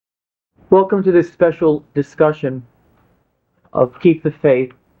Welcome to this special discussion of Keep the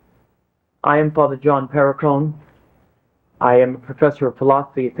Faith. I am Father John Perricone. I am a professor of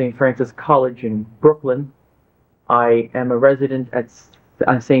philosophy at St. Francis College in Brooklyn. I am a resident at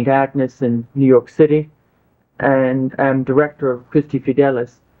St. Agnes in New York City, and am director of Christi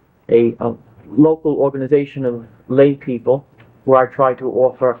Fidelis, a local organization of lay people where I try to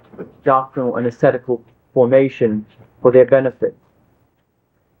offer doctrinal and ascetical formation for their benefit.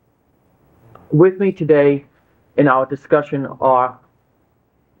 With me today in our discussion are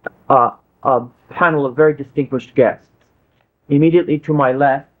a panel of very distinguished guests. Immediately to my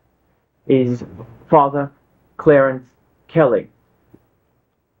left is Father Clarence Kelly.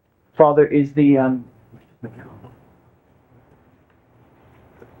 Father is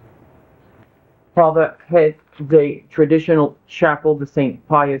Father heads the traditional chapel, the St.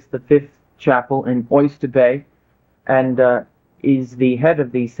 Pius V chapel in Oyster Bay, and is the head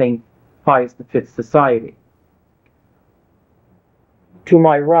of the St. Pius V Society. To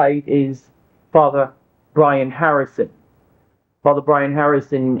my right is Father Brian Harrison. Father Brian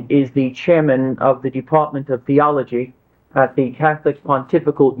Harrison is the chairman of the Department of Theology at the Catholic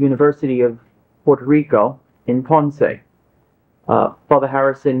Pontifical University of Puerto Rico in Ponce. Father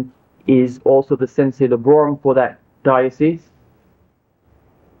Harrison is also the censor librorum for that diocese.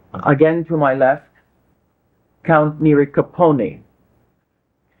 Again to my left, Count Neri Capponi.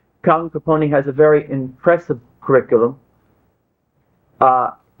 Count Capponi has a very impressive curriculum.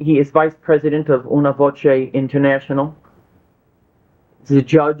 He is vice president of Una Voce International. He's a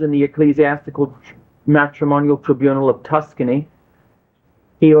judge in the Ecclesiastical Matrimonial Tribunal of Tuscany.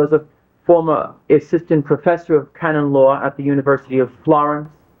 He was a former assistant professor of canon law at the University of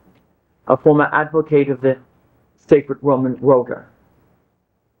Florence, a former advocate of the Sacred Roman Rota.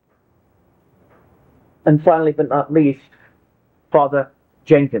 And finally, but not least, Father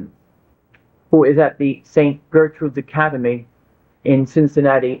Jenkins, who is at the St. Gertrude's Academy in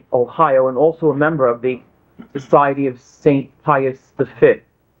Cincinnati, Ohio, and also a member of the Society of St. Pius V.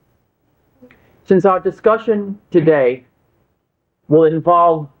 Since our discussion today will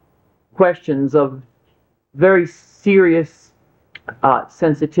involve questions of very serious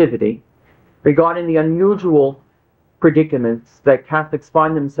sensitivity regarding the unusual predicaments that Catholics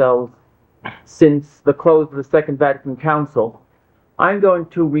find themselves since the close of the Second Vatican Council, I'm going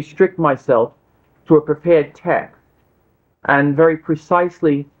to restrict myself to a prepared text and very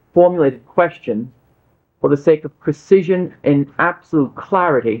precisely formulated questions for the sake of precision and absolute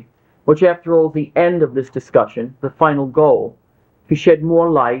clarity, which after all is the end of this discussion, the final goal, to shed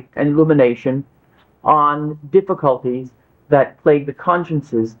more light and illumination on difficulties that plague the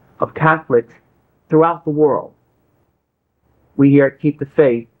consciences of Catholics throughout the world. We here at Keep the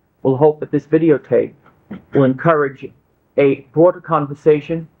Faith will hope that this videotape will encourage a broader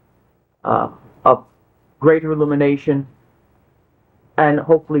conversation, of greater illumination, and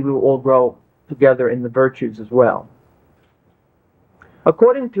hopefully we will all grow together in the virtues as well.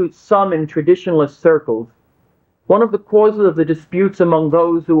 According to some in traditionalist circles, one of the causes of the disputes among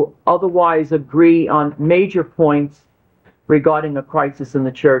those who otherwise agree on major points regarding a crisis in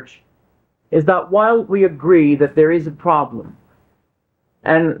the Church is that while we agree that there is a problem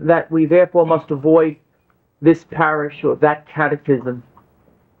and that we therefore must avoid this parish or that catechism,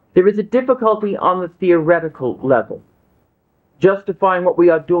 there is a difficulty on the theoretical level, justifying what we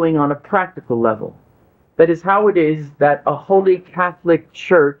are doing on a practical level. That is how it is that a holy Catholic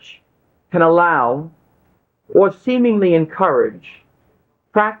Church can allow or seemingly encourage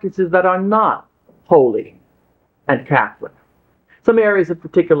practices that are not holy and Catholic. Some areas of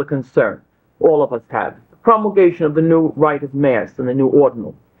particular concern all of us have: the promulgation of the new rite of Mass and the new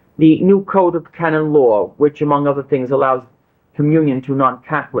ordinal, the new Code of Canon Law, which among other things allows communion to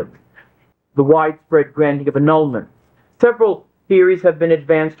non-Catholics, the widespread granting of annulment. Several theories have been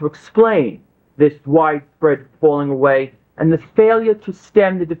advanced to explain this widespread falling away and the failure to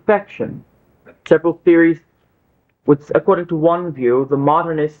stem the defection. Several theories, which, according to one view, the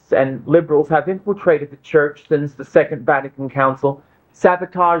modernists and liberals have infiltrated the Church since the Second Vatican Council,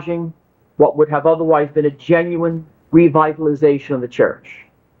 sabotaging what would have otherwise been a genuine revitalization of the Church.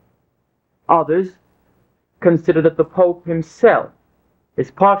 Others consider that the Pope himself is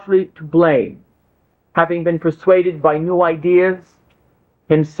partially to blame, having been persuaded by new ideas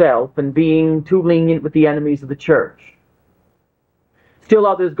himself and being too lenient with the enemies of the Church. Still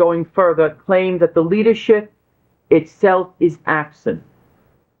others, going further, claim that the leadership itself is absent.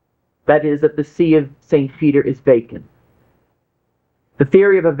 That is, that the see of St. Peter is vacant. The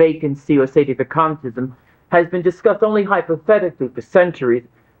theory of a vacancy, or Sedevacantism, has been discussed only hypothetically for centuries,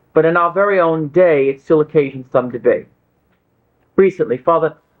 but in our very own day it still occasions some debate. Recently,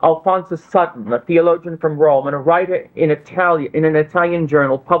 Father Alphonsus Sutton, a theologian from Rome and a writer in an Italian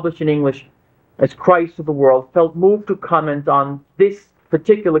journal published in English as Christ of the World, felt moved to comment on this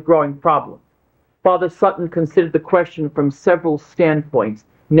particular growing problem. Father Sutton considered the question from several standpoints,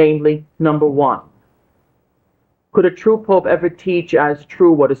 namely, number one, could a true pope ever teach as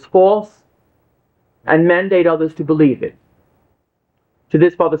true what is false and mandate others to believe it? To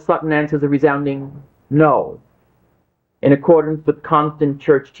this, Father Sutton answers a resounding no, in accordance with constant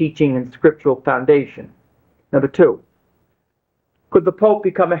church teaching and scriptural foundation. Number two, could the Pope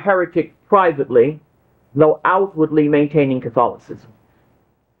become a heretic privately, though outwardly maintaining Catholicism?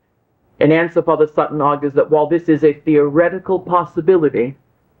 In answer, Father Sutton argues that while this is a theoretical possibility,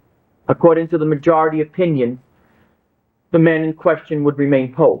 according to the majority opinion, the man in question would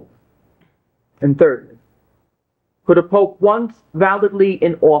remain Pope. And thirdly, could a Pope once validly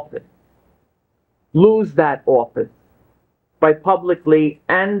in office lose that office by publicly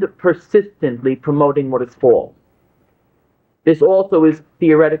and persistently promoting what is false? This also is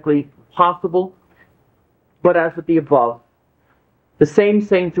theoretically possible, but as with the above, the same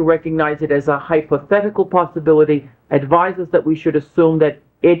saint who recognize it as a hypothetical possibility advises that we should assume that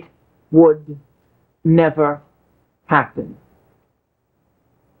it would never happen.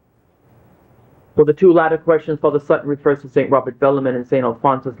 For the two latter questions, Father Sutton refers to St. Robert Bellarmine and St.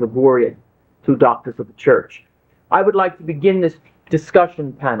 Alphonsus Liguori, two doctors of the Church. I would like to begin this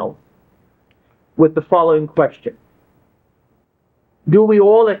discussion panel with the following question. Do we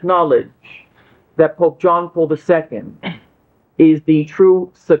all acknowledge that Pope John Paul II is the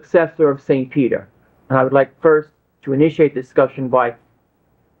true successor of St. Peter? And I would like first to initiate discussion by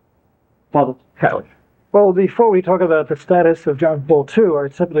Father Kelly. Well, before we talk about the status of John Paul II,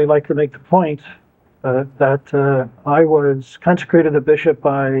 I'd simply like to make the point that I was consecrated a bishop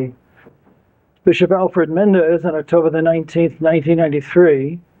by Bishop Alfred Mendez on October the 19th,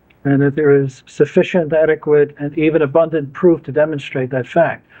 1993, and that there is sufficient, adequate, and even abundant proof to demonstrate that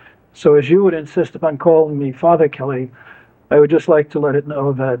fact. So as you would insist upon calling me Father Kelly, I would just like to let it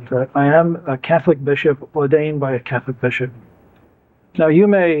know that I am a Catholic bishop ordained by a Catholic bishop. Now you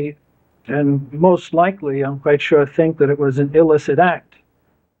may, and most likely, I'm quite sure, think that it was an illicit act,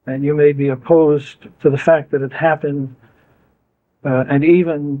 and you may be opposed to the fact that it happened, and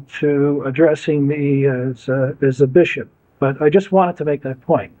even to addressing me as a bishop. But I just wanted to make that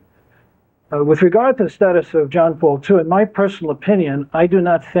point. With regard to the status of John Paul II, in my personal opinion, I do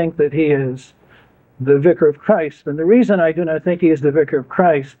not think that he is the Vicar of Christ. And the reason I do not think he is the Vicar of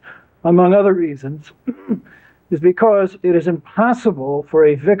Christ, among other reasons, is because it is impossible for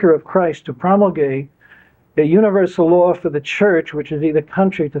a Vicar of Christ to promulgate a universal law for the Church which is either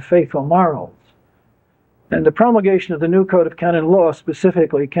contrary to faith or morals. And the promulgation of the new Code of Canon Law,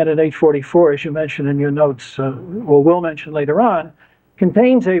 specifically Canon 844, as you mentioned in your notes, or will mention later on,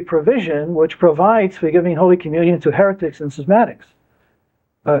 contains a provision which provides for giving Holy Communion to heretics and schismatics.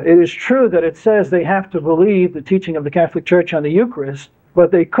 It is true that it says they have to believe the teaching of the Catholic Church on the Eucharist,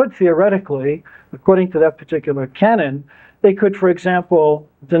 but they could theoretically, according to that particular canon, they could, for example,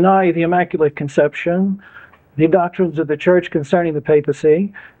 deny the Immaculate Conception, the doctrines of the Church concerning the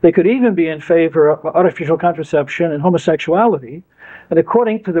papacy. They could even be in favor of artificial contraception and homosexuality. And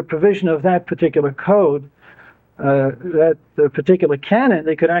according to the provision of that particular code, that the particular canon,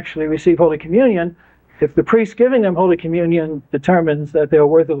 they could actually receive Holy Communion if the priest giving them Holy Communion determines that they are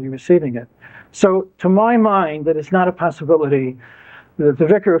worthily receiving it. So to my mind, that is not a possibility that the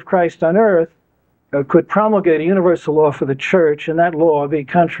Vicar of Christ on earth could promulgate a universal law for the Church, and that law be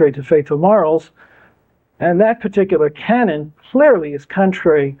contrary to faith or morals. And that particular canon clearly is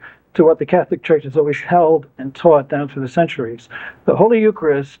contrary to what the Catholic Church has always held and taught down through the centuries. The Holy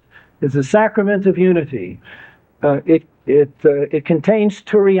Eucharist is a sacrament of unity. It contains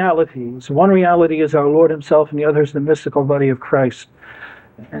two realities. One reality is our Lord himself, and the other is the mystical body of Christ.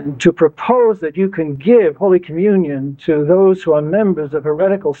 And to propose that you can give Holy Communion to those who are members of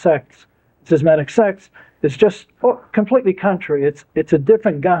heretical sects, schismatic sects, is just completely contrary. It's a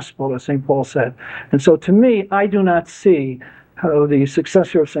different gospel, as St. Paul said. And so to me, I do not see how the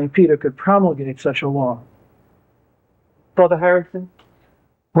successor of St. Peter could promulgate such a law. Father Harrison?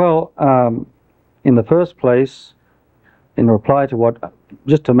 Well, in the first place, in reply to what,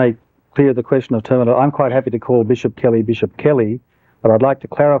 just to make clear the question of terminology, I'm quite happy to call Bishop Kelly, but I'd like to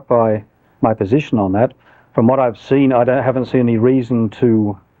clarify my position on that. From what I've seen, I haven't seen any reason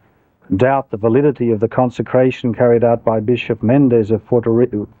to doubt the validity of the consecration carried out by Bishop Mendez of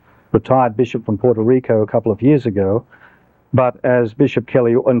retired bishop from Puerto Rico a couple of years ago. But as Bishop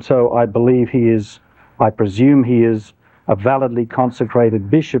Kelly, and so I believe I presume he is a validly consecrated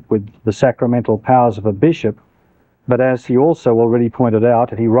bishop with the sacramental powers of a bishop. But as he also already pointed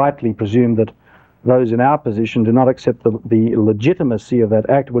out, and he rightly presumed that those in our position do not accept the legitimacy of that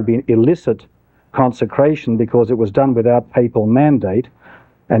act would be an illicit consecration because it was done without papal mandate.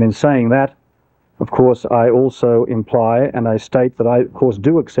 And in saying that, of course, I also imply and I state that I, of course,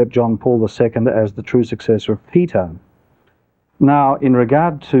 do accept John Paul II as the true successor of Peter. Now, in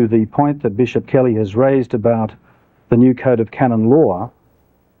regard to the point that Bishop Kelly has raised about the new Code of Canon Law,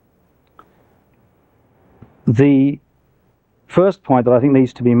 the first point that I think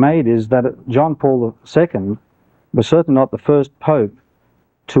needs to be made is that John Paul II was certainly not the first pope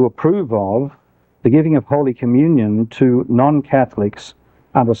to approve of the giving of Holy Communion to non-Catholics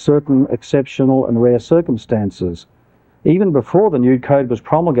under certain exceptional and rare circumstances. Even before the new code was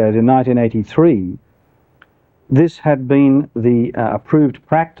promulgated in 1983, this had been the approved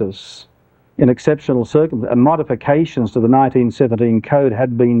practice in exceptional circumstances, and modifications to the 1917 code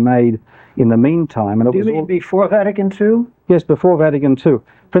had been made in the meantime. And it was all before Vatican II? Yes, before Vatican II.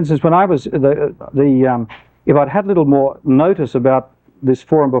 For instance, when I was if I'd had a little more notice about this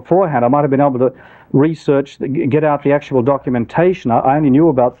forum beforehand, I might have been able to research, get out the actual documentation. I only knew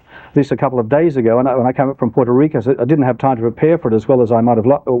about this a couple of days ago, and when I came up from Puerto Rico, so I didn't have time to prepare for it as well as I might have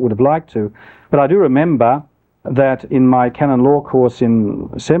would have liked to. But I do remember that in my canon law course in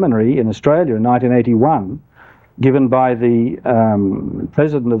seminary in Australia in 1981, given by the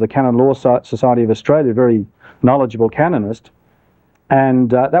president of the Canon Law Society of Australia, a very knowledgeable canonist,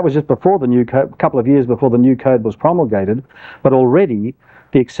 and that was just before the new code, a couple of years before the new code was promulgated, but already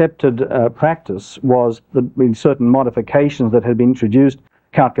the accepted practice was in certain modifications that had been introduced.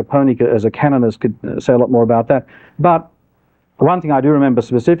 Count Capponi, as a canonist, could say a lot more about that. But one thing I do remember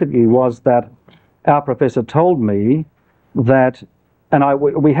specifically was that our professor told me that, and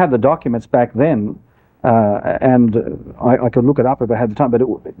we had the documents back then, and I could look it up if I had the time, but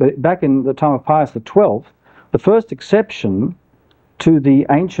back in the time of Pius XII, the first exception to the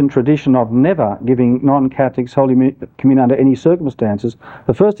ancient tradition of never giving non-Catholics Holy Communion under any circumstances,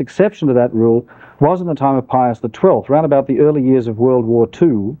 the first exception to that rule was in the time of Pius XII, around about the early years of World War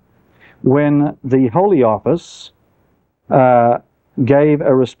II, when the Holy Office gave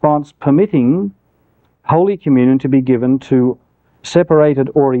a response permitting Holy Communion to be given to separated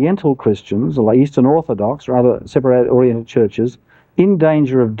Oriental Christians, or Eastern Orthodox, or other separated Oriental churches, in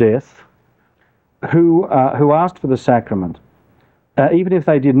danger of death, who asked for the sacrament. Even if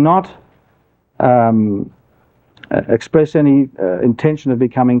they did not express any intention of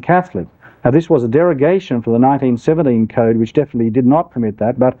becoming Catholic. Now, this was a derogation from the 1917 code, which definitely did not permit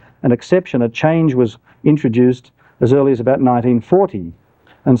that, but an exception, a change was introduced as early as about 1940.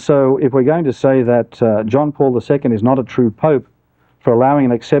 And so, if we're going to say that John Paul II is not a true pope for allowing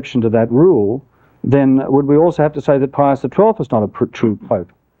an exception to that rule, then would we also have to say that Pius XII is not a true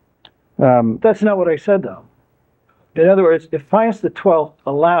pope? That's not what I said, though. In other words, if Pius XII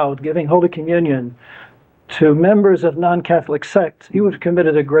allowed giving Holy Communion to members of non-Catholic sects, he would have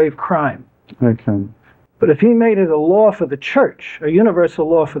committed a grave crime. Okay. But if he made it a law for the church, a universal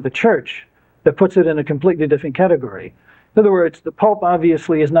law for the church, that puts it in a completely different category. In other words, the Pope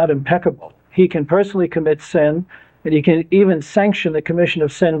obviously is not impeccable. He can personally commit sin, and he can even sanction the commission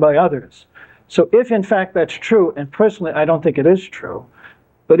of sin by others. So if in fact that's true, and personally I don't think it is true,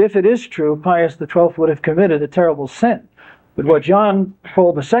 but if it is true, Pius XII would have committed a terrible sin. But what John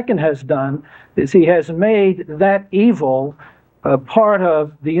Paul II has done is he has made that evil a part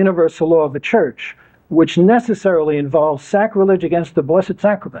of the universal law of the church, which necessarily involves sacrilege against the Blessed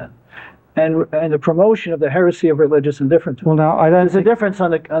Sacrament and the promotion of the heresy of religious indifference. Well, now, There's a difference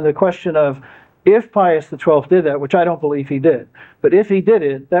on the question of if Pius XII did that, which I don't believe he did, but if he did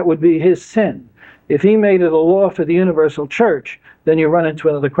it, that would be his sin. If he made it a law for the universal church, then you run into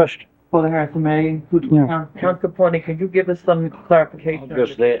another question. Well, Harrison, Count Capponi, can you give us some clarification?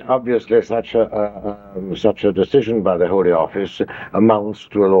 Obviously, such a decision by the Holy Office amounts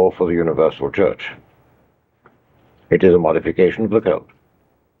to a law for the universal church. It is a modification of the code.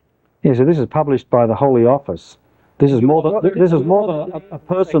 Yeah, so this is published by the Holy Office. This is more than a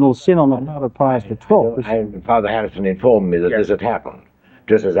personal sin on the part of Pius XII. And Father Harrison informed me that this had happened,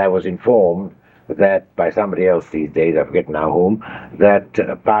 just as I was informed that by somebody else these days, I forget now whom, that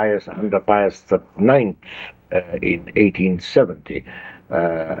under Pius IX in 1870,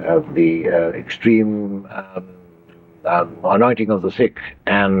 of the extreme anointing of the sick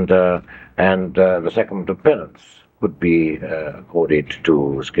and the sacrament of penance could be accorded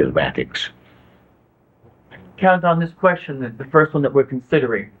to schismatics. Count on this question, the first one that we're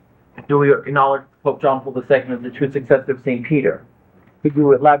considering. Do we acknowledge Pope John Paul II as the true successor of St. Peter? Could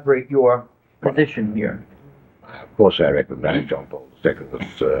you elaborate your position here? Of course, I recognize John Paul II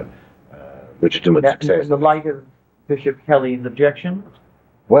as legitimate successor. In the light of Bishop Kelly's objection?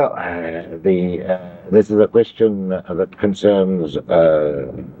 Well, this is a question that concerns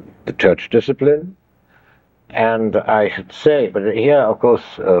the church discipline. And I should say, but here, of course,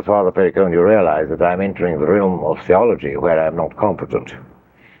 Father Perricone, you realize that I'm entering the realm of theology where I'm not competent,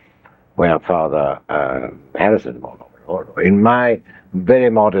 where Father Harrison, in my very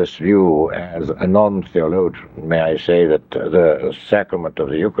modest view as a non-theologian, may I say that the sacrament of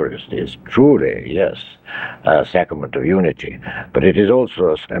the Eucharist is truly, yes, a sacrament of unity, but it is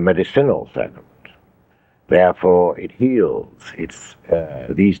also a medicinal sacrament. Therefore, it heals. It's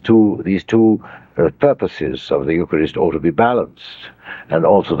these two purposes of the Eucharist ought to be balanced, and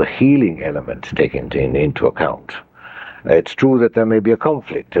also the healing element taken into account. It's true that there may be a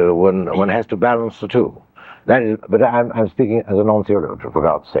conflict. One has to balance the two. That is, but I'm speaking as a non-theologian, for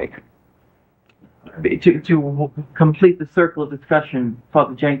God's sake. To complete the circle of discussion,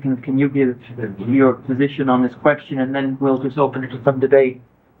 Father Jenkins, can you give your position on this question, and then we'll just open it to some debate.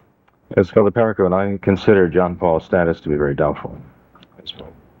 As Father Perricone, I consider John Paul's status to be very doubtful.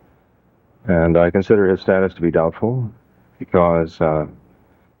 And I consider his status to be doubtful because,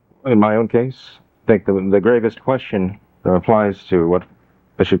 in my own case, I think the gravest question that applies to what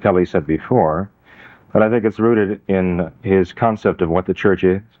Bishop Kelly said before, but I think it's rooted in his concept of what the Church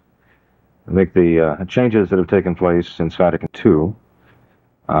is. I think the changes that have taken place since Vatican II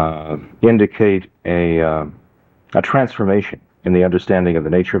indicate a transformation in the understanding of the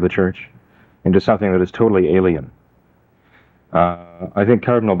nature of the Church into something that is totally alien. I think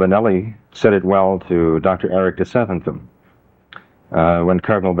Cardinal Benelli said it well to Dr. Eric de Seventham when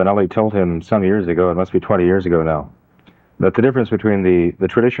Cardinal Benelli told him some years ago, it must be 20 years ago now, that the difference between the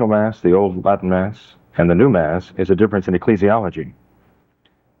traditional Mass, the old Latin Mass, and the new Mass is a difference in ecclesiology.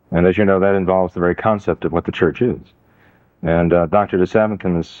 And as you know, that involves the very concept of what the Church is. And Dr. de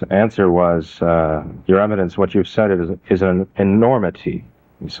Savantham's answer was, Your Eminence, what you've said is an enormity,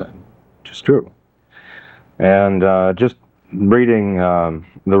 he said, which is true. And just reading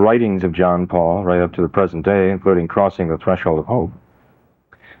the writings of John Paul right up to the present day, including Crossing the Threshold of Hope,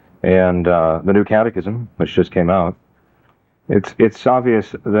 and the New Catechism, which just came out, it's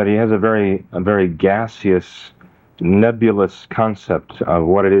obvious that he has a very gaseous, nebulous concept of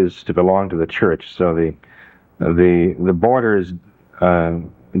what it is to belong to the Church. So the borders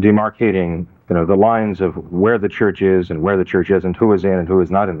demarcating, the lines of where the Church is and where the Church isn't, who is in and who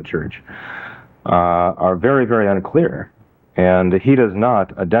is not in the Church, are very, very unclear. And he does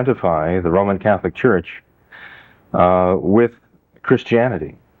not identify the Roman Catholic Church with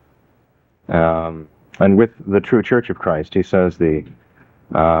Christianity and with the true Church of Christ. He says the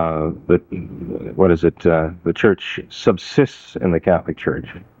Church subsists in the Catholic Church.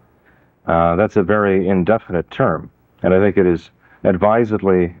 That's a very indefinite term, and I think it is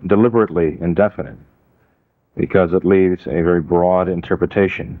advisedly, deliberately indefinite, because it leaves a very broad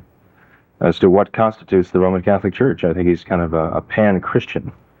interpretation as to what constitutes the Roman Catholic Church. I think he's kind of a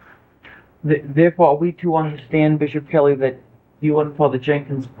pan-Christian. Therefore, are we to understand, Bishop Kelly, that you and Father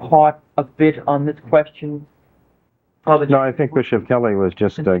Jenkins part a bit on this question? No, I think Bishop Kelly was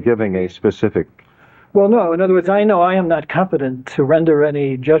just giving a specific... Well, no. In other words, I know I am not competent to render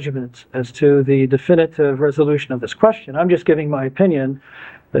any judgments as to the definitive resolution of this question. I'm just giving my opinion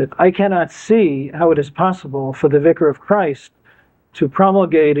that I cannot see how it is possible for the Vicar of Christ to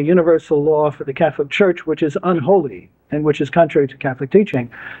promulgate a universal law for the Catholic Church which is unholy and which is contrary to Catholic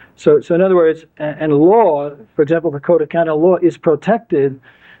teaching. So in other words, and law, for example, the Code of Canon Law is protected.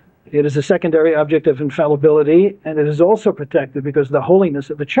 It is a secondary object of infallibility, and it is also protected because of the holiness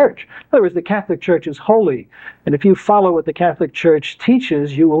of the Church. In other words, the Catholic Church is holy, and if you follow what the Catholic Church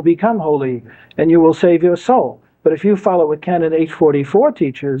teaches, you will become holy, and you will save your soul. But if you follow what Canon 844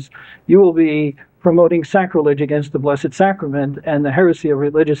 teaches, you will be promoting sacrilege against the Blessed Sacrament and the heresy of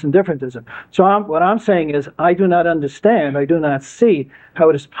religious indifferentism. So what I'm saying is, I do not understand, I do not see how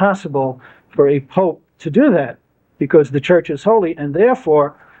it is possible for a pope to do that, because the Church is holy, and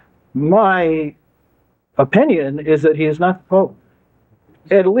therefore, my opinion is that he is not the Pope.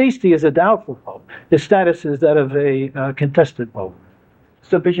 At least he is a doubtful Pope. His status is that of a contested Pope.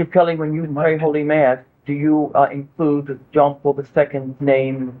 So, Bishop Kelly, when you pray Holy Mass, do you include John Paul II's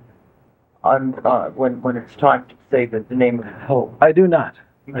name on when it's time to say the name of the Pope? I do not.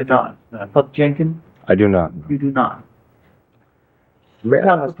 You do not. Father Jenkins? I do not. You do not. May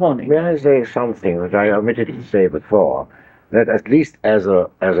I say something that I omitted to say before? That at least as a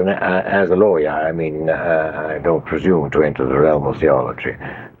lawyer, I mean, I don't presume to enter the realm of theology.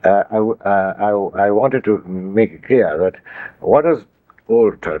 I wanted to make it clear that what has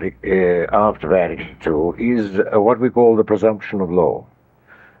altered after Vatican II is what we call the presumption of law.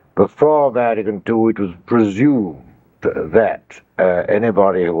 Before Vatican II, it was presumed that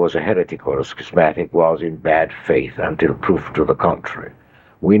anybody who was a heretic or a schismatic was in bad faith until proof to the contrary.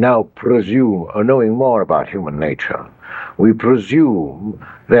 We now presume, knowing more about human nature, we presume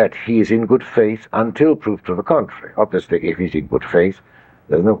that he is in good faith until proof to the contrary. Obviously, if he's in good faith,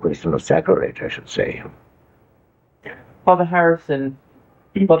 there's no question of sacrilege, I should say. Father Harrison,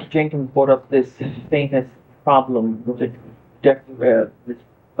 Father Jenkins brought up this famous problem with this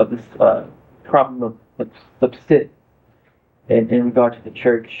problem of sin in regard to the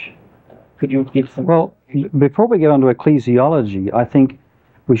church. Could you give some... Well, before we get on to ecclesiology, I think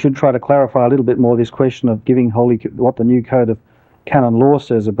we should try to clarify a little bit more this question of giving what the new Code of Canon Law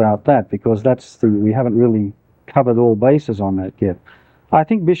says about that, because we haven't really covered all bases on that yet. I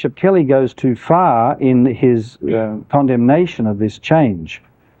think Bishop Kelly goes too far in his condemnation of this change.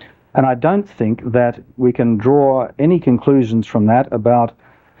 And I don't think that we can draw any conclusions from that about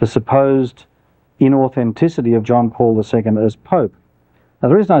the supposed inauthenticity of John Paul II as Pope. Now,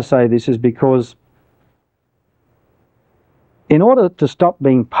 the reason I say this is because in order to stop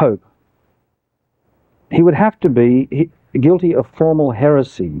being Pope, he would have to be guilty of formal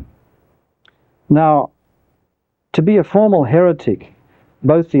heresy. Now, to be a formal heretic,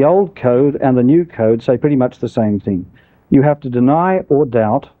 both the old code and the new code say pretty much the same thing. You have to deny or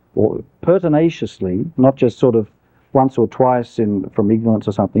doubt, or pertinaciously, not just sort of once or twice from ignorance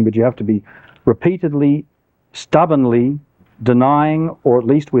or something, but you have to be repeatedly, stubbornly denying or at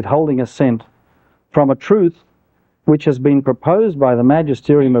least withholding assent from a truth which has been proposed by the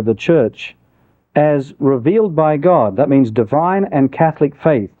magisterium of the church as revealed by God. That means divine and Catholic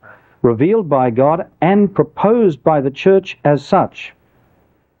faith, revealed by God and proposed by the church as such.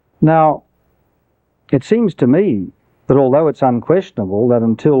 Now, it seems to me that although it's unquestionable that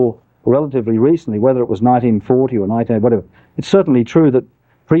until relatively recently, whether it was 1940 or 1980, whatever, it's certainly true that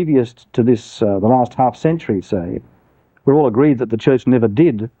previous to this, the last half century, say, we're all agreed that the church never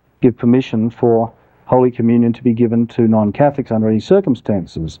did give permission for Holy Communion to be given to non-Catholics under any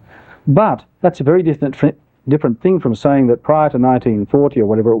circumstances. But that's a very different thing from saying that prior to 1940 or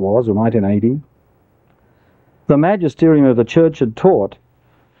whatever it was, or 1980, the magisterium of the church had taught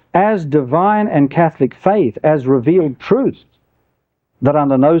as divine and Catholic faith, as revealed truth, that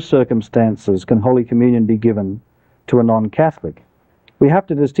under no circumstances can Holy Communion be given to a non-Catholic. We have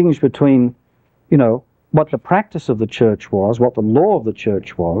to distinguish between, what the practice of the church was, what the law of the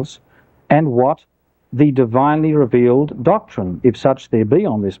church was, and what the divinely revealed doctrine, if such there be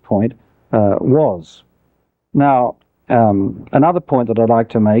on this point, was. Now, another point that I'd like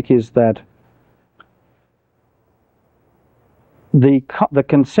to make is that the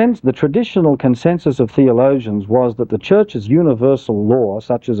traditional consensus of theologians was that the church's universal law,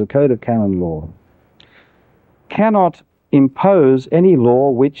 such as a Code of Canon Law, cannot impose any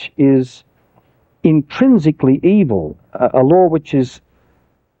law which is intrinsically evil, a law which is,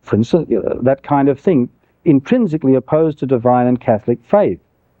 for instance, that kind of thing, intrinsically opposed to divine and Catholic faith.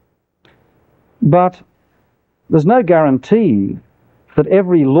 But there's no guarantee that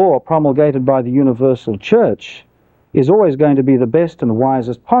every law promulgated by the universal church is always going to be the best and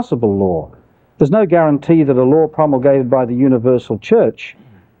wisest possible law. There's no guarantee that a law promulgated by the universal church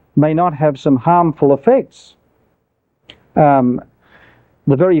may not have some harmful effects.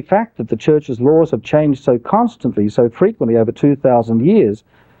 The very fact that the church's laws have changed so constantly, so frequently over 2,000 years,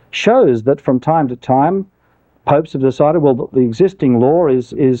 shows that from time to time popes have decided, well, the existing law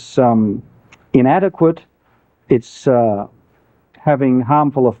is inadequate, it's having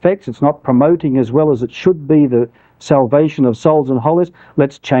harmful effects, it's not promoting as well as it should be the salvation of souls and holiness,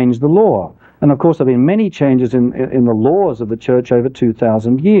 let's change the law. And of course there have been many changes in the laws of the church over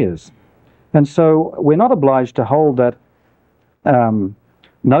 2,000 years. And so we're not obliged to hold that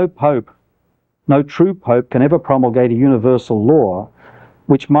no pope, no true pope can ever promulgate a universal law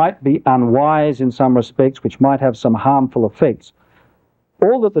which might be unwise in some respects, which might have some harmful effects.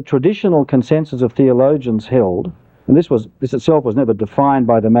 All that the traditional consensus of theologians held, and this itself was never defined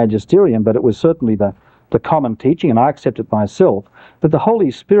by the magisterium, but it was certainly the common teaching, and I accept it myself, that the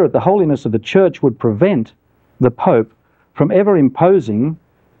Holy Spirit, the holiness of the church, would prevent the Pope from ever imposing,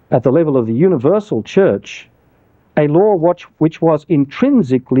 at the level of the universal church, a law which was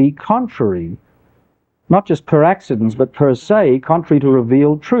intrinsically contrary, not just per accidens, but per se, contrary to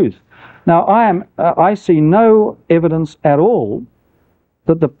revealed truth. Now, I see no evidence at all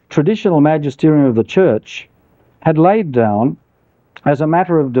that the traditional magisterium of the church had laid down as a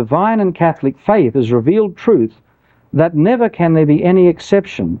matter of divine and Catholic faith, as revealed truth, that never can there be any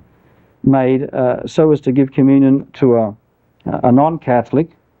exception made so as to give communion to a non-Catholic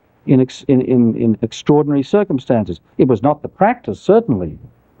in extraordinary circumstances. It was not the practice, certainly,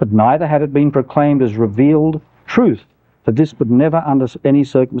 but neither had it been proclaimed as revealed truth that this would never under any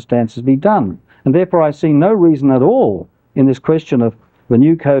circumstances be done. And therefore I see no reason at all in this question of the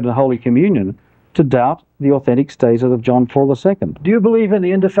new code and Holy Communion to doubt the authentic status of John Paul II. Do you believe in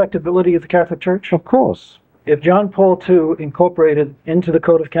the indefectibility of the Catholic Church? Of course. If John Paul II incorporated into the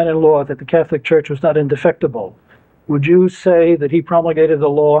Code of Canon Law that the Catholic Church was not indefectible, would you say that he promulgated the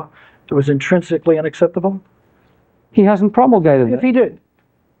law that was intrinsically unacceptable? He hasn't promulgated it. If he did.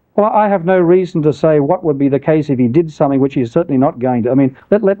 Well, I have no reason to say what would be the case if he did something which he's certainly not going to. I mean,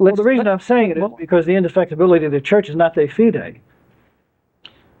 well, the reason I'm saying it is because the indefectibility of the Church is not de fide.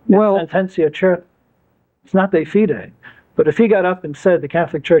 Well, Sententia Church, it's not de fide. But if he got up and said the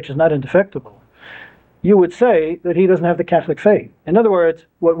Catholic Church is not indefectible, you would say that he doesn't have the Catholic faith. In other words,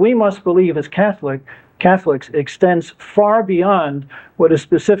 what we must believe as Catholics extends far beyond what is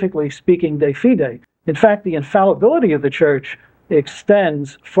specifically speaking de fide. In fact, the infallibility of the Church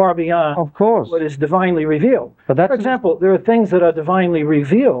extends far beyond of course what is divinely revealed. But that's, for example, there are things that are divinely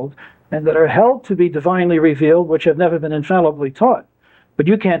revealed and that are held to be divinely revealed which have never been infallibly taught. But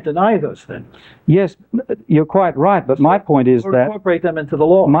you can't deny those things. Yes, you're quite right, but my point is or that incorporate them into the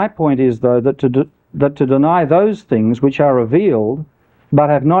law. My point is, though, that to deny those things which are revealed but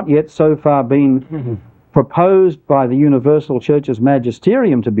have not yet so far been proposed by the Universal Church's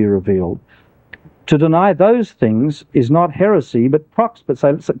magisterium to be revealed, to deny those things is not heresy, but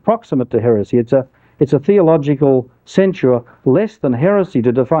proximate to heresy. It's a theological censure less than heresy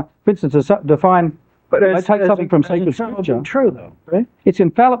to define. For instance, to define. But I take something from sacred scripture. True, though, right? It's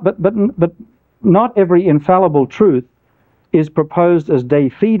infallible, but not every infallible truth is proposed as de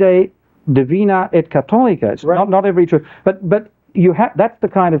fide divina et catholica. It's right. not every truth, but you have. That's the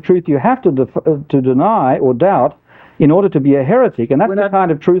kind of truth you have to deny or doubt in order to be a heretic, and that's the kind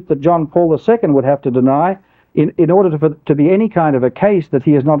of truth that John Paul II would have to deny in order to be any kind of a case that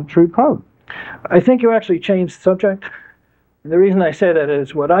he is not a true pope. I think you actually changed the subject. And the reason I say that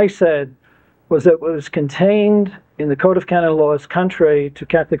is what I said was that what was contained in the Code of Canon Law is contrary to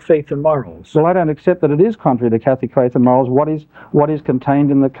Catholic faith and morals. Well, I don't accept that it is contrary to Catholic faith and morals. What is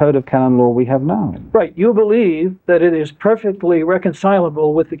contained in the Code of Canon Law we have now? Right. You believe that it is perfectly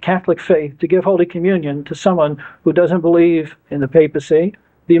reconcilable with the Catholic faith to give Holy Communion to someone who doesn't believe in the papacy,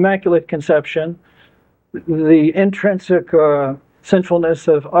 the Immaculate Conception, the intrinsic sinfulness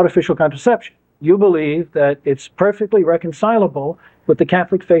of artificial contraception. You believe that it's perfectly reconcilable with the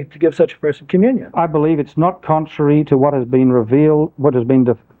Catholic faith to give such a person communion. I believe it's not contrary to what has been revealed, what has been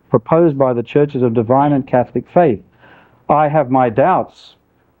proposed by the churches of divine and Catholic faith. I have my doubts,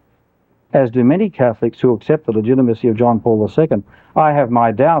 as do many Catholics who accept the legitimacy of John Paul II. I have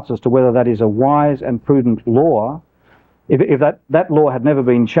my doubts as to whether that is a wise and prudent law. If that law had never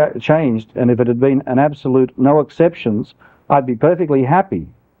been changed, and if it had been an absolute no exceptions, I'd be perfectly happy.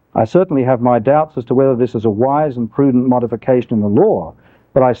 I certainly have my doubts as to whether this is a wise and prudent modification in the law,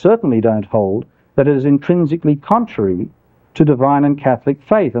 but I certainly don't hold that it is intrinsically contrary to divine and Catholic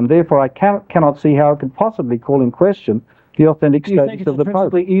faith, and therefore I cannot see how it could possibly call in question the authentic status of the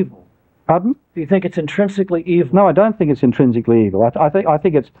Pope. Do you think it's intrinsically evil? Pardon? Do you think it's intrinsically evil? No, I don't think it's intrinsically evil. I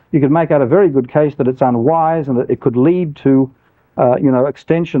think it's, you could make out a very good case that it's unwise and that it could lead to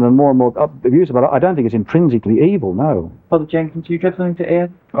extension and more abuse, but I don't think it's intrinsically evil, no. Father Jenkins, do you have something to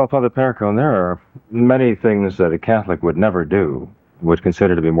add? Well, Father Perricone, there are many things that a Catholic would never do, would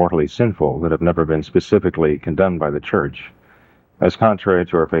consider to be mortally sinful, that have never been specifically condemned by the Church as contrary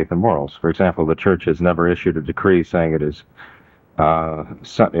to our faith and morals. For example, the Church has never issued a decree saying it is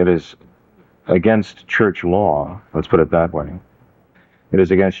against Church law, let's put it that way. It is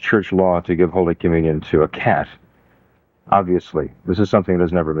against Church law to give Holy Communion to a cat. Obviously, this is something that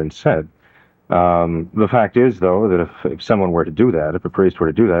has never been said. The fact is, though, that if someone were to do that, if a priest were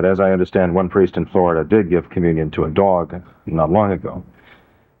to do that, as I understand one priest in Florida did give communion to a dog not long ago,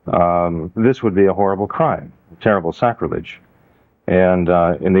 this would be a horrible crime, a terrible sacrilege. And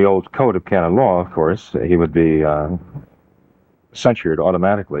in the old Code of Canon Law, of course, he would be censured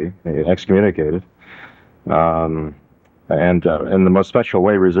automatically, excommunicated, and in the most special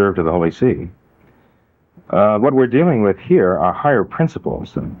way reserved to the Holy See. What we're dealing with here are higher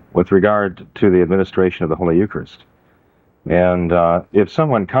principles with regard to the administration of the Holy Eucharist. And if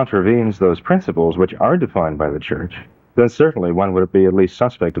someone contravenes those principles, which are defined by the Church, then certainly one would be at least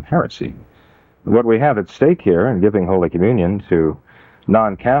suspect of heresy. What we have at stake here in giving Holy Communion to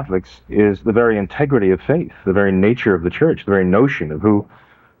non-Catholics is the very integrity of faith, the very nature of the Church, the very notion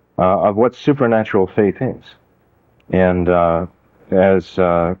of what supernatural faith is. And as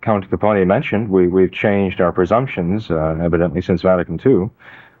Count Capponi mentioned, we've changed our presumptions, evidently since Vatican II,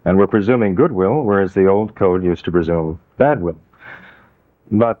 and we're presuming goodwill, whereas the old code used to presume bad will.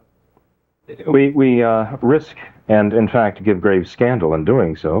 But we risk and in fact give grave scandal in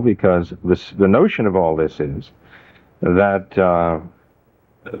doing so, because the notion of all this is that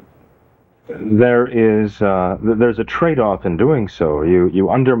there's a trade-off in doing so. You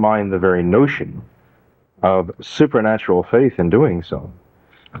undermine the very notion of supernatural faith in doing so.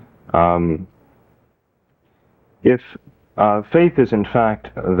 If faith is in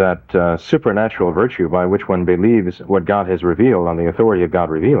fact that supernatural virtue by which one believes what God has revealed on the authority of God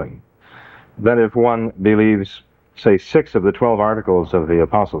revealing, then if one believes, say, 6 of the 12 articles of the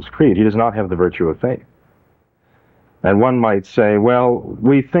Apostles' Creed, he does not have the virtue of faith. And one might say, well,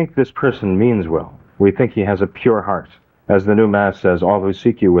 we think this person means well. We think he has a pure heart. As the new Mass says, all who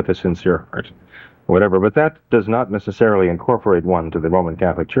seek you with a sincere heart, whatever. But that does not necessarily incorporate one to the Roman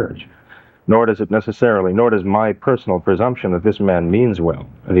Catholic Church. Nor does my personal presumption that this man means well,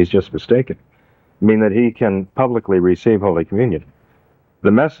 and he's just mistaken, mean that he can publicly receive Holy Communion. The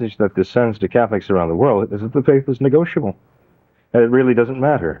message that this sends to Catholics around the world is that the faith is negotiable. And it really doesn't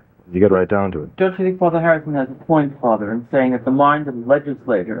matter. You get right down to it. Don't you think Father Harrison has a point, Father, in saying that the mind of the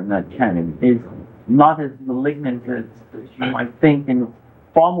legislator in that canon is not as malignant as you might think, and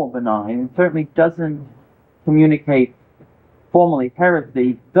far more benign, and certainly doesn't communicate formally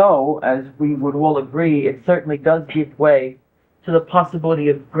heresy, though, as we would all agree, it certainly does give way to the possibility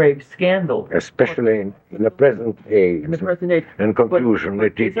of grave scandal. Especially in the present age. In the present age. In conclusion,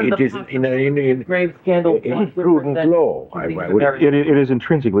 it is in grave scandal prudent law. It is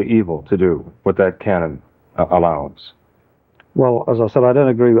intrinsically evil to do what that canon allows. Well, as I said, I don't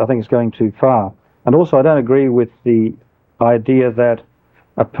agree. I think it's going too far. And also, I don't agree with the idea that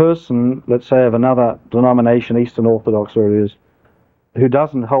a person, let's say of another denomination, Eastern Orthodox or it is, who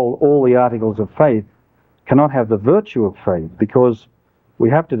doesn't hold all the articles of faith, cannot have the virtue of faith, because we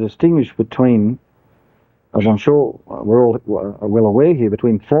have to distinguish between, as I'm sure we're all well aware here,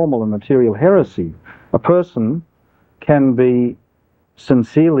 between formal and material heresy. A person can be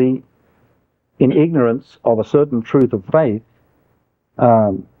sincerely in ignorance of a certain truth of faith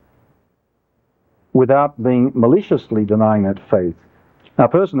without being maliciously denying that faith. Now, a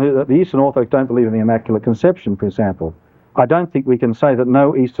person who, the Eastern Orthodox don't believe in the Immaculate Conception, for example. I don't think we can say that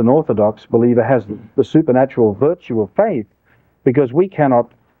no Eastern Orthodox believer has the supernatural virtue of faith, because we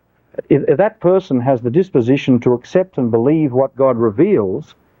cannot, if that person has the disposition to accept and believe what God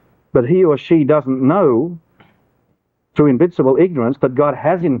reveals, but he or she doesn't know through invincible ignorance that God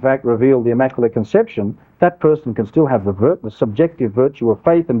has in fact revealed the Immaculate Conception, that person can still have the subjective virtue of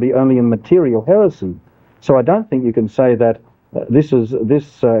faith and be only in material heresy. So I don't think you can say that this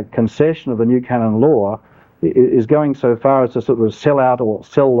concession of the new canon law is going so far as to sort of sell out or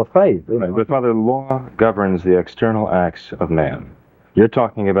sell the faith. Right, but Father, law governs the external acts of man. You're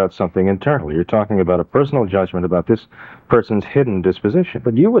talking about something internal. You're talking about a personal judgment about this person's hidden disposition.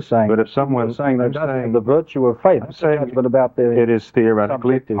 But you were saying, but if someone they doesn't have the virtue of faith, judgment about their it is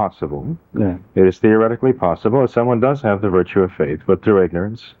theoretically possible. Yeah. It is theoretically possible that someone does have the virtue of faith, but through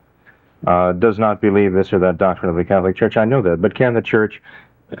ignorance, does not believe this or that doctrine of the Catholic Church. I know that, but can the Church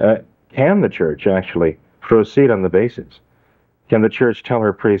actually proceed on the basis? Can the Church tell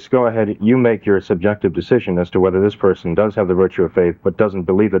her priests, go ahead, you make your subjective decision as to whether this person does have the virtue of faith but doesn't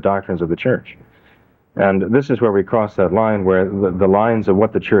believe the doctrines of the Church? And this is where we cross that line where the lines of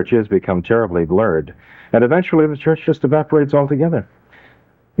what the Church is become terribly blurred. And eventually the Church just evaporates altogether.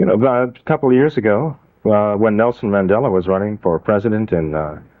 You know, a couple of years ago, when Nelson Mandela was running for president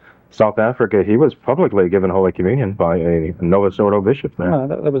in South Africa, he was publicly given Holy Communion by a Novus Ordo bishop there. No,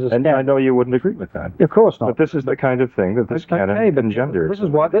 that was and I know you wouldn't agree with that. Of course not. But this is the kind of thing that this canon engenders. This is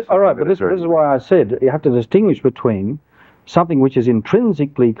why. All right, but this is why I said you have to distinguish between something which is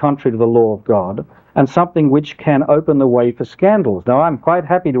intrinsically contrary to the law of God and something which can open the way for scandals. Now, I'm quite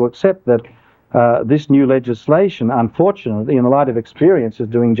happy to accept that this new legislation, unfortunately, in the light of experience, is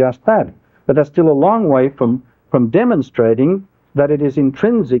doing just that. But that's still a long way from demonstrating that it is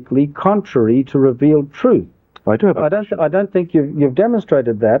intrinsically contrary to revealed truth. I don't think you've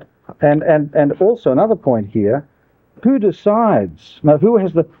demonstrated that. And also another point here: who decides? Now, who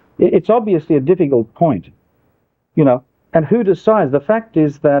has the? It's obviously a difficult point, you know. And who decides? The fact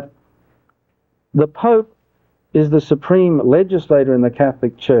is that the Pope is the supreme legislator in the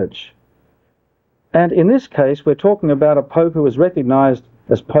Catholic Church, and in this case, we're talking about a Pope who is recognized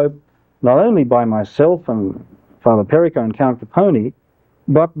as Pope not only by myself and Father Perricone and Count Capponi,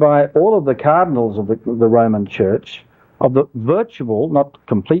 but by all of the cardinals of the Roman Church, of the virtual, not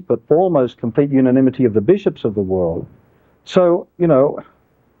complete, but almost complete unanimity of the bishops of the world. So, you know,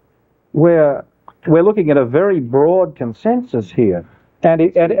 we're looking at a very broad consensus here. And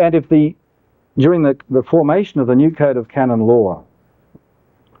if during the formation of the new Code of Canon Law,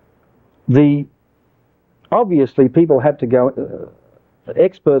 Obviously people had to go,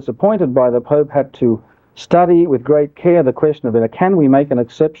 experts appointed by the Pope had to study with great care the question of, can we make an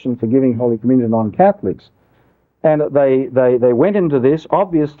exception for giving Holy Communion to non-Catholics? And they went into this.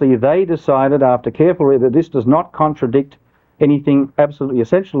 Obviously they decided after careful reading that this does not contradict anything absolutely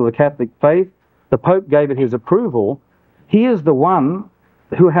essential to the Catholic faith. The Pope gave it his approval. He is the one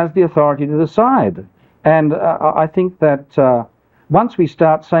who has the authority to decide. And I think that once we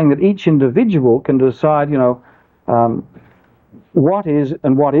start saying that each individual can decide, what is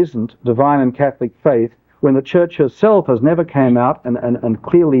and what isn't divine and Catholic faith, when the Church herself has never came out and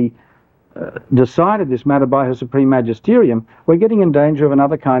clearly decided this matter by her Supreme Magisterium, we're getting in danger of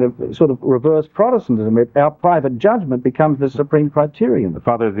another kind of sort of reverse Protestantism. Our private judgment becomes the supreme criterion.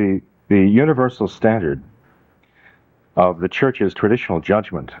 Father, the universal standard of the Church's traditional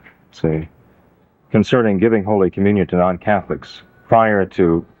judgment, say, concerning giving Holy Communion to non-Catholics prior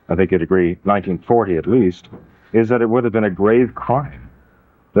to, I think you'd agree, 1940 at least, is that it would have been a grave crime,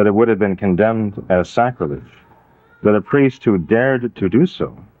 that it would have been condemned as sacrilege, that a priest who dared to do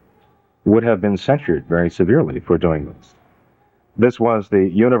so would have been censured very severely for doing this. This was the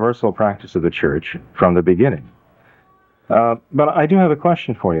universal practice of the Church from the beginning. But I do have a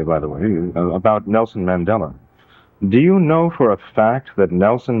question for you, by the way, about Nelson Mandela. Do you know for a fact that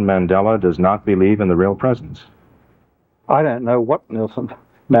Nelson Mandela does not believe in the real presence? I don't know what Nelson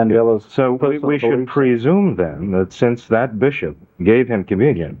Mandela's... So we should presume then that since that bishop gave him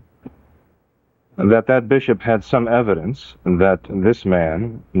communion, that bishop had some evidence that this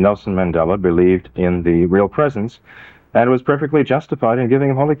man, Nelson Mandela, believed in the real presence and was perfectly justified in giving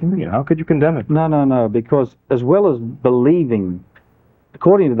him Holy Communion. How could you condemn it? No, because as well as believing,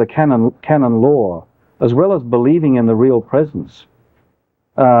 according to the canon law, as well as believing in the real presence,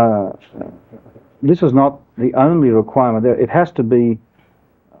 this is not the only requirement there. It has to be...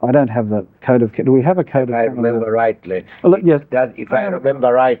 I don't have the Code of... Do we have a Code of Canon Law? If I remember rightly, yes. If I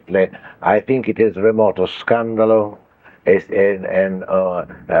remember rightly, I think it is remoto scandalo and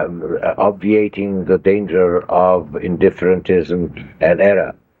obviating the danger of indifferentism and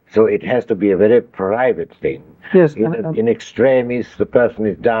error. So it has to be a very private thing. Yes. In extremis, the person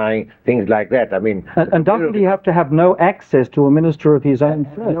is dying, things like that. I mean... And doesn't he have to have no access to a minister of his own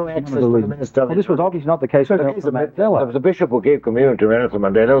faith? No access to a minister. Well, this was obviously not the case for Nelson Mandela. The bishop who gave communion to Nelson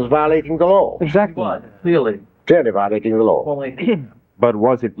Mandela was violating the law. Exactly. Clearly. Clearly violating the law. But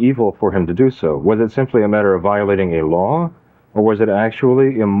was it evil for him to do so? Was it simply a matter of violating a law? Or was it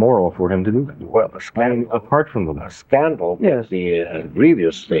actually immoral for him to do that? Well, a scandal, apart from the law. A scandal, yes, the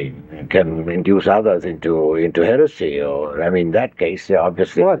grievous thing can induce others into heresy. Or, I mean, in that case,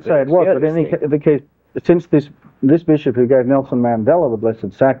 obviously. Well, I'd say it was, but in the case, since this bishop who gave Nelson Mandela the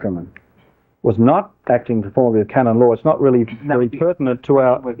Blessed Sacrament was not acting conformably with canon law, it's not really very pertinent to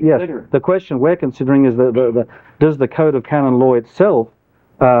our... Yes, the question we're considering is does the Code of Canon Law itself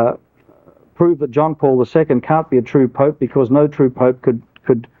prove that John Paul II can't be a true pope because no true pope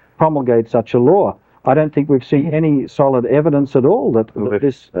could promulgate such a law? I don't think we've seen any solid evidence at all that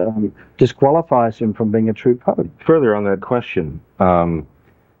this disqualifies him from being a true pope. Further on that question,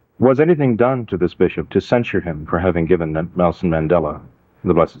 was anything done to this bishop to censure him for having given Nelson Mandela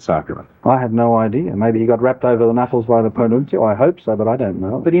the Blessed Sacrament? I have no idea. Maybe he got wrapped over the knuckles by the Ponuncio. I hope so, but I don't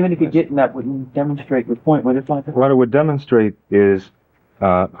know. But even if he didn't, that wouldn't demonstrate your point, would it, Father? What it would demonstrate is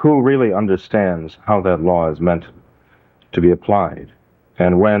who really understands how that law is meant to be applied.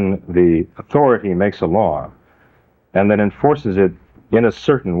 And when the authority makes a law and then enforces it in a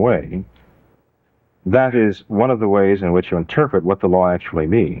certain way, that is one of the ways in which you interpret what the law actually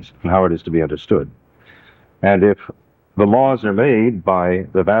means and how it is to be understood. And if the laws are made by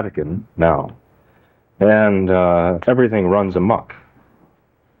the Vatican now, and everything runs amok,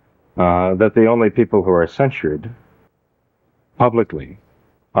 that the only people who are censured publicly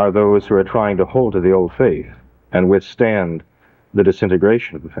are those who are trying to hold to the old faith and withstand the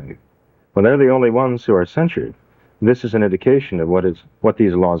disintegration of the faith. When they're the only ones who are censured, this is an indication of what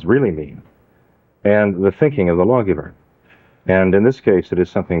these laws really mean and the thinking of the lawgiver. And in this case, it is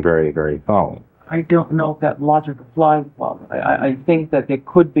something very, very foul. I don't know if that logic applies, Father. I think that there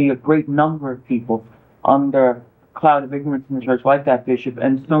could be a great number of people under a cloud of ignorance in the church, like that bishop,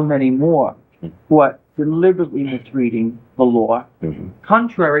 and so many more, who are deliberately misreading the law,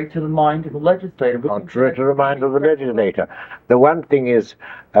 contrary to the mind of the legislator. Contrary to the mind of the legislator. The one thing is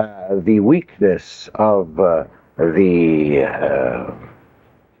the weakness of the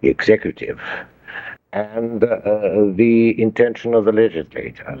executive and the intention of the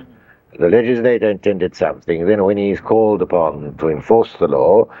legislator. The legislator intended something, then when he is called upon to enforce the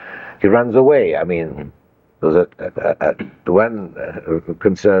law, he runs away. I mean, So that one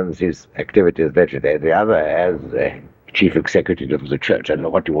concerns his activity as legislator, the other as chief executive of the church. I don't know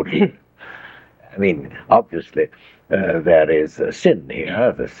what you would do. I mean, obviously, there is a sin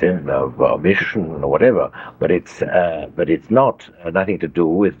here, the sin of omission or whatever, but it's not nothing to do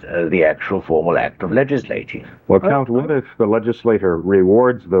with the actual formal act of legislating. Well, Count, what if the legislator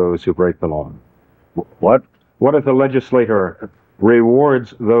rewards those who break the law? What? What if the legislator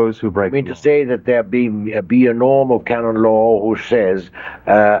rewards those who break I mean the law? to say that there be a norm of canon law who says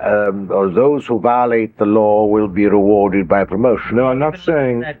those who violate the law will be rewarded by promotion. No, I'm not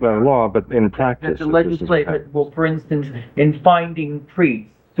saying law, but in practice. That the legislature will, for instance, in finding priests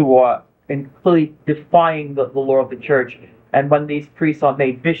who are clearly defying the law of the church, and when these priests are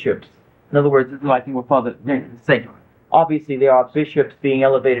made bishops, in other words, I think what Father Jenkins said, obviously there are bishops being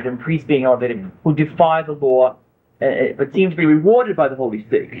elevated and priests being elevated who defy the law, but seem to be rewarded by the Holy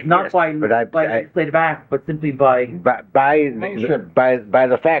Spirit, not Yes, by but legislative act, but simply by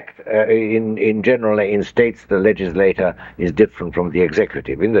the fact in generally in states the legislator is different from the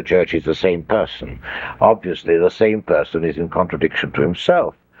executive. In the church is the same person. Obviously the same person is in contradiction to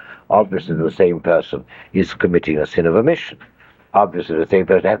himself. Obviously the same person is committing a sin of omission. Obviously the same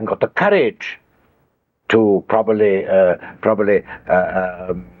person hasn't got the courage to probably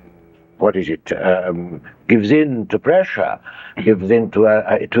gives in to pressure, gives in to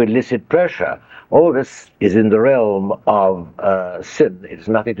illicit pressure. All this is in the realm of sin. It's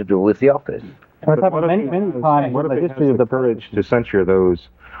nothing to do with the office. Many times What in if the he history has of the the courage to censure those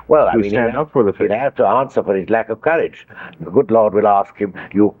Well, I who mean, stand up for the faith? he'd have to answer for his lack of courage. The good Lord will ask him,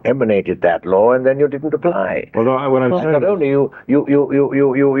 "You emanated that law, and then you didn't apply." Although what I'm saying Not only you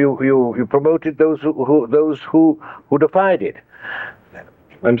promoted those who defied it.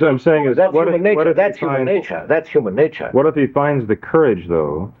 I'm saying is That's what human if, what nature. if That's he human finds, nature. That's human nature. What if he finds the courage,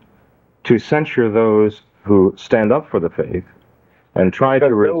 though, to censure those who stand up for the faith and try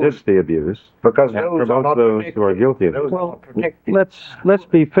to resist the abuse, Because and those are promote not those who are guilty of it? Those are not protected. let's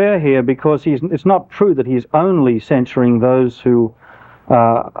be fair here, because it's not true that he's only censuring those who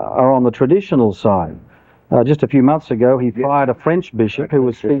are on the traditional side. Just a few months ago, he fired a French bishop who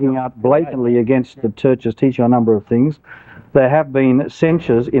was speaking out blatantly against the church's teaching on a number of things. There have been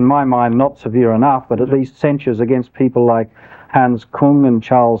censures, in my mind, not severe enough, but at least censures against people like Hans Kung and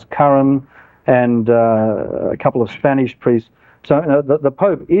Charles Curran and a couple of Spanish priests. So the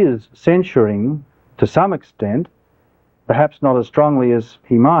Pope is censuring, to some extent, perhaps not as strongly as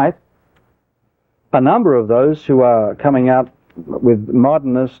he might, a number of those who are coming out with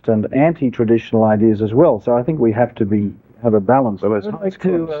modernist and anti-traditional ideas as well. So I think we have to have a balance. Well, it's I'd like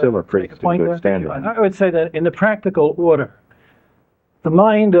to still a make priest a point to there. stand on. I would say that in the practical order, the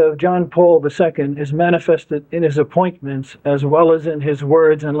mind of John Paul II is manifested in his appointments as well as in his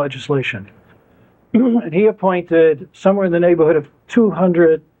words and legislation. And he appointed somewhere in the neighborhood of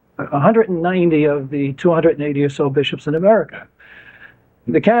 190 of the 280 or so bishops in America.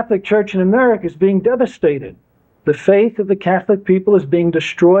 The Catholic Church in America is being devastated. The faith of the Catholic people is being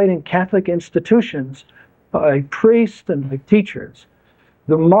destroyed in Catholic institutions by priests and by teachers.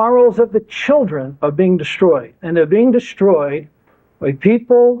 The morals of the children are being destroyed, and they're being destroyed by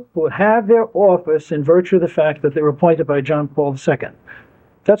people who have their office in virtue of the fact that they were appointed by John Paul II.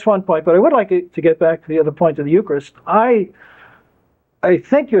 That's one point, but I would like to get back to the other point of the Eucharist. I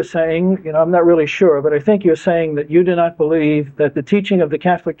think you're saying, I'm not really sure, but I think you're saying that you do not believe that the teaching of the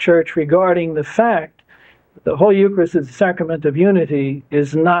Catholic Church regarding the fact that the Holy Eucharist is the sacrament of unity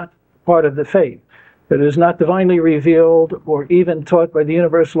is not part of the faith, that it is not divinely revealed or even taught by the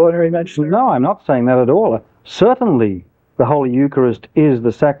Universal Ordinary Magister. No, I'm not saying that at all. Certainly, the Holy Eucharist is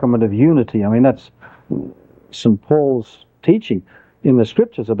the sacrament of unity. I mean, that's St. Paul's teaching in the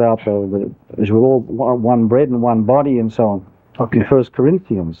Scriptures about as we're all one bread and one body and so on, in 1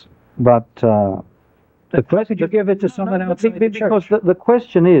 Corinthians. But Why could you give it to someone outside the church? because the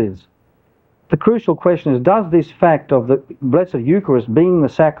question is, the crucial question is, does this fact of the Blessed Eucharist being the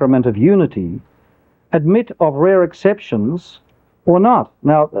sacrament of unity admit of rare exceptions or not?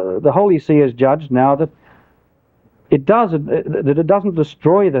 Now, the Holy See has judged now that it doesn't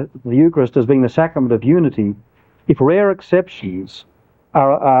destroy the Eucharist as being the sacrament of unity if rare exceptions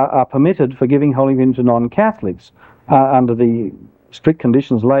are permitted for giving Holy Communion to non-Catholics under the strict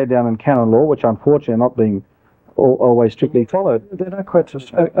conditions laid down in canon law, which unfortunately are not being always strictly followed. They're not quite so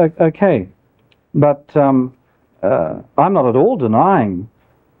Okay, but I'm not at all denying,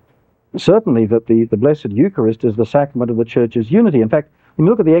 certainly, that the Blessed Eucharist is the sacrament of the Church's unity. In fact, when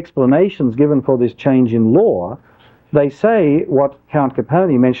you look at the explanations given for this change in law, they say what Count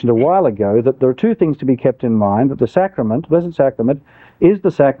Capponi mentioned a while ago, that there are two things to be kept in mind, that the sacrament, Blessed Sacrament, is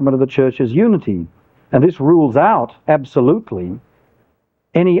the sacrament of the Church's unity. And this rules out, absolutely,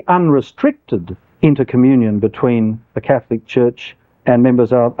 any unrestricted intercommunion between the Catholic Church and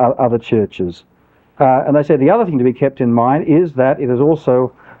members of other churches. And they say the other thing to be kept in mind is that it is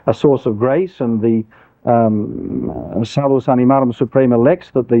also a source of grace, and the Salus Animarum Suprema Lex,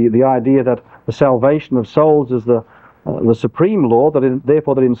 that the idea that the salvation of souls is the supreme law,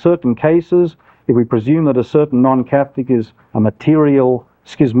 therefore that in certain cases, if we presume that a certain non-Catholic is a material,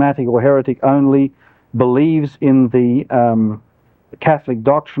 schismatic or heretic only, believes in the Catholic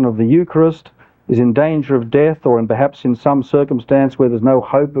doctrine of the Eucharist, is in danger of death, or perhaps in some circumstance where there's no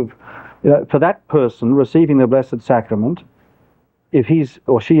hope of, for that person receiving the Blessed Sacrament, if he's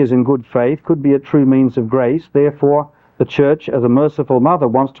or she is in good faith, could be a true means of grace. Therefore, the Church, as a merciful mother,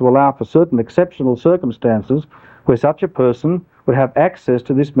 wants to allow for certain exceptional circumstances where such a person would have access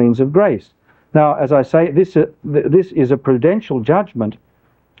to this means of grace. Now, as I say, this is a prudential judgment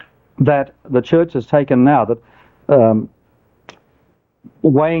that the Church has taken now, that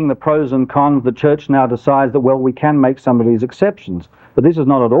weighing the pros and cons, the Church now decides that, well, we can make some of these exceptions. But this is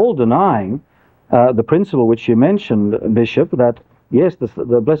not at all denying the principle which you mentioned, Bishop, that yes,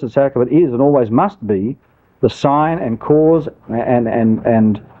 the Blessed Sacrament is and always must be the sign and cause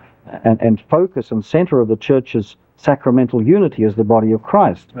and focus and center of the Church's sacramental unity as the body of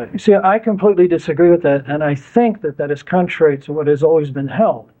Christ. Right. You see, I completely disagree with that, and I think that that is contrary to what has always been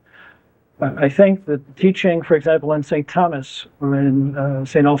held. I think that the teaching, for example, in St. Thomas or in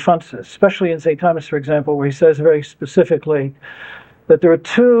St. Alphonsus, especially in St. Thomas, for example, where he says very specifically that there are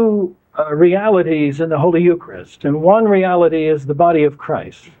two realities in the Holy Eucharist, and one reality is the body of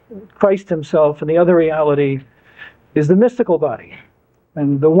Christ, Christ himself, and the other reality is the mystical body.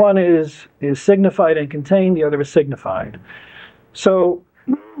 And the one is signified and contained, the other is signified. So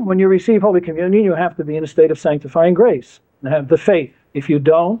when you receive Holy Communion, you have to be in a state of sanctifying grace and have the faith. If you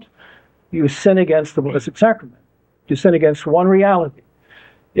don't, you sin against the Blessed Sacrament. You sin against one reality.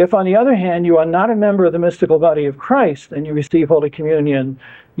 If, on the other hand, you are not a member of the mystical body of Christ and you receive Holy Communion,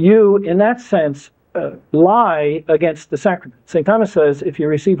 you, in that sense, lie against the sacrament. St. Thomas says, if you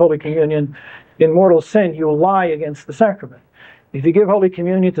receive Holy Communion in mortal sin, you lie against the sacrament. If you give Holy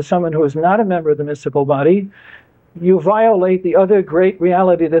Communion to someone who is not a member of the mystical body, you violate the other great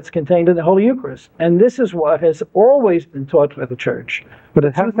reality that's contained in the Holy Eucharist. And this is what has always been taught by the Church for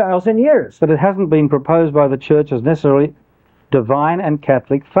 2,000 years. But it hasn't been proposed by the Church as necessarily divine and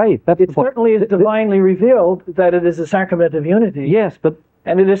Catholic faith. It certainly is divinely revealed that it is a sacrament of unity. Yes, but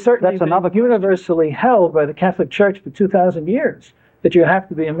and it is certainly been universally held by the Catholic Church for 2,000 years that you have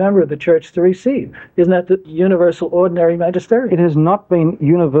to be a member of the Church to receive. Isn't that the universal ordinary magisterium? It has not been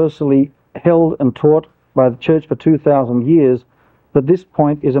universally held and taught by the Church for 2,000 years that this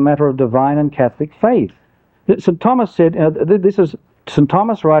point is a matter of divine and Catholic faith. St. Thomas said, this is St.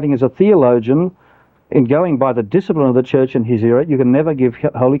 Thomas writing as a theologian, in going by the discipline of the Church in his era, you can never give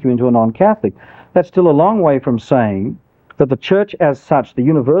Holy Communion to a non-Catholic. That's still a long way from saying that the Church as such, the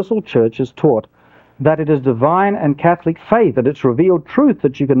universal Church, is taught that it is divine and Catholic faith, that it's revealed truth,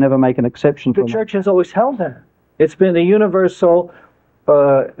 that you can never make an exception from. The Church has always held that. It's been the universal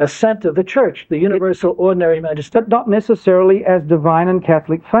assent of the Church, the universal ordinary magisterium. But not necessarily as divine and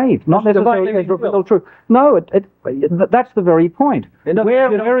Catholic faith, not necessarily as revealed truth. No, that's the very point.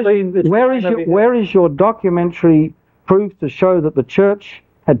 Where is your documentary proof to show that the Church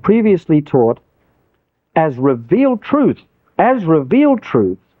had previously taught as revealed truth,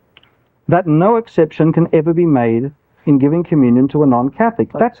 that no exception can ever be made in giving communion to a non-Catholic?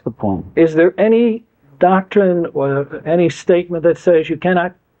 That's the point. Is there any doctrine or any statement that says you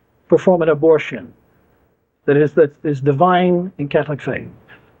cannot perform an abortion that is divine in Catholic faith?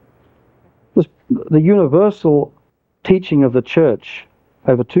 The universal teaching of the Church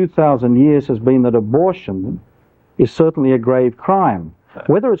over 2,000 years has been that abortion is certainly a grave crime.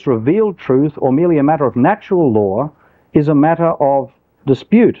 Whether it's revealed truth or merely a matter of natural law is a matter of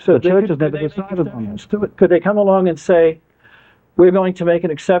dispute. So the Church has never decided on this. Could they come along and say, we're going to make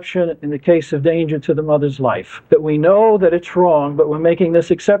an exception in the case of danger to the mother's life, that we know that it's wrong, but we're making this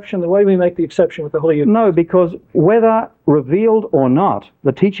exception the way we make the exception with the Holy Eucharist? No, because whether revealed or not,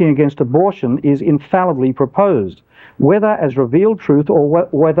 the teaching against abortion is infallibly proposed. Whether as revealed truth or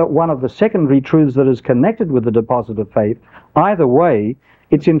whether one of the secondary truths that is connected with the deposit of faith, either way,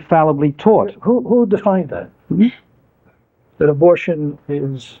 it's infallibly taught. Who defined that? Mm-hmm. That abortion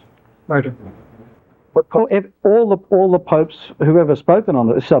is murder? Well, all the popes who've ever spoken on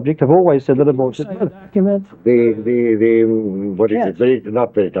the subject have always said that abortion is murder. Document? What is it?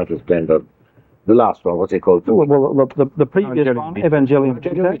 Not Veritatis Splendor. The last one, what's it called? Well, the previous one, Evangelium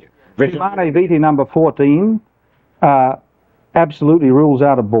Humane Vitae number 14, absolutely rules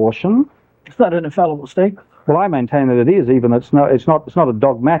out abortion. It's not an infallible statement. Well, I maintain that it is, even it's not a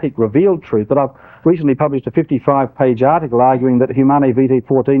dogmatic revealed truth, but I've recently published a 55-page article arguing that Humane Vitae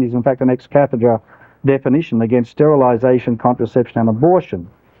 14 is in fact an ex cathedra definition against sterilisation, contraception and abortion.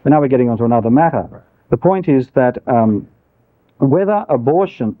 But now we're getting onto another matter. The point is that whether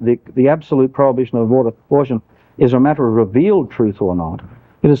abortion, the absolute prohibition of abortion, is a matter of revealed truth or not,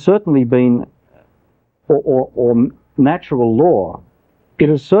 it has certainly been, or natural law, it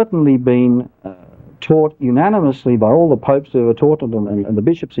has certainly been taught unanimously by all the popes who have taught it and the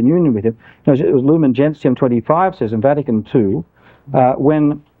bishops in union with him. You know, it was Lumen Gentium 25 says in Vatican II,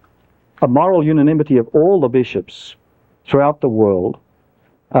 when a moral unanimity of all the bishops throughout the world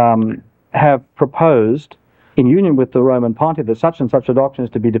have proposed, in union with the Roman Pontiff, that such and such a doctrine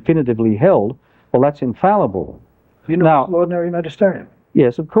is to be definitively held, well, that's infallible. You know, Now, it's ordinary magisterium.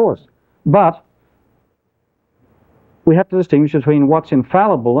 yes, of course. But we have to distinguish between what's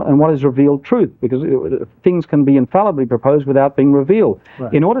infallible and what is revealed truth, because things can be infallibly proposed without being revealed.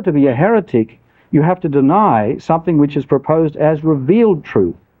 Right. In order to be a heretic, you have to deny something which is proposed as revealed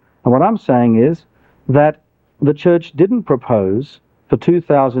truth. And what I'm saying is that the Church didn't propose for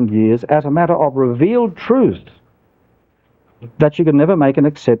 2,000 years as a matter of revealed truth that you could never make an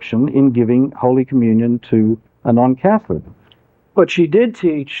exception in giving Holy Communion to a non-Catholic. But she did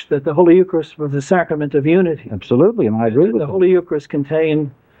teach that the Holy Eucharist was the sacrament of unity. Absolutely, and I agree with The that. Holy Eucharist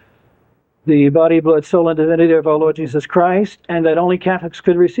contained the body, blood, soul, and divinity of our Lord Jesus Christ, and that only Catholics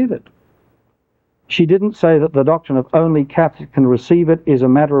could receive it. She didn't say that the doctrine of only Catholics can receive it is a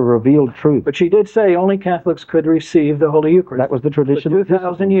matter of revealed truth. But she did say only Catholics could receive the Holy Eucharist. That was the tradition. For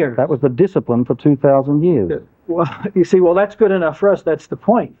 2,000 years. That was the discipline for 2,000 years. Well, you see, well, that's good enough for us. That's the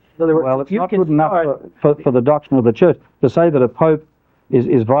point. In other words, Well, it's you not can good enough start- for the doctrine of the Church. To say that a Pope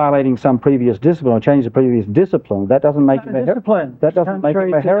is violating some previous discipline or changing the previous discipline, that doesn't make him a heretic. discipline. That doesn't make him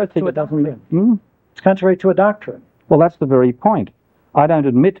Contrary a to- heretic. to a It doesn't. doctrine. It's contrary to a doctrine. Well, that's the very point. I don't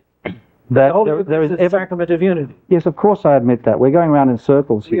admit The that Holy there Eucharist is is the ever. sacrament of unity. Yes, of course I admit that. We're going around in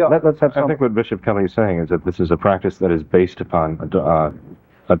circles here. We are. Let's have I some. think what Bishop Kelly is saying is that this is a practice that is based upon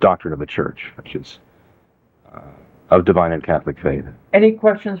a doctrine of the Church, which is of divine and Catholic faith. Any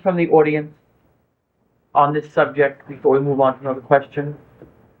questions from the audience on this subject before we move on to another question?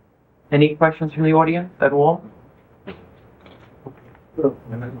 Any questions from the audience at all?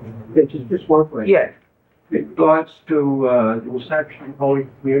 Just one question. Yes. In regards to the reception of Holy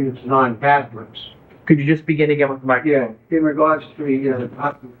Communion to non-Catholics. Could you just begin again with the microphone? Yeah, in regards to the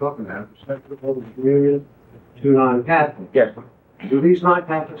topic we're talking about, reception of Holy Communion to non-Catholics. Yes. Do these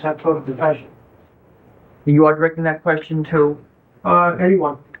non-Catholics have Code of Confession? You are directing that question to,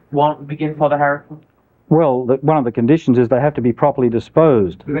 Anyone? won't begin, Father Harrison? Well, one of the conditions is they have to be properly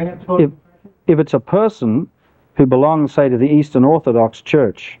disposed. Do they have Code of Confession? If it's a person who belongs, say, to the Eastern Orthodox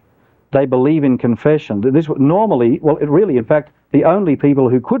Church, they believe in confession. This would normally, well, it really, in fact, the only people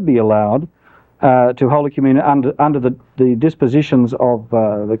who could be allowed to Holy Communion under the dispositions of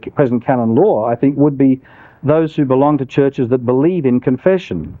the present canon law, I think, would be those who belong to churches that believe in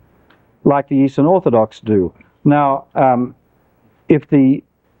confession, like the Eastern Orthodox do. Now, if the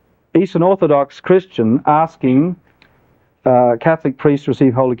Eastern Orthodox Christian asking Catholic priests to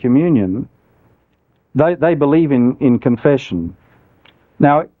receive Holy Communion, they believe in confession.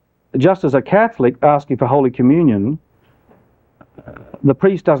 Now, just as a Catholic asking for Holy Communion, the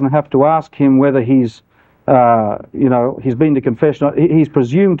priest doesn't have to ask him whether he's been to confession. He's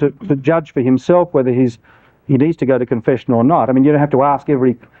presumed to judge for himself whether he needs to go to confession or not. I mean, you don't have to ask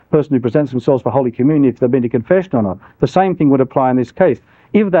every person who presents themselves for Holy Communion if they've been to confession or not. The same thing would apply in this case.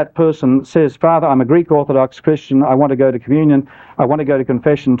 If that person says, Father, I'm a Greek Orthodox Christian, I want to go to communion, I want to go to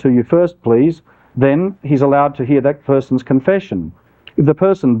confession to you first, please, then he's allowed to hear that person's confession. If the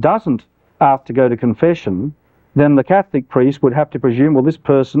person doesn't ask to go to confession, then the Catholic priest would have to presume, well, this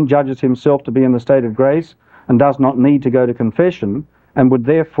person judges himself to be in the state of grace and does not need to go to confession, and would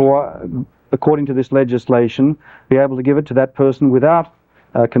therefore, according to this legislation, be able to give it to that person without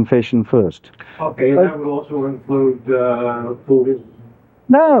confession first. Okay, and that would also include Buddhism.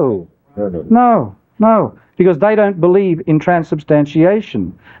 No, because they don't believe in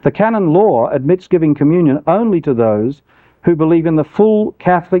transubstantiation. The canon law admits giving communion only to those who believe in the full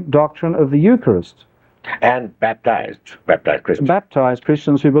Catholic doctrine of the Eucharist. And baptized Christians. Baptized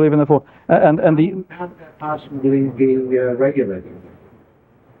Christians who believe in the full... and the... How could that possibly be regulated?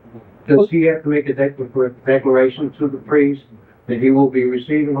 Does he have to make a declaration to the priest that he will be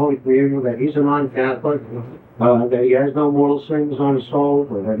receiving Holy Communion, that he's a non-Catholic, that he has no mortal sins on his soul,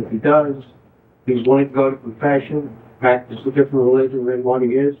 or that if he does, he's willing to go to confession, practice a different religion than what he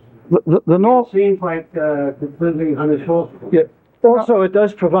is? The It seems like completely unassociable. Yeah. Also, it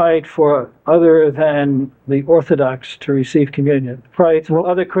does provide for other than the Orthodox to receive communion, right? Well,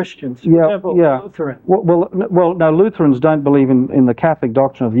 other Christians, for example, Lutheran. Well, no, Lutherans don't believe in the Catholic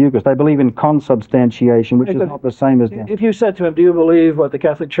doctrine of the Eucharist. They believe in consubstantiation, which is not the same as that. If you said to him, do you believe what the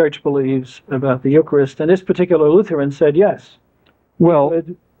Catholic Church believes about the Eucharist? And this particular Lutheran said yes. Well,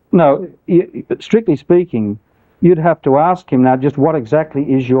 no, strictly speaking, you'd have to ask him now just what exactly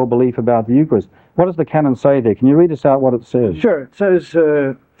is your belief about the Eucharist. What does the canon say there? Can you read us out what it says? Sure. It says,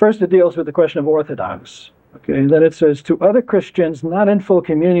 first it deals with the question of Orthodox. Okay, and then it says, to other Christians not in full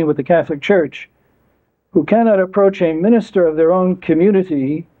communion with the Catholic Church, who cannot approach a minister of their own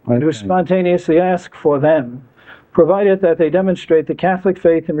community and who spontaneously ask for them, provided that they demonstrate the Catholic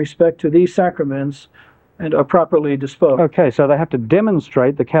faith in respect to these sacraments and are properly disposed. Okay, so they have to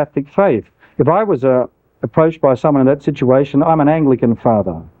demonstrate the Catholic faith. If I was approached by someone in that situation, I'm an Anglican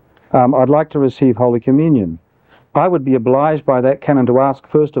father. I'd like to receive Holy Communion. I would be obliged by that canon to ask,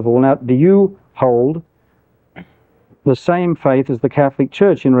 first of all, now, do you hold the same faith as the Catholic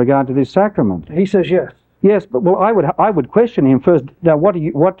Church in regard to this sacrament? He says yes. Yes, but well, I would question him first. Now, what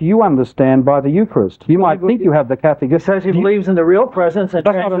do you understand by the Eucharist? You might think you have the Catholic. He says he believes in the real presence and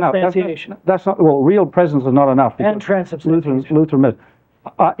transubstantiation. That's not, well, real presence is not enough. And transubstantiation. Lutheran.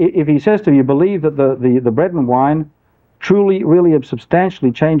 If he says to you, believe that the bread and wine truly, really have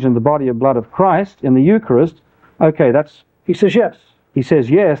substantially changed in the body and blood of Christ in the Eucharist, okay, that's... He says yes. He says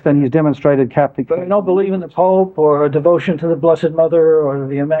yes, then he's demonstrated Catholic faith. But I don't believe in the Pope or a devotion to the Blessed Mother or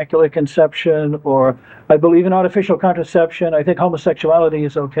the Immaculate Conception, or I believe in artificial contraception. I think homosexuality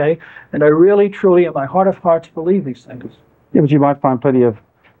is okay. And I really, truly, in my heart of hearts, believe these things. Yeah, but you might find plenty of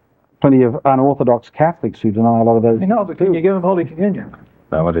unorthodox Catholics who deny a lot of those. I know, but can you give them Holy Communion?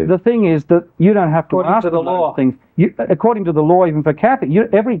 The thing is that you don't have to ask for the law. Things. According to the law, even for Catholic,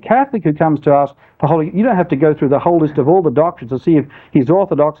 every Catholic who comes to ask for Holy, you don't have to go through the whole list of all the doctrines to see if he's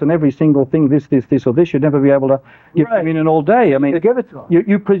Orthodox and every single thing, this, or this. You'd never be able to give communion all day. I mean, give it to them.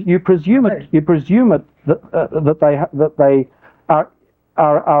 You presume it. You presume it that they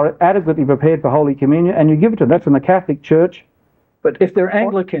are adequately prepared for Holy Communion, and you give it to them. That's in the Catholic Church. But if they're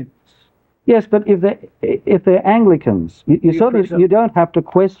Anglicans. Yes, but if they're Anglicans, you certainly don't have to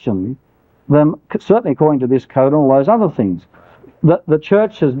question them, certainly according to this code and all those other things. The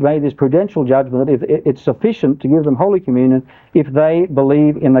Church has made this prudential judgment that if it's sufficient to give them Holy Communion if they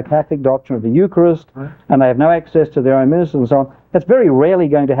believe in the Catholic doctrine of the Eucharist and they have no access to their own ministers and so on. That's very rarely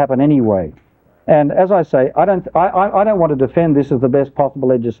going to happen anyway. And as I say, I don't want to defend this as the best possible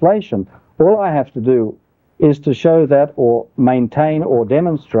legislation. All I have to do is to show that, or maintain or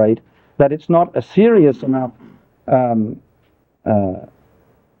demonstrate that it's not a serious enough,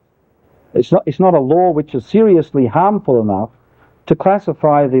 it's not a law which is seriously harmful enough to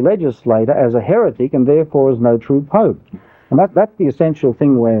classify the legislator as a heretic and therefore as no true pope. And that's the essential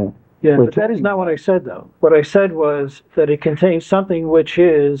thing where... Yeah, but that is not what I said, though. What I said was that it contains something which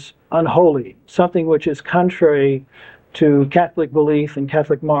is unholy, something which is contrary to Catholic belief and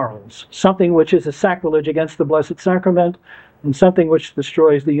Catholic morals, something which is a sacrilege against the Blessed Sacrament, and something which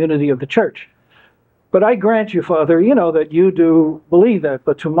destroys the unity of the Church. But I grant you, Father, you know that you do believe that,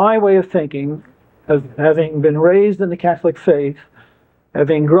 but to my way of thinking, of having been raised in the Catholic faith,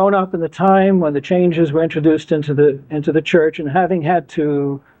 having grown up in the time when the changes were introduced into the Church, and having had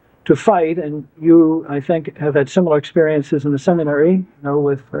to fight, and you, I think, have had similar experiences in the seminary, you know,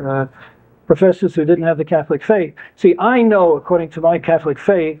 with professors who didn't have the Catholic faith. See, I know, according to my Catholic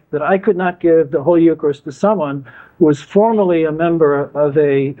faith, that I could not give the Holy Eucharist to someone who was formerly a member of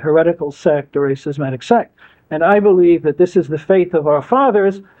a heretical sect or a schismatic sect. And I believe that this is the faith of our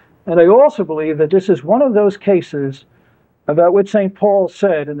fathers, and I also believe that this is one of those cases about which St. Paul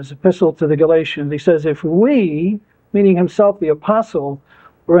said in his epistle to the Galatians. He says, if we, meaning himself the apostle,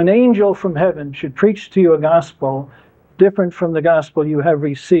 or an angel from heaven should preach to you a gospel different from the gospel you have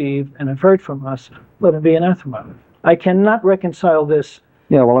received and have heard from us, let it be anathema. I cannot reconcile this.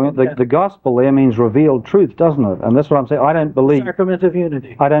 Yeah, well, I mean, the gospel there means revealed truth, doesn't it? And that's what I'm saying. I don't believe... Sacrament of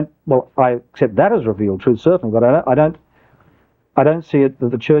unity. I accept that as revealed truth, certainly, but I don't see it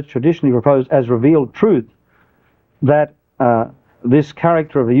that the Church traditionally proposed as revealed truth that this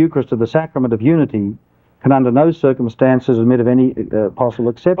character of the Eucharist, of the sacrament of unity, can under no circumstances admit of any possible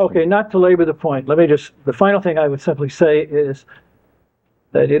exception. Okay, not to labor the point, the final thing I would simply say is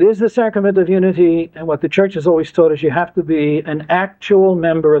that it is the sacrament of unity, and what the Church has always taught is you have to be an actual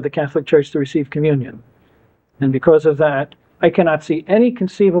member of the Catholic Church to receive communion. And because of that, I cannot see any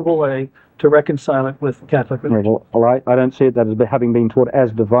conceivable way to reconcile it with Catholic religion. Well, I don't see it that as having been taught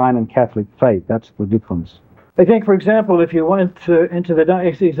as divine and Catholic faith. That's the difference. I think, for example, if you went into the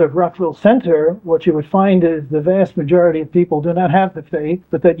Diocese of Rockville Center, what you would find is the vast majority of people do not have the faith,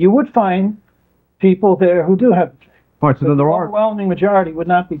 but that you would find people there who do have the faith. All right, so then The there are. overwhelming majority would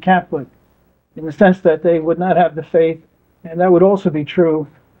not be Catholic, in the sense that they would not have the faith, and that would also be true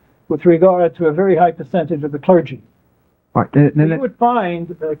with regard to a very high percentage of the clergy. All right, You would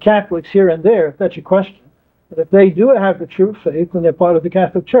find Catholics here and there, if that's your question, but if they do have the true faith, then they're part of the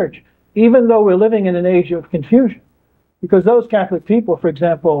Catholic Church, even though we're living in an age of confusion. Because those Catholic people, for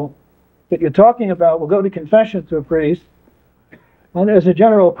example, that you're talking about will go to confession to a priest, and as a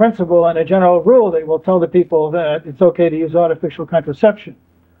general principle and a general rule, they will tell the people that it's okay to use artificial contraception,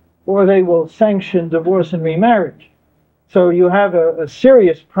 or they will sanction divorce and remarriage. So you have a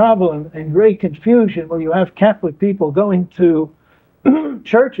serious problem and great confusion where you have Catholic people going to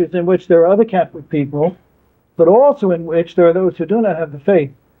churches in which there are other Catholic people, but also in which there are those who do not have the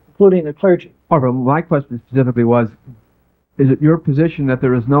faith, including the clergy. All right, but my question specifically was, is it your position that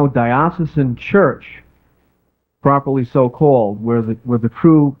there is no diocesan church, properly so called, where the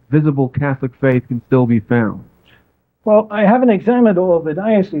true visible Catholic faith can still be found? Well, I haven't examined all of the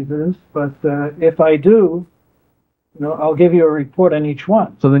dioceses, but if I do, I'll give you a report on each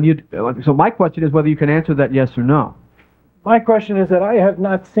one. So then so my question is whether you can answer that yes or no. My question is that I have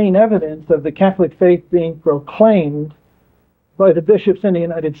not seen evidence of the Catholic faith being proclaimed by the bishops in the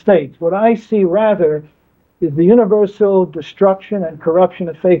United States. What I see rather is the universal destruction and corruption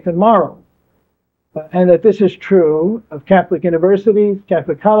of faith and morals. And that this is true of Catholic universities,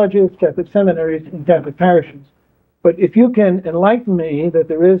 Catholic colleges, Catholic seminaries, and Catholic parishes. But if you can enlighten me that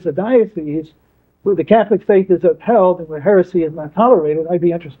there is a diocese where the Catholic faith is upheld and where heresy is not tolerated, I'd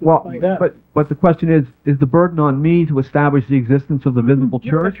be interested to find out. But the question is the burden on me to establish the existence of the visible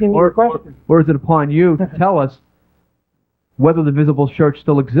church, or is it upon you to tell us whether the visible church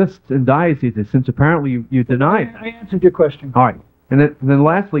still exists in dioceses, since apparently you deny it? I answered your question. All right. And then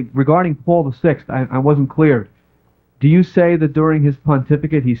lastly, regarding Paul VI, I wasn't clear. Do you say that during his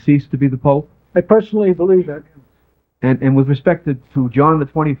pontificate he ceased to be the Pope? I personally believe that. And with respect to John the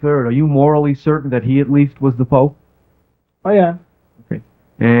 23rd, are you morally certain that he at least was the Pope? I am. Okay.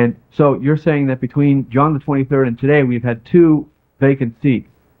 And so you're saying that between John the 23rd and today we've had two vacant seats,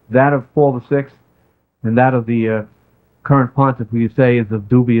 that of Paul VI and that of the current pontiff, who you say is of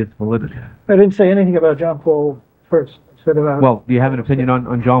dubious validity. I didn't say anything about John Paul first. I said about... Well, do you have an opinion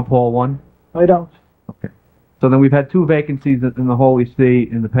on John Paul I? I don't. Okay. So then we've had two vacancies in the Holy See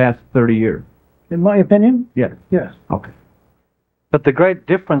in the past 30 years. In my opinion? Yes. Yes. Okay. But the great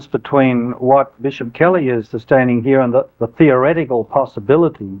difference between what Bishop Kelly is sustaining here and the theoretical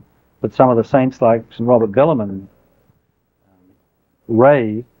possibility that some of the saints like St. Robert Bellarmine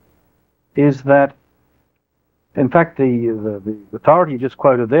raise is that, in fact, the authority you just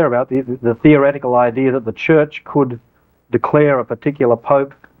quoted there about the theoretical idea that the Church could declare a particular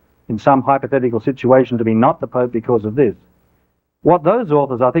Pope in some hypothetical situation to be not the Pope because of this. What those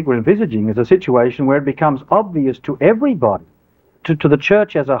authors, I think, were envisaging is a situation where it becomes obvious to everybody, to the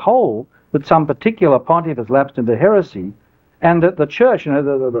Church as a whole, that some particular pontiff has lapsed into heresy, and that the Church,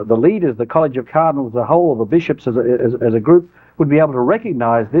 the leaders, the College of Cardinals as a whole, the bishops as a group, would be able to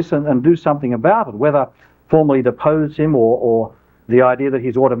recognize this and do something about it, whether formally depose him or the idea that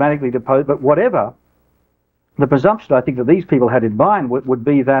he's automatically deposed, but whatever. The presumption I think that these people had in mind would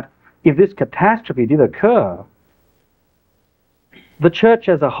be that if this catastrophe did occur, the Church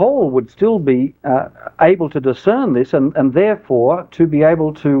as a whole would still be able to discern this and therefore to be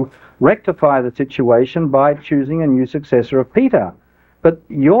able to rectify the situation by choosing a new successor of Peter. But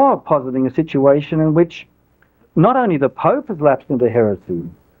you're positing a situation in which not only the Pope has lapsed into heresy,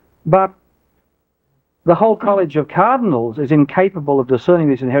 but the whole College of Cardinals is incapable of discerning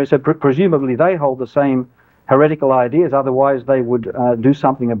this in heresy. So presumably they hold the same heretical ideas, otherwise they would do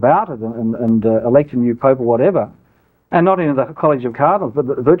something about it and elect a new Pope or whatever. And not only the College of Cardinals, but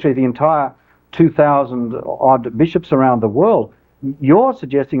virtually the entire 2,000 odd bishops around the world. You're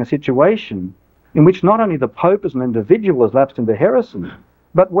suggesting a situation in which not only the Pope as an individual has lapsed into heresy,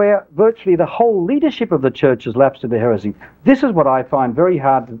 but where virtually the whole leadership of the Church has lapsed into heresy. This is what I find very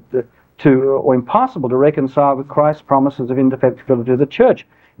hard or impossible to reconcile with Christ's promises of indefectibility to the Church.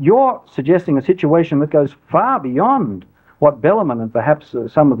 You're suggesting a situation that goes far beyond what Bellarmine and perhaps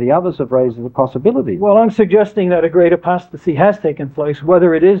some of the others have raised as a possibility. Well, I'm suggesting that a great apostasy has taken place.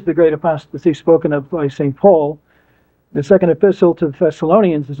 Whether it is the great apostasy spoken of by St. Paul, the second epistle to the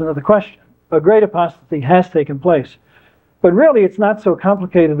Thessalonians, is another question. A great apostasy has taken place. But really, it's not so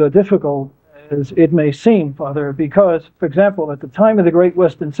complicated or difficult as it may seem, Father, because, for example, at the time of the Great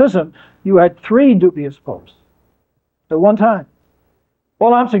Western Schism, you had 3 dubious popes at one time.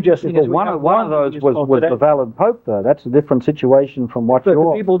 All I'm suggesting Because is we one have of those dubious was pope the today. valid pope, though. That's a different situation from what But the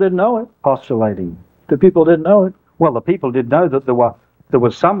you're people didn't know it. postulating. The people didn't know it. Well, the people did know that there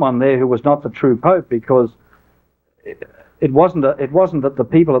was someone there who was not the true pope, because it wasn't that the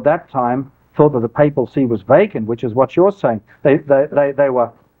people at that time thought that the papal see was vacant, which is what you're saying. They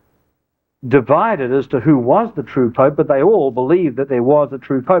were divided as to who was the true pope, but they all believed that there was a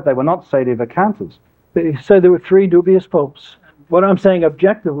true pope. They were not Sedevacantists. They said there were 3 dubious popes. What I'm saying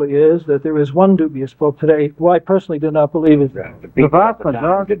objectively is that there is one dubious pope today, who I personally do not believe is The people vast at the time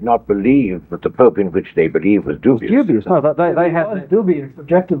majority- did not believe that the Pope in which they believed was dubious. Dubious. No, they was had dubious,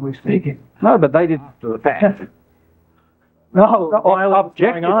 objectively speaking. no, but they did. No, while it was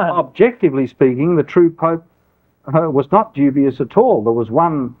going on. Objectively speaking, the true pope was not dubious at all. There was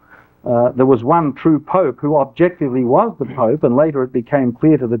one true pope who objectively was the pope, and later it became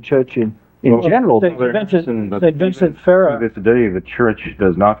clear to the church in general. St. Vincent To Ferrer. this day, the Church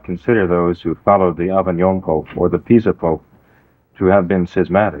does not consider those who followed the Avignon Pope or the Pisa Pope to have been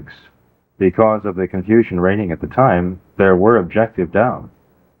schismatics. Because of the confusion reigning at the time, there were objective doubts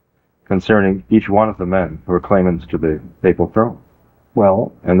concerning each one of the men who were claimants to the papal throne.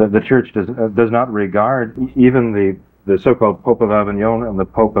 Well, And the Church does not regard even the so-called Pope of Avignon and the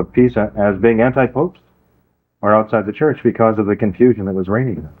Pope of Pisa as being anti-popes or outside the Church because of the confusion that was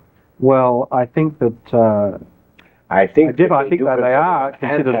reigning. well, I think that I think I that think that they are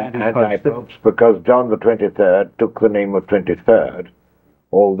considered anti-popes because John the 23rd took the name of 23rd,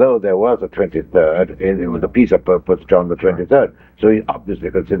 although there was a 23rd, the Pisa Pope was John the 23rd, so he's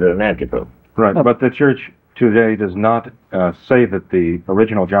obviously considered an anti-pope. Right, but the Church today does not say that the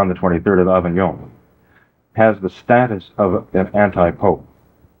original John the 23rd of Avignon has the status of an anti-pope,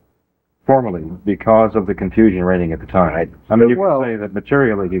 formally, because of the confusion reigning at the time. I mean, you can say that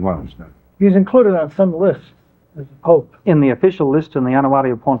materially he was. He's included on some lists as a pope. in the official list in the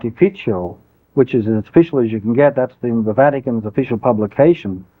Annuario Pontificio, which is as official as you can get, that's the Vatican's official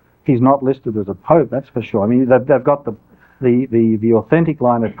publication, he's not listed as a pope, that's for sure. I mean, they've got the authentic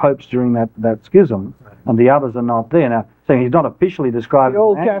line of popes during that schism, and the others are not there. Now, so he's not officially described The as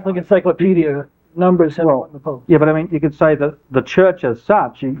old an Catholic Encyclopedia numbers him on the pope. Yeah, but I mean, you could say that the church as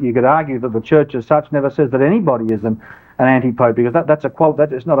such, you could argue that the church as such never says that anybody is an anti-pope, because that's a quote,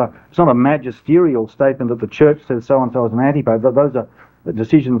 it's not a magisterial statement that the church says so-and-so is an anti-pope. Those are the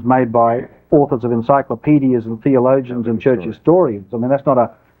decisions made by authors of encyclopedias and theologians and church historians. I mean, that's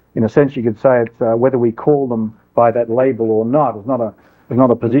not in a sense you could say it's whether we call them by that label or not. It's not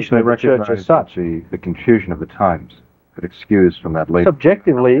a position of the church as such. The confusion of the times could excuse from that label.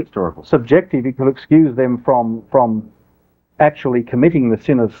 Subjective, you could excuse them from actually committing the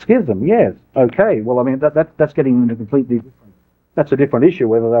sin of schism. Yes, okay. Well, I mean that's getting into completely different. That's a different issue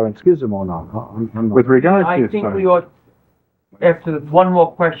whether they're in schism or not. With regard I to think we ought, after one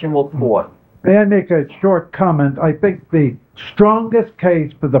more question, we'll pause. May I make a short comment? I think the strongest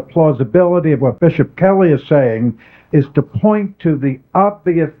case for the plausibility of what Bishop Kelly is saying is to point to the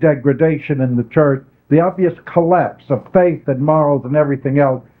obvious degradation in the church, the obvious collapse of faith and morals and everything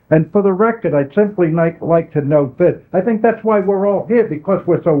else. And for the record, I'd simply like to note this. I think that's why we're all here, because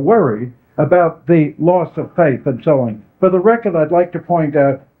we're so worried about the loss of faith and so on. For the record, I'd like to point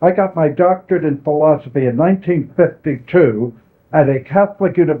out, I got my doctorate in philosophy in 1952 at a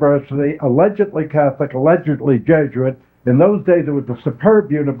Catholic university, allegedly Catholic, allegedly Jesuit. In those days, it was a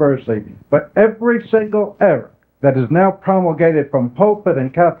superb university. But every single error that is now promulgated from pulpit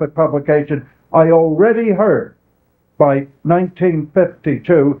and Catholic publication, I already heard by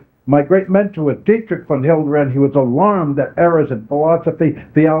 1952. My great mentor was Dietrich von Hildebrand. He was alarmed at errors in philosophy,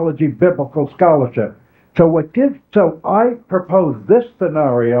 theology, biblical scholarship. So I propose this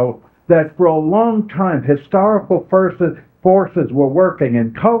scenario that for a long time, historical forces were working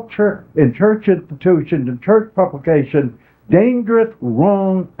in culture, in church institutions, in church publications, dangerous,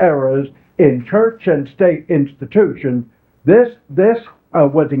 wrong errors in church and state institutions. This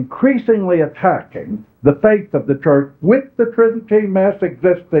was increasingly attacking the faith of the church, with the Tridentine Mass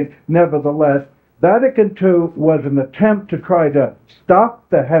existing nevertheless. Vatican II was an attempt to try to stop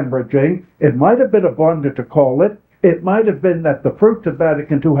the hemorrhaging. It might have been a blunder to call it. It might have been that the fruits of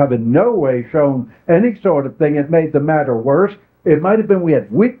Vatican II have in no way shown any sort of thing. It made the matter worse. It might have been we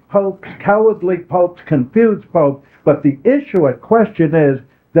had weak popes, cowardly popes, confused popes. But the issue at question is,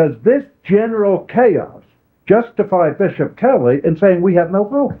 does this general chaos justify Bishop Kelly in saying we have no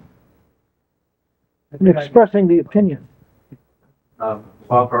pope? And expressing the opinion. Bob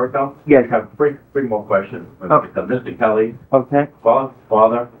Perricone? Yes. I have three more questions. Okay. Mr. Kelly, Okay.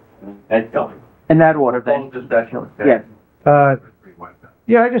 Father, and Kelly. In that order, then. Both discussions. Yes.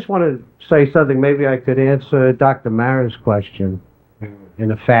 Yeah, I just want to say something. Maybe I could answer Dr. Marin's question.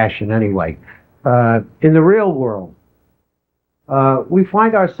 in a fashion anyway. In the real world, we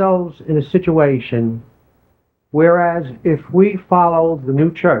find ourselves in a situation whereas if we follow the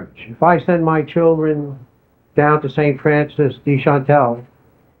new church, if I send my children down to St. Francis de Chantal,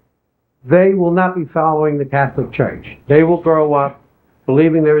 they will not be following the Catholic Church. They will grow up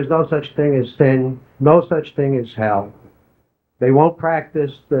believing there is no such thing as sin, no such thing as hell. They won't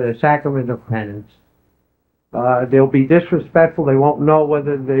practice the sacrament of penance. They'll be disrespectful. They won't know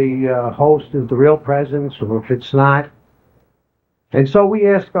whether the host is the real presence or if it's not. And so we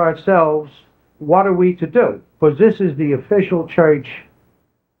ask ourselves, what are we to do? Because this is the official church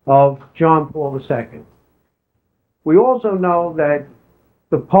of John Paul II. We also know that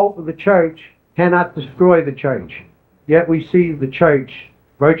the Pope of the Church cannot destroy the Church, yet we see the Church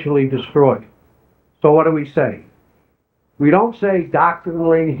virtually destroyed. So what do we say? We don't say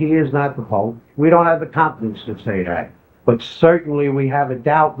doctrinally he is not the Pope. We don't have the competence to say that. But certainly we have a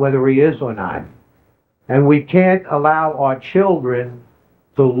doubt whether he is or not. And we can't allow our children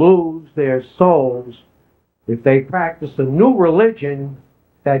to lose their souls if they practice a new religion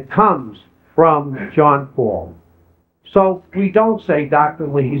that comes from John Paul. So we don't say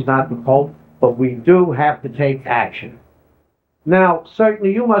doctrinally he's not the Pope, but we do have to take action. Now,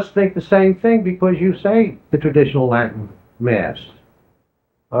 certainly you must think the same thing because you say the traditional Latin Mass.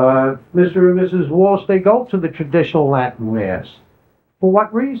 Mr. and Mrs. Walsh, they go to the traditional Latin Mass. For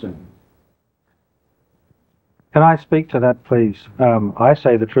what reason? Can I speak to that, please? I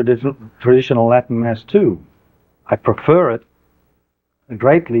say the traditional Latin Mass too. I prefer it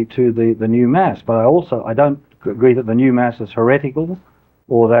greatly to the new Mass, but I don't agree that the new Mass is heretical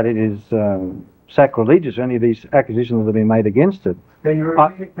or that it is sacrilegious, any of these accusations that have been made against it. Then you're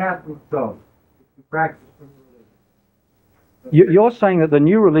a Catholic, though. You practice the religion. You're saying that the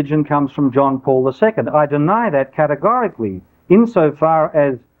new religion comes from John Paul II. I deny that categorically, insofar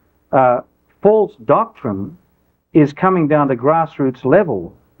as false doctrine is coming down to grassroots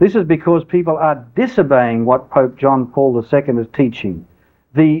level. This is because people are disobeying what Pope John Paul II is teaching.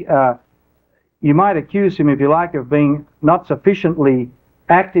 You might accuse him, if you like, of being not sufficiently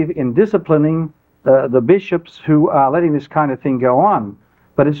active in disciplining the bishops who are letting this kind of thing go on.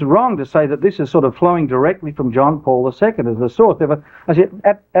 But it's wrong to say that this is sort of flowing directly from John Paul II as the source. There is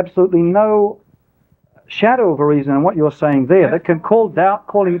absolutely no shadow of a reason in what you're saying there that can call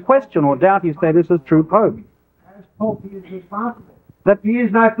in question or doubt his status as true Pope. As Pope, he is responsible. If he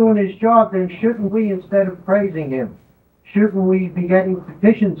is not doing his job, then shouldn't we, instead of praising him, shouldn't we be getting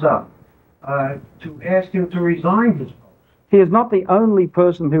petitions up to ask him to resign his post? He is not the only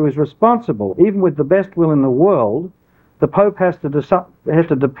person who is responsible. Even with the best will in the world, the Pope has to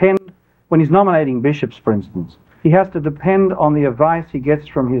depend, when he's nominating bishops, for instance, he has to depend on the advice he gets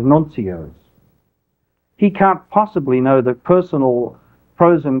from his nuncios. He can't possibly know the personal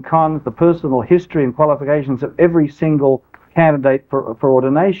pros and cons, the personal history and qualifications of every single candidate for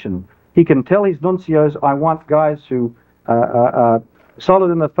ordination. He can tell his nuncios, I want guys who are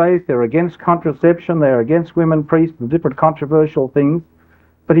solid in the faith, they're against contraception, they're against women priests and different controversial things,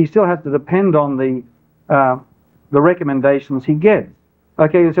 but he still has to depend on the recommendations he gets.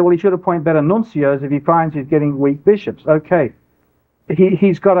 Okay, you say, well, he should appoint better nuncios if he finds he's getting weak bishops. Okay,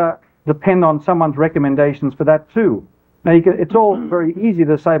 he's got to depend on someone's recommendations for that too. Now, it's all very easy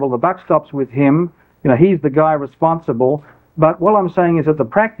to say, well, the buck stops with him, he's the guy responsible, but what I'm saying is that the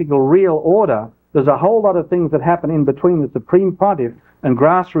practical, real order, there's a whole lot of things that happen in between the Supreme Pontiff and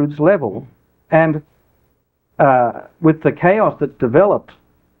grassroots level, and with the chaos that's developed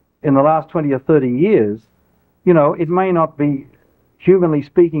in the last 20 or 30 years, it may not be, humanly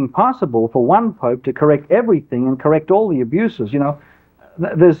speaking, possible for one pope to correct everything and correct all the abuses.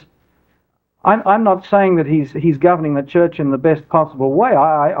 I'm not saying that he's governing the church in the best possible way.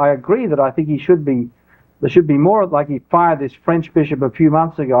 I agree that I think there should be more, like he fired this French bishop a few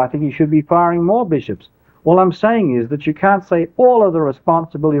months ago. I think he should be firing more bishops. All I'm saying is that you can't say all of the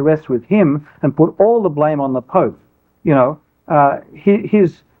responsibility rests with him and put all the blame on the Pope.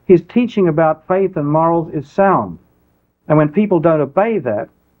 His teaching about faith and morals is sound. And when people don't obey that,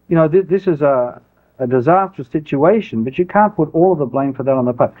 this is a disastrous situation, but you can't put all of the blame for that on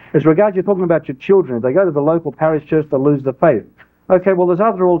the Pope. As regards you're talking about your children, if they go to the local parish church, they'll lose the faith. Okay, well, there's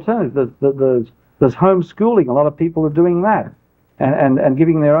other alternatives. There's homeschooling. A lot of people are doing that, and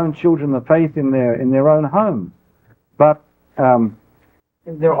giving their own children the faith in their own home. But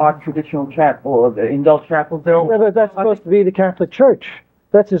there are traditional chapels, the Indult chapels. But that's supposed to be the Catholic Church.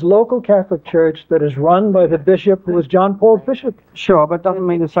 That's his local Catholic Church that is run by the bishop who was John Paul's bishop. Sure, but doesn't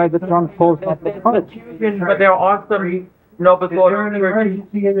mean to say that John Paul's not the Pope. But there are some. No, but Is there an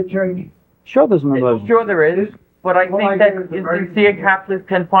emergency in the church? Sure, there's an emergency. Sure, there is. But I think that sincere Catholics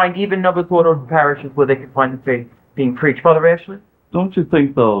can find even other sort of parishes where they can find the faith being preached. Father Ashley? Don't you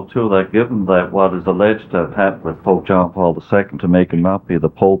think, though, too, that given that what is alleged to have happened with Pope John Paul II to make him not be the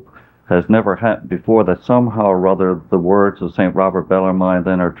Pope has never happened before, that somehow or other the words of St. Robert Bellarmine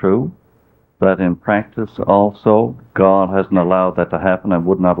then are true? That in practice also God hasn't allowed that to happen and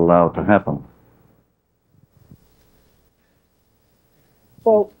would not allow it to happen?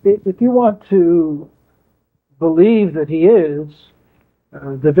 Well, if you want to believe that he is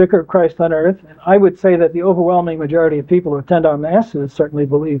the Vicar of Christ on earth, and I would say that the overwhelming majority of people who attend our masses certainly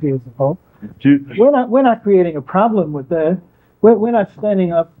believe he is the Pope. We're not creating a problem with that. We're not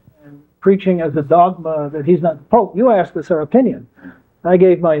standing up and preaching as a dogma that he's not the Pope. You asked us our opinion. I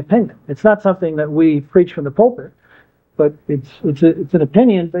gave my opinion. It's not something that we preach from the pulpit, but it's an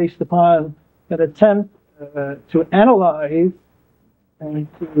opinion based upon an attempt to analyze and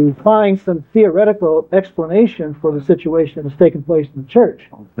to find some theoretical explanation for the situation that's taken place in the church.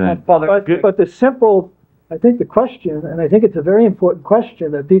 Okay. But the simple, I think the question, and I think it's a very important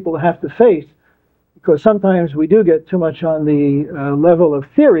question that people have to face, because sometimes we do get too much on the level of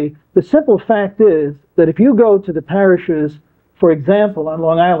theory. The simple fact is that if you go to the parishes, for example, on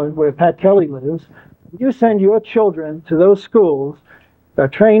Long Island, where Pat Kelly lives, you send your children to those schools,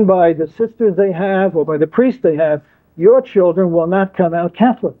 trained by the sisters they have or by the priests they have, your children will not come out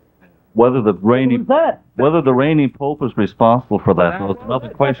Catholic. Whether the reigning Pope is responsible for that, though, it's another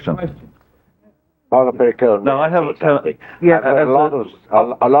question. Father Perricone. Now, I have a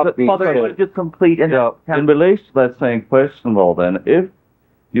lot being Father, I want to just complete. in relation to that same question, though, then, if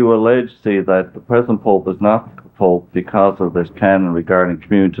you allege, say, that the present Pope is not the Pope because of this canon regarding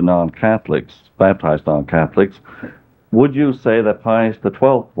communion to non-Catholics, baptized non-Catholics, would you say that Pius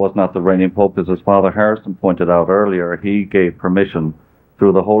XII was not the reigning Pope? Because as Father Harrison pointed out earlier, he gave permission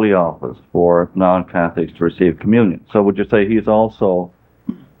through the Holy Office for non-Catholics to receive communion. So would you say he's also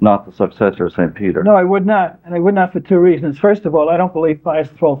not the successor of St. Peter? No, I would not. And I would not for two reasons. First of all, I don't believe Pius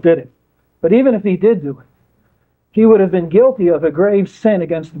XII did it. But even if he did do it, he would have been guilty of a grave sin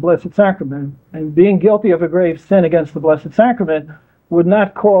against the Blessed Sacrament. And being guilty of a grave sin against the Blessed Sacrament would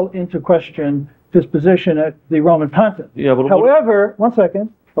not call into question his position at the Roman Pontiff. Yeah, but however, one second.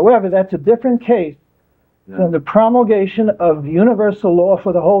 However, that's a different case than the promulgation of universal law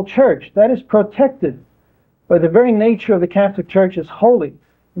for the whole church. That is protected by the very nature of the Catholic Church as holy.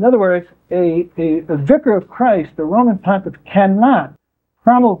 In other words, a vicar of Christ, the Roman Pontiff, cannot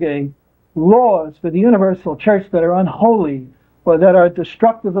promulgate laws for the universal church that are unholy or that are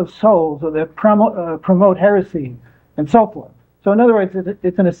destructive of souls or that promote heresy and so forth. So in other words,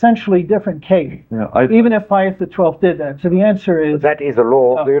 it's an essentially different case, even if Pius XII did that. So the answer is... That is a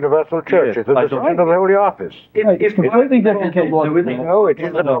law of the universal church. It's a decision of the Holy Office. It's a completely different case. No, it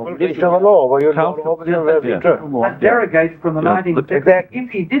is a decision of a law of the universal church. That derogated from the 1970s.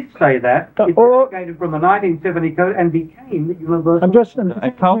 If he did say that, it derogated from the 1970 Code and became the universal.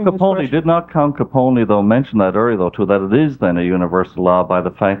 Count Capponi, though, mentioned that earlier, though, too, that it is then a universal law by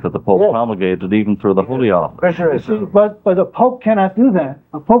the fact that the Pope promulgated it even through the Holy Office. But the Pope cannot do that.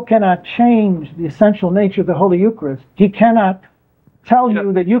 A Pope cannot change the essential nature of the Holy Eucharist. He cannot tell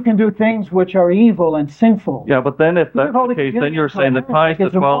you that you can do things which are evil and sinful. Yeah, but then if that's the case, then you're saying that Pius XII...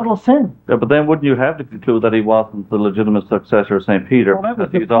 It's a mortal sin. Yeah, but then wouldn't you have to conclude that he wasn't the legitimate successor of St. Peter,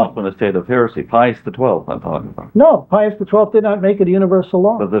 because he's also in a state of heresy? Pius XII, I'm talking about. No, Pius XII did not make it a universal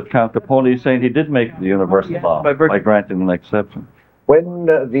law. But the Count Capponi is saying he did make it the universal law by granting an exception. When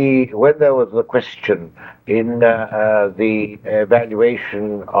there was the question in the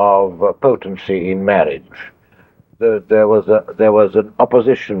evaluation of potency in marriage, there was an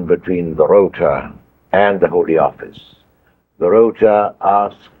opposition between the Rota and the Holy Office. The Rota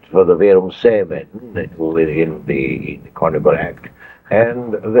asked for the verum semen in the Conical Act,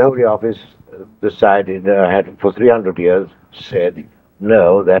 and the Holy Office decided, had for 300 years said,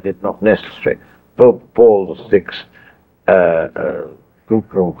 no, that is not necessary. Pope Paul VI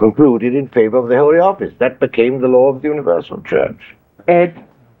concluded in favor of the Holy Office. That became the law of the universal church. Ed,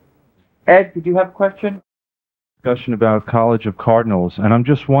 did you have a question? Discussion about College of Cardinals, and I'm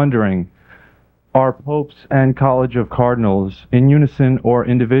just wondering, are popes and College of Cardinals in unison or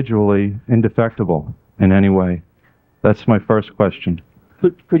individually indefectible in any way? That's my first question.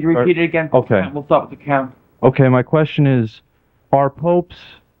 Could you repeat it again? Okay. We'll start with the count. Okay, my question is, are popes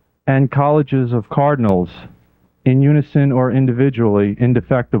and colleges of cardinals in unison or individually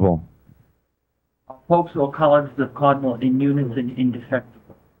indefectible? Popes or colleges of cardinal in unison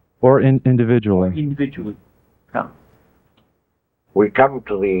indefectible? Or individually? Individually. Yeah. we come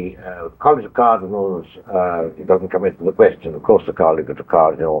to the College of Cardinals. It doesn't come into the question. Of course, the College of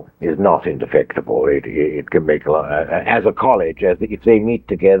Cardinal is not indefectible. It can make a lot, as a college. If they meet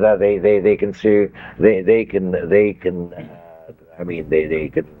together, they can see they can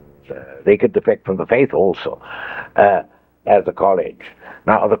defect from the faith also, as a college.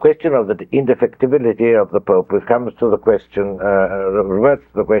 Now, the question of the indefectibility of the Pope comes to the question, reverts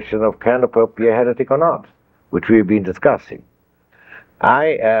to the question of can a Pope be a heretic or not, which we've been discussing.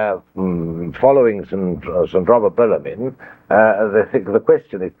 Following St. Robert Bellarmine, the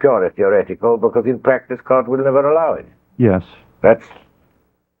question is purely theoretical because in practice God will never allow it. Yes. That's,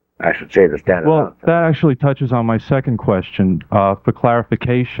 I should say, the standard answer. That actually touches on my second question for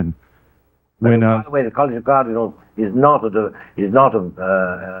clarification. By the way, the College of Cardinals is not an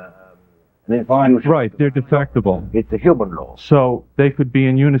institution. Right, they're defectible. It's a human law. So they could be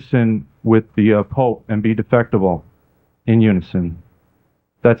in unison with the Pope and be defectible in unison.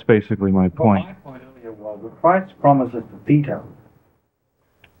 That's basically my point. Well, my point earlier was that Christ's promises to Peter,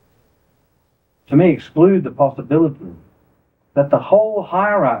 to me, exclude the possibility that the whole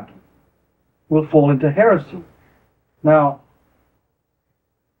hierarchy will fall into heresy. Now,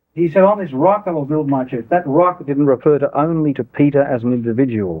 he said, on this rock I will build my church. That rock didn't refer only to Peter as an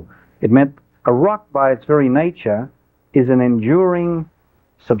individual. It meant a rock by its very nature is an enduring,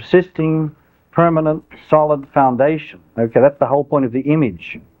 subsisting, permanent, solid foundation. Okay, that's the whole point of the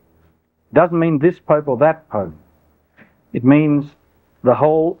image. Doesn't mean this Pope or that Pope. It means the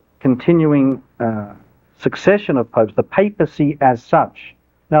whole continuing succession of popes, the papacy as such.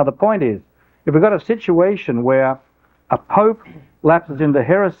 Now the point is, if we've got a situation where a Pope lapses into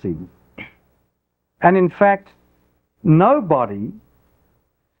heresy, and in fact nobody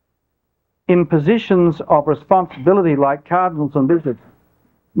in positions of responsibility like cardinals and bishops,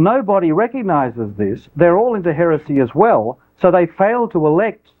 nobody recognizes this, they're all into heresy as well, so they fail to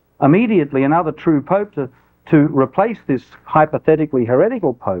elect immediately another true Pope to replace this hypothetically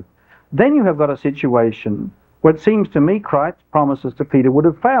heretical Pope, then you have got a situation where it seems to me Christ's promises to Peter would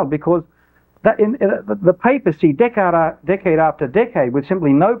have failed, because that the papacy, decade after decade, with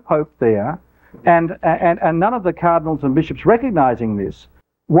simply no Pope there, and none of the cardinals and bishops recognizing this,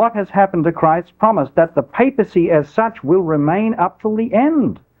 what has happened to Christ's promise? That the papacy as such will remain up till the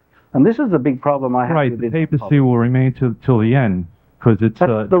end. And this is the big problem I have with this. Right, the papacy will remain till the end, because it's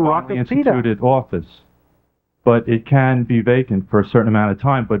a divinely instituted office. But it can be vacant for a certain amount of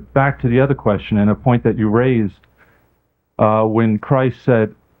time. But back to the other question, and a point that you raised, when Christ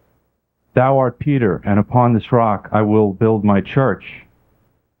said, "Thou art Peter, and upon this rock I will build my church."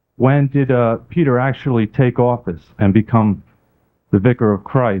 When did Peter actually take office and become the vicar of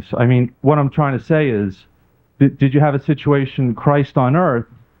Christ? I mean, what I'm trying to say is, did you have a situation, Christ on earth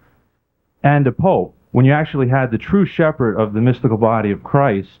and a Pope, when you actually had the true shepherd of the mystical body of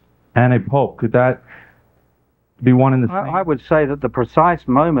Christ and a Pope? Could that be one and the same? I would say that the precise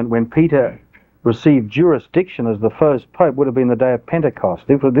moment when Peter received jurisdiction as the first Pope would have been the day of Pentecost.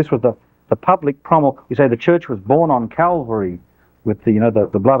 This was the public promulgation. You say the church was born on Calvary with the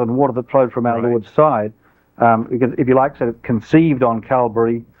blood and water that flowed from our Lord's side. If you like, so conceived on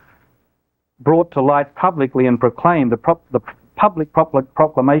Calvary, brought to light publicly and proclaimed, the public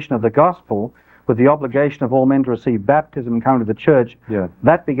proclamation of the gospel with the obligation of all men to receive baptism and come to the church. Yeah.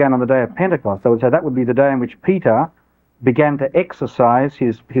 That began on the day of Pentecost. I would say that would be the day in which Peter began to exercise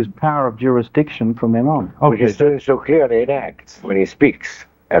his power of jurisdiction from then on. Okay. Which is doing so clearly in Acts when he speaks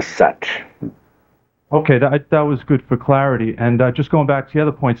as such. Okay, that was good for clarity. And just going back to the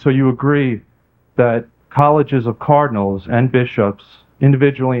other point, so you agree that colleges of cardinals and bishops,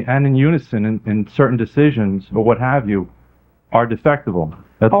 individually and in unison in certain decisions or what have you, are defectible?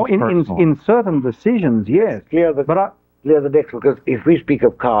 In certain decisions, yes. Clear the next, because if we speak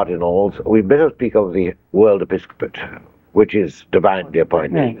of cardinals, we better speak of the world episcopate, which is divinely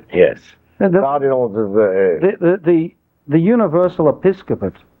appointed. Yes. Cardinals is the universal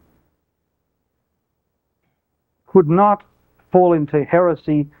episcopate could not fall into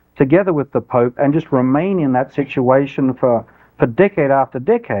heresy together with the Pope and just remain in that situation for decade after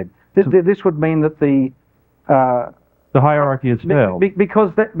decade. This would mean that the hierarchy has failed.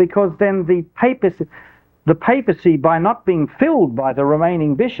 Because then the papacy, by not being filled by the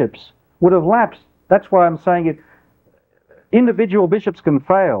remaining bishops, would have lapsed. That's why I'm saying it. Individual bishops can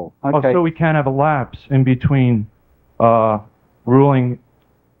fail. Okay. Oh, so we can't have a lapse in between ruling.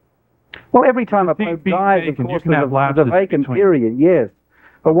 Well, every time a Pope dies, of course, there's a vacant period, yes.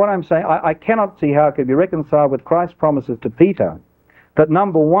 But what I'm saying, I cannot see how it could be reconciled with Christ's promises to Peter that,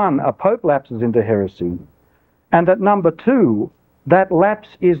 number one, a Pope lapses into heresy, and that, number two, that lapse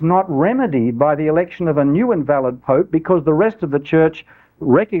is not remedied by the election of a new invalid pope, because the rest of the church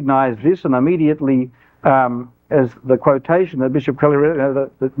recognized this and immediately, as the quotation that Bishop Kelly read,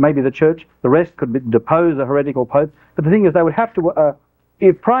 that maybe the church, the rest could depose a heretical pope. But the thing is, they would have to,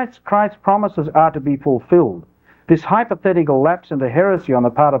 if Christ's promises are to be fulfilled, this hypothetical lapse into heresy on the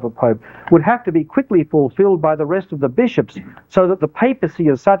part of a pope would have to be quickly fulfilled by the rest of the bishops, so that the papacy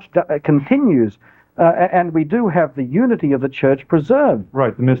as such continues, and we do have the unity of the church preserved.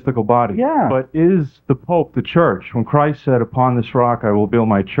 Right, the mystical body. Yeah. But is the Pope the church? When Christ said, "Upon this rock I will build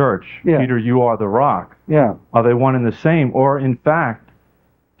my church," Yeah. Peter, you are the rock. Yeah. Are they one and the same? Or, in fact,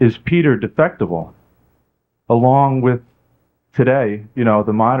 is Peter defectible? Along with today, you know,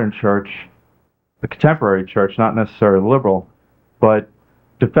 the modern church, the contemporary church, not necessarily liberal, but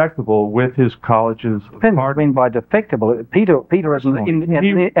defectible with his colleges. Depends what I mean by defectible. Peter as an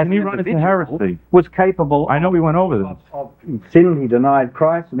into heresy? was capable. I know we went over this. Of sin. He denied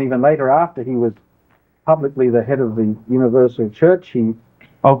Christ, and even later, after he was publicly the head of the universal church, he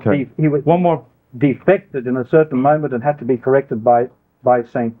was one more defected in a certain moment and had to be corrected by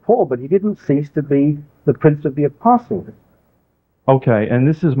St. Paul, but he didn't cease to be the prince of the apostles. Okay, and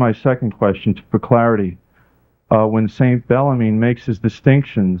this is my second question for clarity. When St. Bellarmine makes his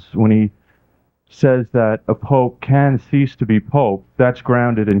distinctions, when he says that a pope can cease to be pope, that's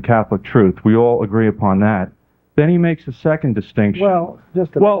grounded in Catholic truth. We all agree upon that. Then he makes a second distinction. Well,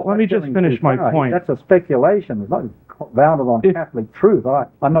 let me just finish my point. That's a speculation. It's not founded on Catholic truth.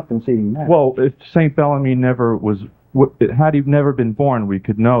 I'm not conceding that. Well, if St. Bellarmine had he never been born, we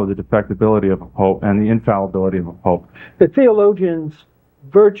could know the defectibility of a pope and the infallibility of a pope. The theologians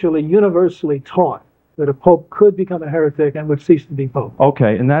virtually universally taught that a pope could become a heretic and would cease to be pope.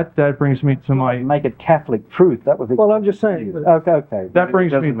 Okay, and that brings me to my... Make it Catholic truth. That was. Well, I'm just saying. Okay. That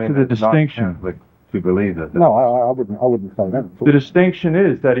brings me to the distinction. To believe that. No, I wouldn't say that. The distinction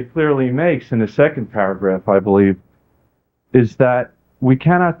is that he clearly makes in the second paragraph, I believe, is that we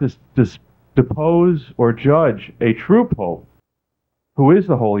cannot depose or judge a true pope who is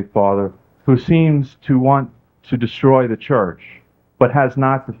the Holy Father, who seems to want to destroy the church, but has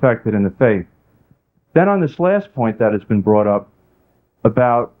not defected in the faith. Then on this last point that has been brought up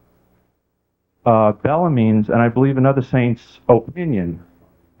about Bellarmine's, and I believe another saint's opinion,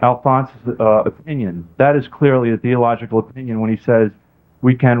 Alphonse's opinion, that is clearly a theological opinion when he says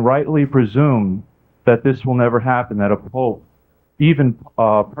we can rightly presume that this will never happen, that a pope, even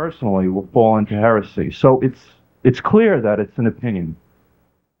personally, will fall into heresy. So it's clear that it's an opinion,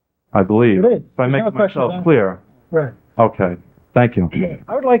 I believe. It is. If I make myself clear. Right. Okay. Thank you.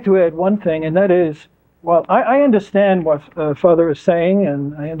 I would like to add one thing, and that is, well, I understand what Father is saying,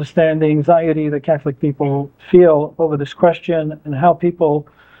 and I understand the anxiety that Catholic people feel over this question, and how people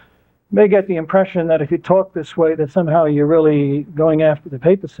may get the impression that if you talk this way, that somehow you're really going after the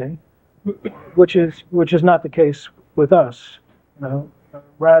papacy, which is not the case with us. You know,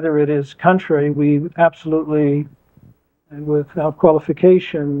 rather it is contrary. We absolutely, and without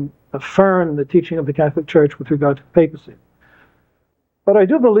qualification, affirm the teaching of the Catholic Church with regard to the papacy. But I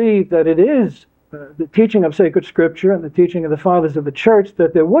do believe that it is the teaching of sacred scripture and the teaching of the fathers of the church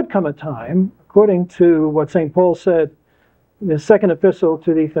that there would come a time, according to what St. Paul said in his second epistle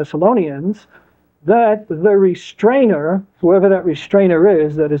to the Thessalonians, that the restrainer, whoever that restrainer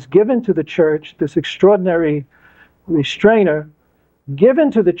is, that is given to the church, this extraordinary restrainer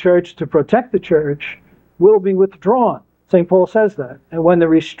given to the church to protect the church, will be withdrawn. St. Paul says that. And when the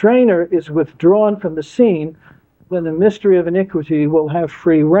restrainer is withdrawn from the scene, then the mystery of iniquity will have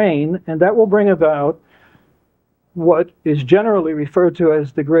free reign, and that will bring about what is generally referred to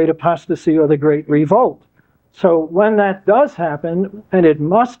as the great apostasy or the great revolt. So when that does happen, and it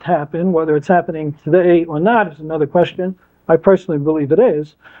must happen, whether it's happening today or not is another question. I personally believe it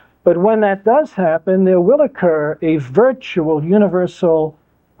is. But when that does happen, there will occur a virtual universal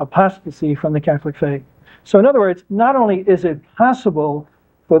apostasy from the Catholic faith. So in other words, not only is it possible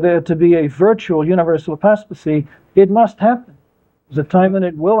for there to be a virtual universal apostasy, it must happen. There's a time when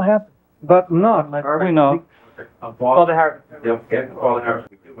it will happen. But not. Are we not? Father Harris. Father Harris,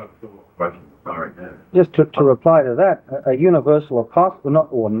 we do have two more questions. Sorry. Just to reply to that, a universal apostasy,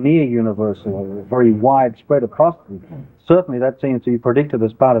 or near universal, or a very widespread apostasy, certainly that seems to be predicted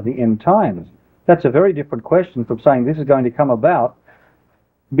as part of the end times. That's a very different question from saying this is going to come about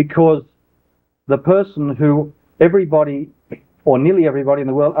because the person who everybody, or nearly everybody in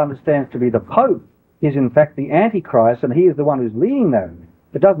the world, understands to be the Pope is in fact the Antichrist, and he is the one who's leading that.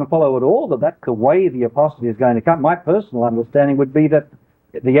 It doesn't follow at all that the way the apostasy is going to come. My personal understanding would be that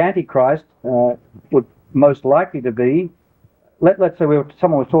the Antichrist would most likely to be, let's say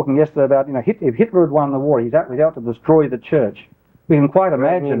someone was talking yesterday about, if Hitler had won the war, he's out to destroy the church. we can quite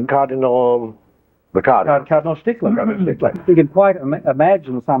imagine Cardinal Cardinal Stickler. We can quite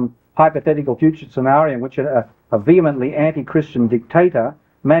imagine some hypothetical future scenario in which a vehemently anti-Christian dictator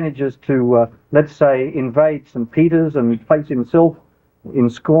manages to, let's say, invade St. Peter's and place himself in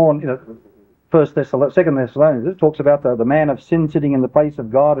scorn. You know, Second Thessalonians, it talks about the man of sin sitting in the place of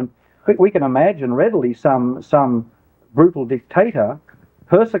God, and we can imagine readily some brutal dictator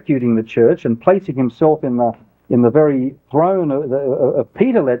persecuting the church and placing himself in the very throne of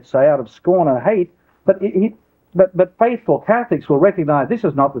Peter, let's say, out of scorn and hate. But faithful Catholics will recognize this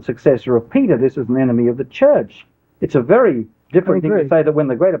is not the successor of Peter. This is an enemy of the church. It's a very different thing to say that when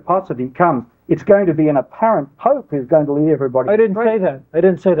the great apostasy comes, it's going to be an apparent pope who's going to lead everybody. I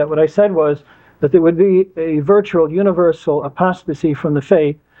didn't say that. What I said was that there would be a virtual universal apostasy from the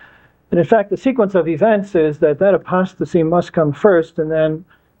faith. And in fact, the sequence of events is that apostasy must come first, and then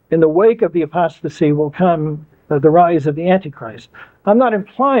in the wake of the apostasy will come the rise of the Antichrist. I'm not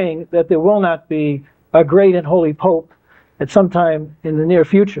implying that there will not be a great and holy pope at some time in the near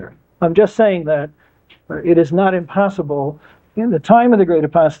future. I'm just saying that it is not impossible in the time of the great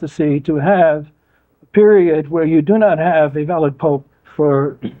apostasy to have a period where you do not have a valid pope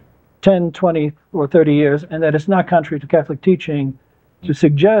for 10, 20, or 30 years, and that it's not contrary to Catholic teaching to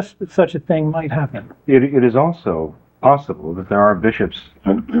suggest that such a thing might happen. It is also possible that there are bishops,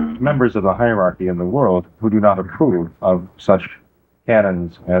 members of the hierarchy in the world, who do not approve of such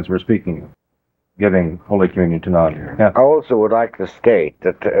canons as we're speaking of, giving Holy Communion to non-Catholics. I also would like to state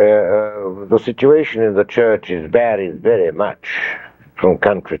that the situation in the church varies very much from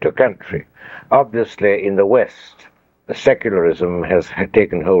country to country. Obviously, in the West, secularism has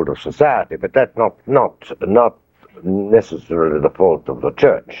taken hold of society, but that's not necessarily the fault of the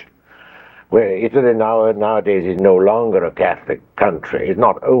church. Where Italy nowadays is no longer a Catholic country, it's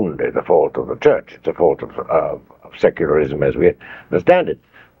not only the fault of the church, it's the fault of secularism as we understand it.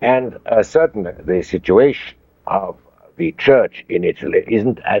 And certainly the situation of the church in Italy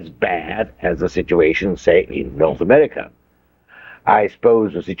isn't as bad as the situation, say, in North America. I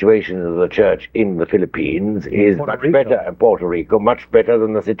suppose the situation of the church in the Philippines is much better, and Puerto Rico, much better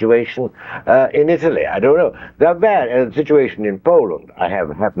than the situation in Italy. I don't know. The situation in Poland, I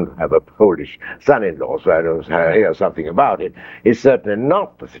happen to have a Polish son-in-law, so I know hear something about it, is certainly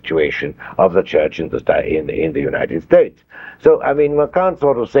not the situation of the church in the United States. So, I mean, one can't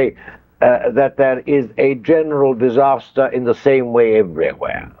sort of say that there is a general disaster in the same way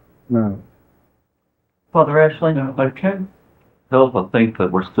everywhere. No. Father Ashley? I can't help but think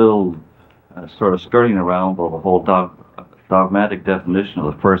that we're still sort of skirting around the whole dogmatic definition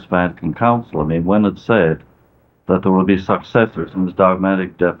of the First Vatican Council. I mean, when it said that there will be successors in this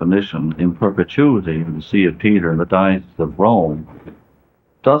dogmatic definition in perpetuity in the See of Peter and the Diocese of Rome,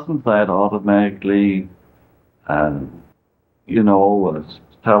 doesn't that automatically, tell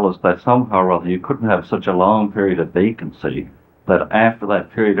us that somehow or other you couldn't have such a long period of vacancy that after that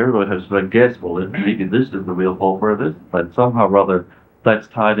period everybody has to guess, well, maybe this is the real pope or this, but somehow or other that's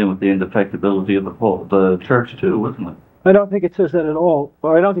tied in with the indefectibility of the church too, isn't it? I don't think it says that at all,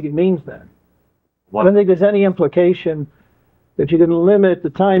 or I don't think it means that. What? I don't think there's any implication that you can limit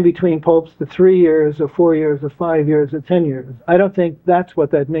the time between popes to 3 years or 4 years or 5 years or 10 years. I don't think that's what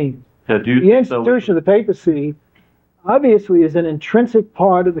that means. Yeah, The institution of the papacy obviously is an intrinsic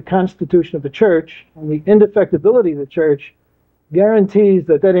part of the constitution of the church, and the indefectibility of the church guarantees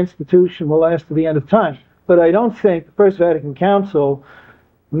that that institution will last to the end of time. But I don't think the First Vatican Council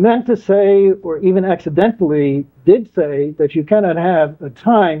meant to say, or even accidentally did say, that you cannot have a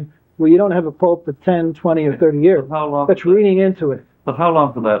time where you don't have a pope for 10, 20, or 30 years. How long That's reading into it. But how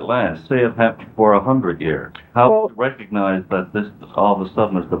long could that last? Say it happened for 100 years. How would you recognize that this all of a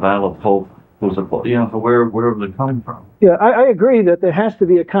sudden is the valid pope who's a pope? Where would it come from? Yeah, I agree that there has to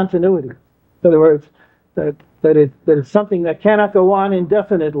be a continuity. In other words, that it's something that cannot go on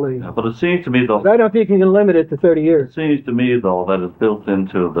indefinitely. Yeah, but it seems to me, though, But I don't think you can limit it to 30 years. it seems to me, though, that it's built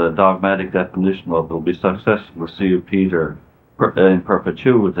into the dogmatic definition of there will be successful with See of Peter in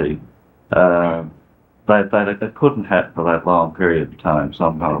perpetuity, that it couldn't happen for that long period of time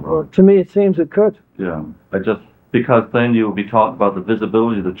somehow. Well, to me, it seems it could. Yeah, because then you would be talking about the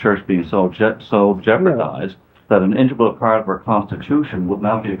visibility of the church being so jeopardized that an integral part of our Constitution would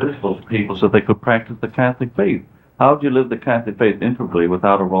not be visible to people so they could practice the Catholic faith. How do you live the Catholic faith integrally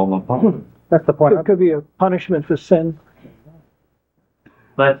without a Roman Pope? That's the point. It could be a punishment for sin.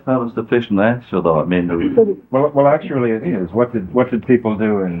 That's not a sufficient answer, though. I mean, Well, actually, it is. What did people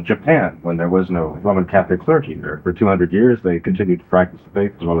do in Japan when there was no Roman Catholic clergy there? For 200 years, they continued to practice the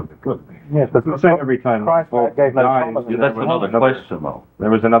faith as well as they could. Yes, but I'm saying every time Christ Pope gave no dies, promise. that's another question, though. there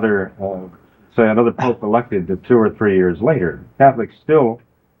was another say, another pope elected 2 or 3 years later, Catholics still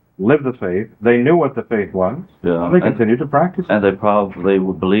lived the faith. They knew what the faith was. Yeah. And they continued to practice it. And they probably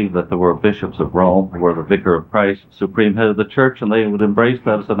would believe that there were bishops of Rome who were the vicar of Christ, supreme head of the church, and they would embrace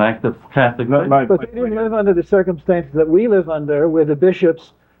that as an act of Catholic faith. But they didn't live under the circumstances that we live under, where the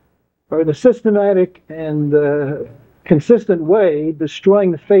bishops are in a systematic and consistent way destroying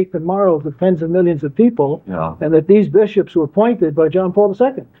the faith and morals of tens of millions of people, Yeah. and that these bishops were appointed by John Paul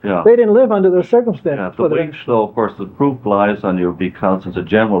II. Yeah. They didn't live under those circumstances. Yeah, the which, though, of course, the proof lies on you, because it's a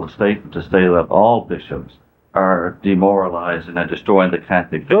general statement to say that all bishops are demoralizing and destroying the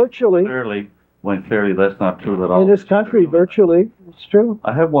Catholic faith. Virtually. Clearly that's not true at all. In this country, virtually, it's true.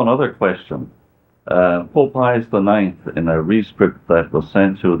 I have one other question. Pope Pius IX, in a rescript that was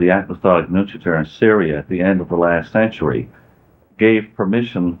sent to the Apostolic Nunciature in Syria at the end of the last century, gave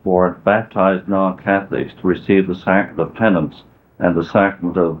permission for baptized non-Catholics to receive the sacrament of penance and the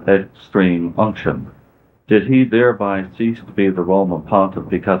sacrament of extreme unction. Did he thereby cease to be the Roman pontiff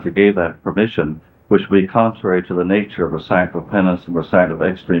because he gave that permission, which would be contrary to the nature of the sacrament of penance and the sacrament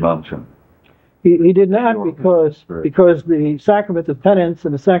of extreme unction? He did not, because the sacrament of penance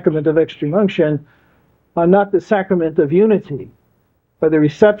and the sacrament of extreme unction are not the sacrament of unity. By the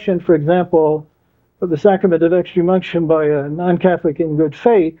reception, for example, of the sacrament of extreme unction by a non-Catholic in good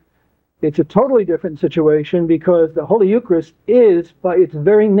faith, it's a totally different situation, because the Holy Eucharist is, by its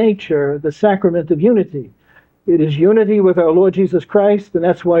very nature, the sacrament of unity. It is unity with our Lord Jesus Christ, and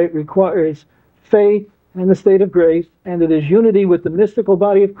that's why it requires faith and the state of grace, and it is unity with the mystical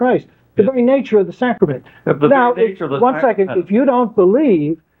body of Christ. The very nature of the sacrament. Now, one second, if you don't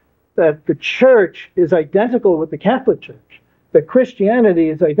believe that the church is identical with the Catholic Church, that Christianity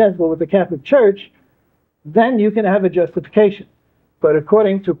is identical with the Catholic Church, then you can have a justification. But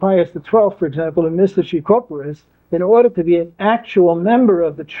according to Pius XII, for example, in Mystici Corporis, in order to be an actual member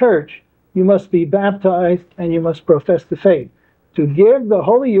of the church, you must be baptized and you must profess the faith. To give the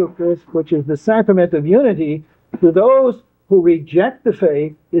Holy Eucharist, which is the sacrament of unity, to those who reject the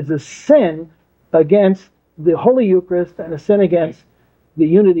faith is a sin against the Holy Eucharist and a sin against the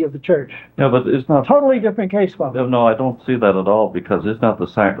unity of the church. Yeah, but it's not... Totally different case, Father. No, I don't see that at all, because it's not the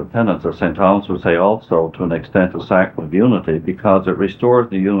sacrament of penance, as St. Thomas would say also, to an extent, the sacrament of unity, because it restores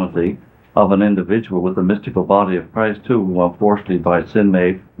the unity of an individual with the mystical body of Christ, too, who unfortunately by sin,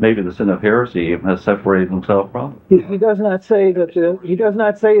 maybe the sin of heresy, even has separated himself from it. He does not say that. He does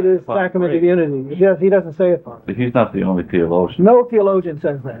not say it is sacrament of unity. He doesn't say it. But he's not the only theologian. No theologian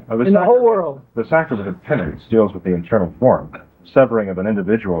says that in the whole world. The sacrament of penance deals with the internal form, severing of an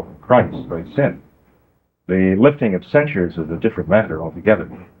individual from Christ by sin. The lifting of censures is a different matter altogether.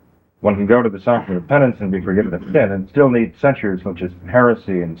 One can go to the sacrament of penance and be forgiven of sin and still need censures such as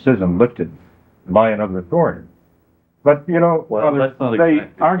heresy and schism lifted by another authority. But, you know,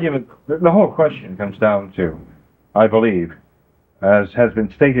 argument, the whole question comes down to, I believe, as has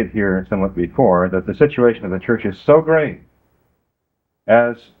been stated here somewhat before, that the situation of the church is so grave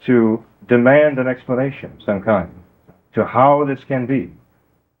as to demand an explanation of some kind to how this can be.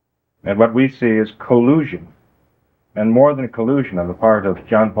 And what we see is collusion, and more than collusion on the part of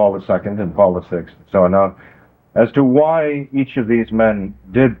John Paul II and Paul VI and so on. Now, as to why each of these men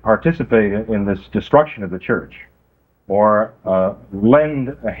did participate in this destruction of the church, or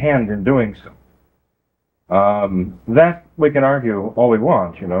lend a hand in doing so, that we can argue all we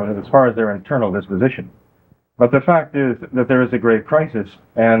want, you know, as far as their internal disposition. But the fact is that there is a great crisis,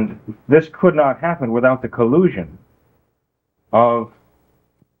 and this could not happen without the collusion of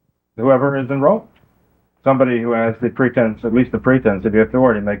whoever is in Rome. Somebody who has the pretense, at least the pretense of the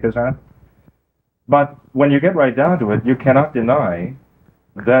authority to make this happen. But when you get right down to it, you cannot deny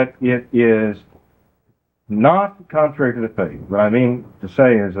that it is not contrary to the faith. What I mean to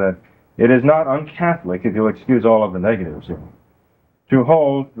say is that it is not un-Catholic, if you'll excuse all of the negatives here, to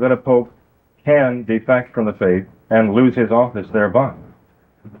hold that a pope can defect from the faith and lose his office thereby.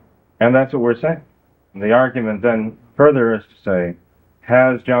 And that's what we're saying. And the argument then further is to say,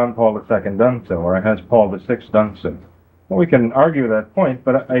 has John Paul II done so, or has Paul VI done so? Well, we can argue that point,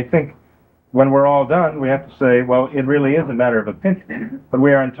 but I think when we're all done, we have to say, well, it really is a matter of opinion, but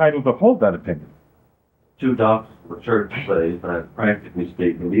we are entitled to hold that opinion. Two doctors of the church say that, practically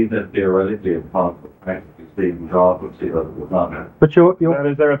speaking, even if theoretically impossible, practically speaking, God would see that it was not. But that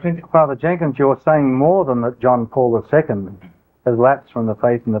is their opinion. Father Jenkins, you're saying more than that John Paul II has lapsed from the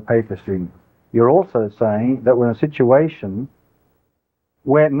faith and the papacy. You're also saying that we're in a situation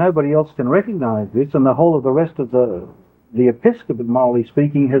where nobody else can recognize this, and the whole of the rest of the episcopate, morally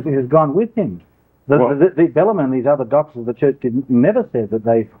speaking, has gone with him. The Bellarmine and these other doctors of the church never said that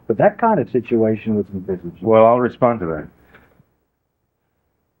that kind of situation was envisaged. Well, I'll respond to that.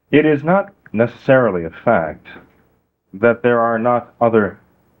 It is not necessarily a fact that there are not other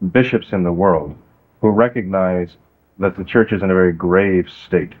bishops in the world who recognize that the church is in a very grave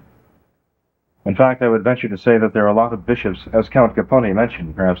state. In fact, I would venture to say that there are a lot of bishops, as Count Capponi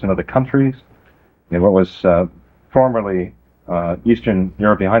mentioned, perhaps in other countries, in what was formerly Eastern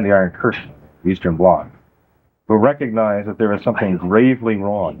Europe behind the Iron Curtain, the Eastern Bloc, who recognize that there is something gravely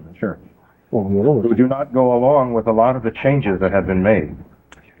wrong in the church, who do not go along with a lot of the changes that have been made,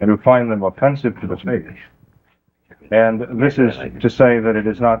 and who find them offensive to the faith. And this is to say that it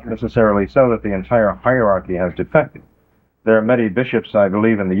is not necessarily so that the entire hierarchy has defected. There are many bishops, I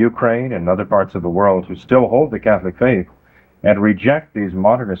believe, in the Ukraine and other parts of the world who still hold the Catholic faith and reject these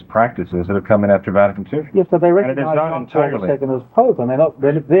modernist practices that have come in after Vatican II. Yes, but they And it is recognize not John Paul entirely. II as Pope, and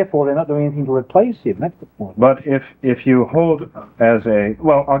therefore they're not doing anything to replace him. That's the point. But if you hold as a,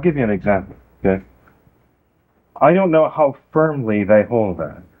 well, I'll give you an example, okay? I don't know how firmly they hold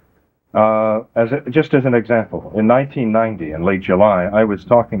that. Just as an example, in 1990, in late July, I was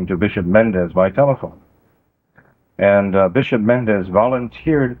talking to Bishop Mendez by telephone. And Bishop Mendez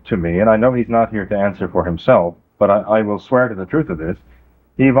volunteered to me, and I know he's not here to answer for himself, but I will swear to the truth of this.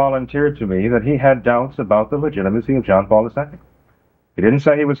 He volunteered to me that he had doubts about the legitimacy of John Paul II. He didn't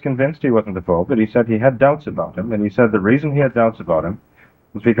say he was convinced he wasn't the Pope, but he said he had doubts about him, and he said the reason he had doubts about him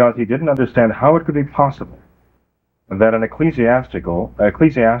was because he didn't understand how it could be possible that an ecclesiastic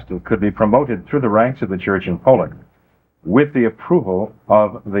could be promoted through the ranks of the church in Poland with the approval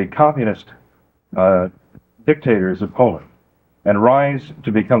of the communist dictators of Poland and rise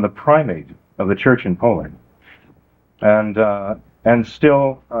to become the primate of the church in Poland and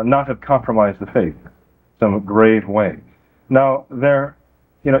still not have compromised the faith in some grave way. Now,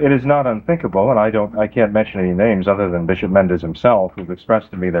 it is not unthinkable, and I can't mention any names other than Bishop Mendez himself, who've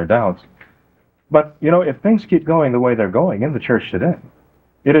expressed to me their doubts. But, if things keep going the way they're going in the church today,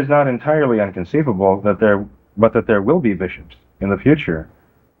 it is not entirely inconceivable that there will be bishops in the future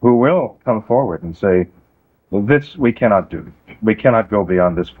who will come forward and say, well, this we cannot do. We cannot go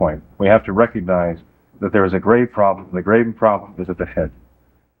beyond this point. We have to recognize that there is a grave problem, and the grave problem is at the head.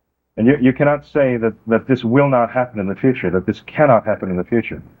 And you cannot say that this will not happen in the future, that this cannot happen in the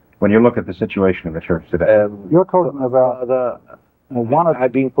future, when you look at the situation in the church today. You're talking about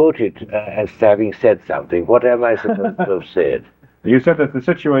I've been quoted as having said something. What am I supposed to have said? You said that the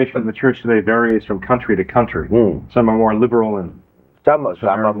situation in the church today varies from country to country. Some are more liberal and some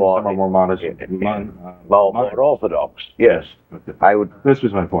are more modest, more orthodox. Yes, This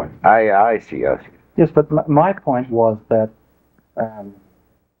was my point. I see. Yes, but my point was that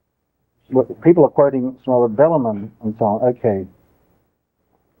people are quoting Robert Bellarmine and so on. Okay,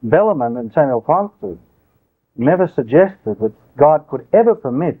 Bellarmine and Saint Alphonsus never suggested that God could ever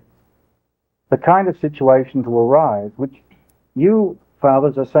permit the kind of situation to arise which you,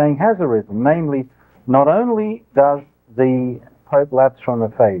 fathers, are saying has arisen. Namely, not only does the Pope lapse from the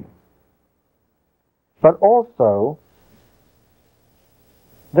faith, but also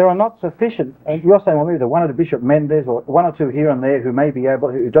there are not sufficient, and you're saying, well, maybe one of the Bishop Mendez or one or two here and there who may be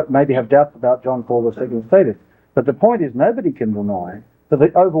maybe have doubts about John Paul II's status. But the point is, nobody can deny that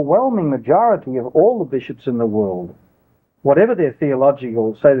the overwhelming majority of all the bishops in the world, whatever their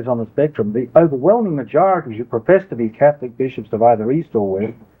theological status on the spectrum, the overwhelming majority who profess to be Catholic bishops of either East or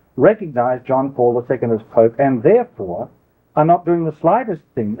West recognize John Paul II as Pope, and therefore are not doing the slightest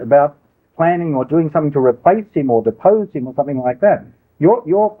thing about planning or doing something to replace him or depose him or something like that.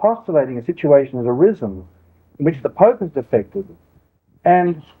 You're postulating a situation has arisen in which the Pope has defected,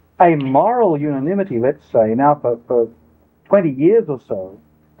 and a moral unanimity, let's say, now for 20 years or so,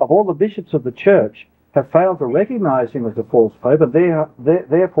 of all the bishops of the Church have failed to recognize him as a false Pope, and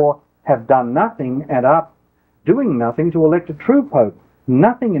therefore have done nothing and are doing nothing to elect a true Pope.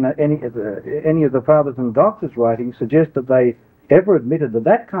 Nothing in any of the Fathers and Doctors' writings suggests that they ever admitted that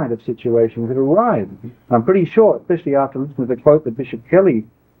that kind of situation could arise. I'm pretty sure, especially after listening to the quote that Bishop Kelly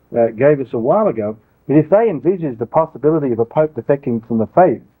gave us a while ago, that if they envisaged the possibility of a Pope defecting from the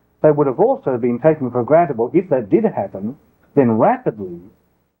faith, they would have also been taken for granted, well, if that did happen, then rapidly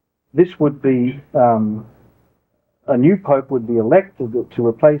this would be, a new Pope would be elected to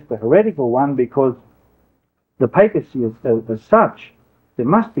replace the heretical one, because the papacy as such, there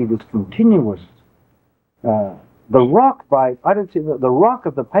must be this continuous, the rock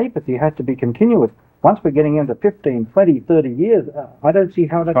of the papacy has to be continuous. Once we're getting into 15, 20, 30 years, I don't see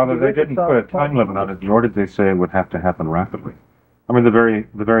how that Father, they didn't put a time limit on it, nor did they say it would have to happen rapidly. I mean, the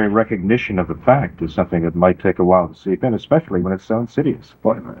very recognition of the fact is something that might take a while to seep in, especially when it's so insidious.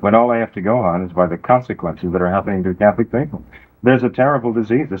 When all I have to go on is by the consequences that are happening to Catholic people. There's a terrible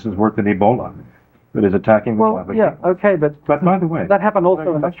disease. This is worse than Ebola. that is attacking the Well, Catholic yeah, faith. okay, but By the way, that happened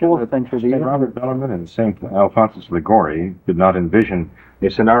also in the 4th century. St. Robert Bellarmine and St. Alphonsus Liguori did not envision a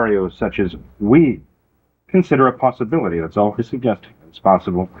scenario such as we consider a possibility. That's all we're suggesting. It's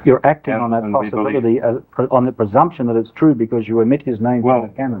possible. You're acting on that And we possibility, on the presumption that it's true because you omit his name from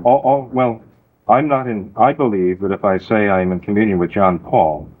the canon. Well, I'm not in. I believe that if I say I'm in communion with John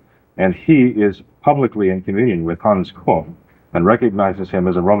Paul, and he is publicly in communion with Hans Kuhn, and recognizes him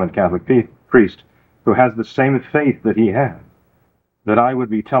as a Roman Catholic priest who has the same faith that he has, that I would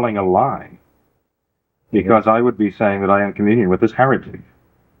be telling a lie, because I would be saying that I am in communion with this heretic,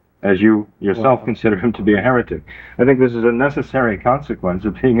 as you yourself consider him to be a heretic. I think this is a necessary consequence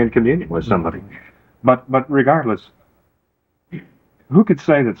of being in communion with somebody. But regardless, who could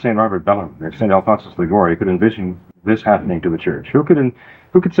say that St. Robert Bellarmine or St. Alphonsus Liguori could envision this happening to the church? Who could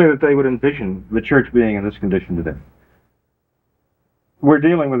say that they would envision the church being in this condition today? We're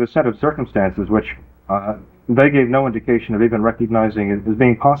dealing with a set of circumstances which they gave no indication of even recognizing as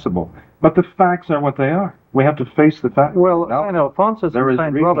being possible. But the facts are what they are. We have to face the facts. Well, St. Alphonsus and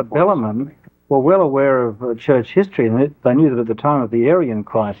St. Robert Bellarmine were well aware of church history, and they knew that at the time of the Arian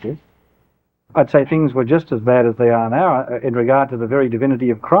crisis, I'd say things were just as bad as they are now in regard to the very divinity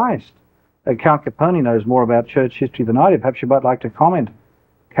of Christ. Count Capponi knows more about church history than I do. Perhaps you might like to comment,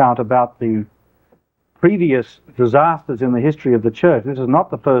 Count, about the previous disasters in the history of the church. This is not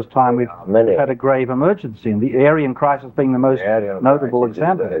the first time we've had a grave emergency, and the Arian crisis being the most notable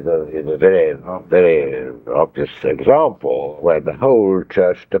example. It's a very, very obvious example where the whole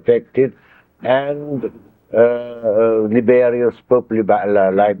church defected, and Liberius, Pope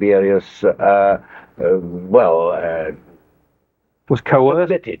Liberius, was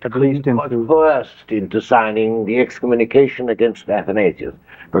coerced, at least, coerced into signing the excommunication against Athanasius,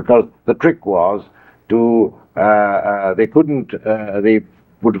 because the trick was they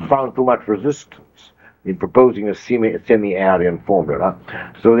would have found too much resistance in proposing a semi-Arian formula,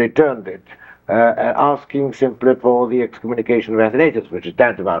 so they turned it, asking simply for the excommunication of Athanasius, which is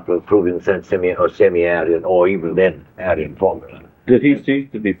tantamount to proving semi-Arian or even then Arian formula. Did he cease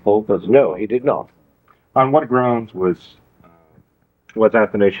to be Pope as well? No, he did not. On what grounds was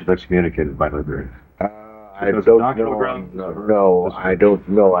Athanasius excommunicated by Liberius? I don't know. No, I don't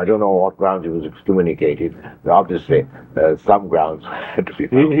know. I don't know what grounds he was excommunicated. Obviously, some grounds had to be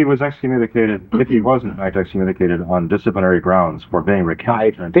found. He was excommunicated, if he wasn't in fact excommunicated, on disciplinary grounds for being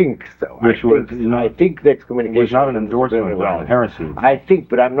recalcitrant. I think so. I think the excommunication was not an endorsement of heresy. I think,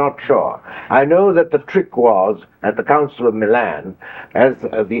 but I'm not sure. I know that the trick was, at the Council of Milan, as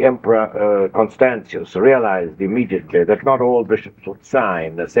the Emperor Constantius realized immediately that not all bishops would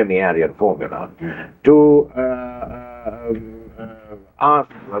sign the semi-Arian formula, to ask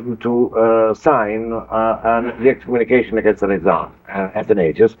them to sign the excommunication against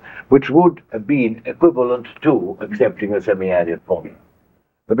Athanasius, which would have been equivalent to accepting a semi-Arian formula.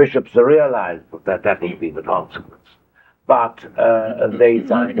 The bishops realized that would be the consequence, but they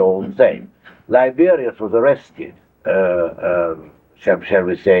signed all the same. Liberius was arrested, shall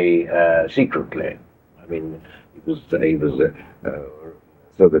we say, secretly. I mean, he was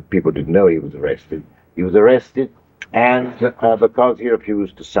so that people didn't know he was arrested. He was arrested, and because he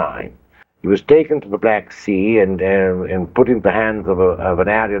refused to sign, he was taken to the Black Sea and put in the hands of an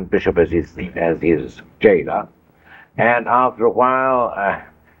Arian bishop as his jailer. And after a while,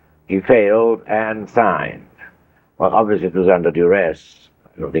 he failed and signed. Well, obviously it was under duress.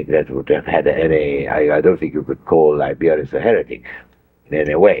 I don't think that would have had any. I don't think you could call Liberius a heretic in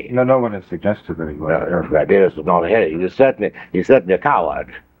any way. No one has suggested that he was. Liberius was not a heretic. He's certainly a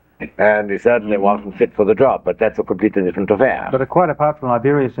coward. And he certainly wasn't fit for the job, but that's a completely different affair. But quite apart from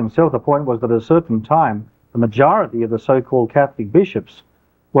Liberius himself, the point was that at a certain time, the majority of the so-called Catholic bishops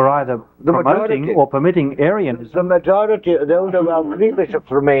were either promoting or permitting Arianism. The majority, only about 3 bishops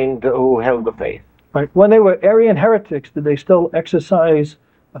remained who held the faith. Right. When they were Arian heretics, did they still exercise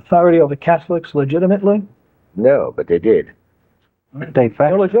authority over Catholics legitimately? No, but they did. De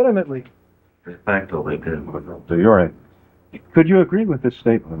facto. Illegitimately. De facto, they did. So you're right. Could you agree with this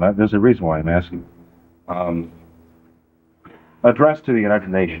statement? There's a reason why I'm asking. Addressed to the United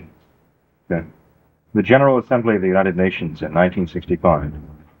Nations, the General Assembly of the United Nations in 1965,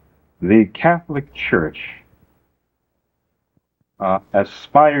 the Catholic Church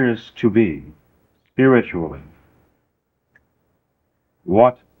aspires to be, spiritually,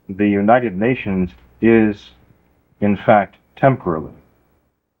 what the United Nations is, in fact, temporally.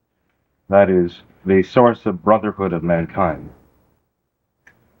 That is, the source of brotherhood of mankind.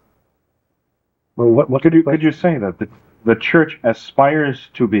 Well, could you say that the Church aspires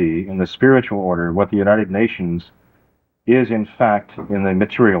to be, in the spiritual order, what the United Nations is, in fact, in the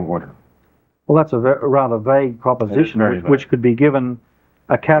material order? Well, that's a rather vague proposition, very which, vague. which could be given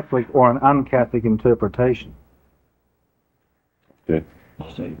a Catholic or an un-Catholic interpretation. Good. I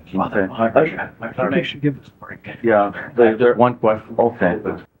think you should give us a break. Yeah, there, One question. okay.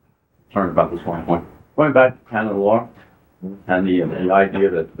 Sorry about this one point. Going back to canon law and the idea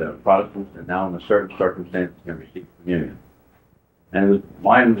that Protestants are now in a certain circumstance can receive communion. And it was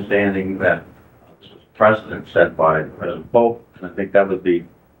my understanding that this was precedent set by the present Pope, and I think that would be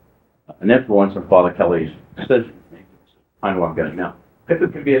an influence on Father Kelly's decision. I know what I'm getting now. If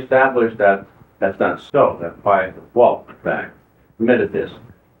it could be established that that's not so, that Pius XII, in fact, permitted this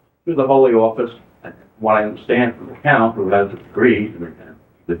through the Holy Office, and what I understand from the Count, who has agreed, and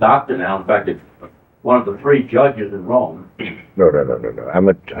the doctor now, in fact, it's one of the 3 judges in Rome. No.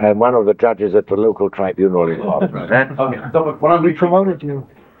 I'm one of the judges at the local tribunal in Rome. Okay, so what I'm We promoted you.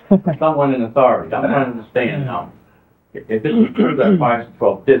 someone in authority, I want to understand now, if this is true that Pius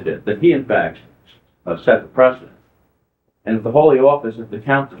XII did this, that he in fact set the precedent, and if the Holy Office, if the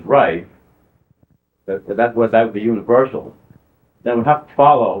Count is right, that would be universal, then we'd have to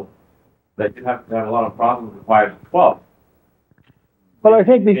follow that you have to have a lot of problems with Pius XII. Well, I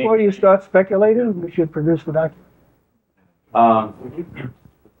think before you start speculating, we should produce the document.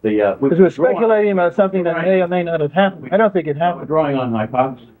 Because we're speculating about something that may or may not have happened. I don't think it We're happened. drawing on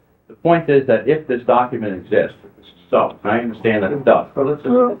hypothesis. The point is that if this document exists, so, and I understand that it does, but let's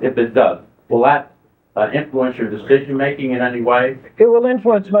just, if it does, will that influence your decision-making in any way? It will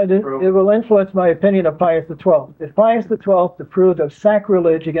influence my opinion of Pius XII. If Pius XII approved of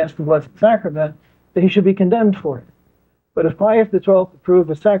sacrilege against the Blessed Sacrament, then he should be condemned for it. But if Pius XII approved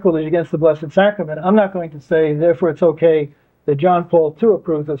of sacrilege against the Blessed Sacrament, I'm not going to say, therefore it's okay that John Paul II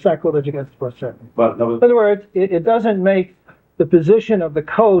approves of sacrilege against the Blessed Sacrament. But In other words, it doesn't make the position of the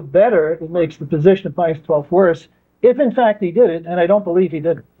code better, it makes the position of Pius XII worse, if in fact he did it, and I don't believe he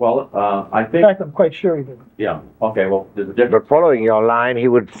did it. well, I In think, fact, I'm quite sure he did it. yeah, okay, well, there's a difference. But following your line, he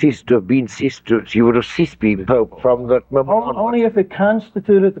would he would have ceased being Pope from that moment on. Only if it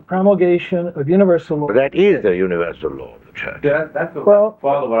constituted the promulgation of universal law. But that is the universal law of the Church. Yeah, that's what Well,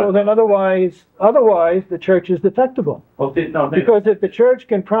 Father, what I- then otherwise the church is defectible. Well, no, Because if the church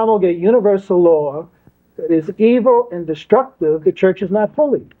can promulgate universal law that is evil and destructive, the church is not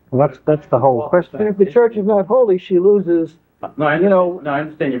holy. Well, that's the whole And question. if the church is not holy, she loses. no, I you know- no, I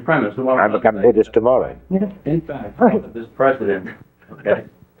understand your premise. So what I I'm become saying- Buddhist tomorrow. In fact, this precedent, okay,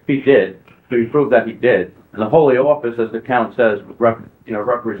 if he did, so he proved that he did, and the Holy Office, as the Count says,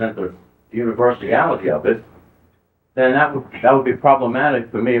 represent the universality of it, then that would be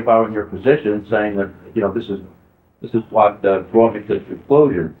problematic for me if I were in your position, saying that, this is what brought me to the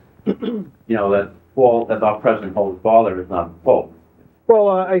conclusion, that our present Holy Father is not the Pope. Well,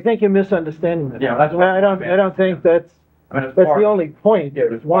 I think you're misunderstanding it. Yeah, that's what- I don't think that's It's the part- only point. Yeah,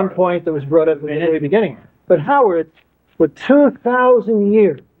 There's it's one part of it. point that was brought up at the I mean, very beginning. But Howard, for 2,000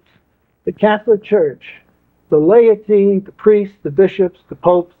 years, the Catholic Church, the laity, the priests, the bishops, the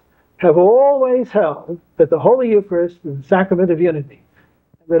popes, have always held that the Holy Eucharist is the sacrament of unity,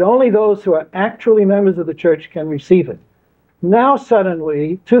 that only those who are actually members of the church can receive it. Now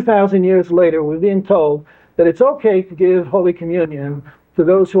suddenly, 2,000 years later, we're being told that it's okay to give Holy Communion to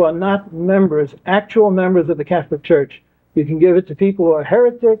those who are not members, actual members of the Catholic Church. You can give it to people who are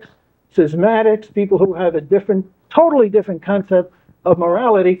heretics, schismatics, people who have a totally different concept of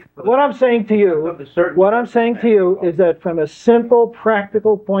morality. What I'm saying to you is that from a simple,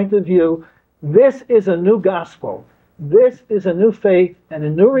 practical point of view, this is a new gospel. This is a new faith and a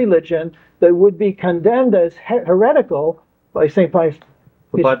new religion that would be condemned as heretical by St. Pius.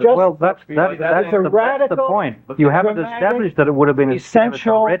 But, well, that's the point. You haven't dramatic, established that it would have been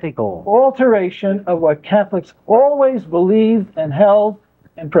essential heretical. alteration of what Catholics always believed and held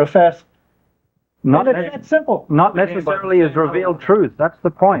and professed. Not, And it's that simple. not necessarily as revealed truth. That's the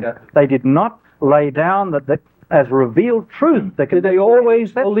point. They did not lay down that as revealed truth. They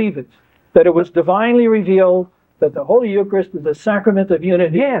always believe it, that it was divinely revealed, that the Holy Eucharist is a sacrament of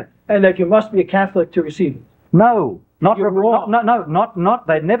unity, Yeah. and that you must be a Catholic to receive it. No, not You're wrong. not.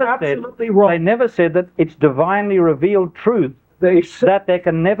 They never Absolutely said. wrong. They never said that it's divinely revealed truth. They said That there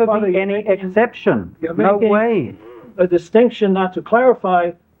can never Father, be you're any making- exception. you're No making- way. a distinction not to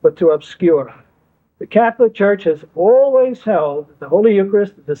clarify, but to obscure. The Catholic Church has always held that the Holy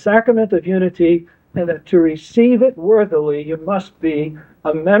Eucharist is the sacrament of unity, and that to receive it worthily, you must be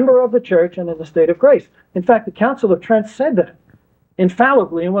a member of the Church and in the state of grace. In fact, the Council of Trent said that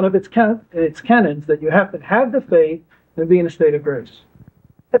infallibly in one of its canons, that you have to have the faith and be in a state of grace.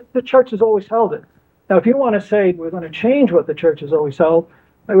 The Church has always held it. Now, if you want to say we're going to change what the Church has always held,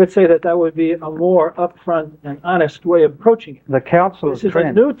 I would say that that would be a more upfront and honest way of approaching it. The Council of This is a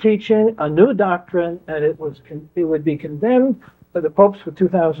Trent. new teaching, a new doctrine, and it would be condemned by the popes for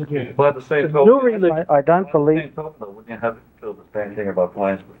 2,000 years. But at the same It's a new token, religion. I don't believe. wouldn't you have to feel the same thing about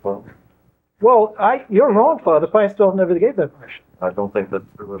Pius XII? Well, you're wrong, Father. Pius XII never gave that permission. I don't think that's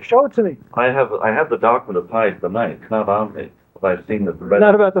true. Show it to me. I have the document of Pius IX. It's not on me, but I've seen that.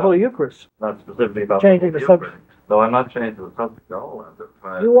 Not about the Holy Eucharist. Not specifically about Changing the subject. No, I'm not changing the subject at all. I'm just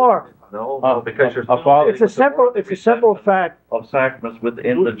trying. You are. No, because you're It's a simple fact. of sacraments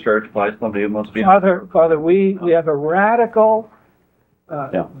within the church by somebody who must be. Father, we have a radical,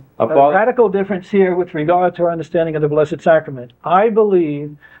 Yeah. a radical difference here with regard to our understanding of the Blessed Sacrament. I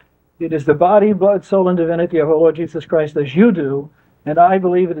believe it is the body, blood, soul, and divinity of our Lord Jesus Christ as you do, and I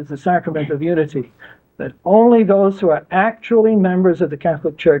believe it is the sacrament of unity, that only those who are actually members of the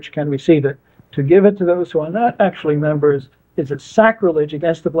Catholic Church can receive it. To give it to those who are not actually members is a sacrilege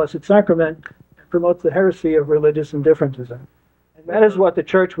against the Blessed Sacrament and promotes the heresy of religious indifferentism. And that is what the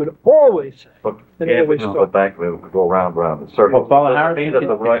Church would always say. But And yeah, we always don't thought. go back, we go round in circles. Well, Father Doesn't mean Harrison,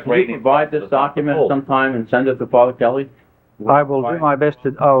 that the right can you rating provide this is not document full. sometime and send it to Father Kelly? I will do my best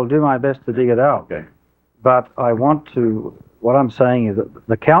to dig it out. Okay. But what I'm saying is that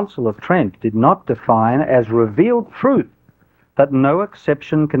the Council of Trent did not define as revealed truth that no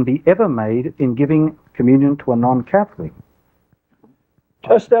exception can be ever made in giving communion to a non-Catholic.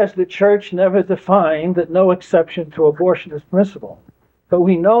 Just as the Church never defined that no exception to abortion is permissible. But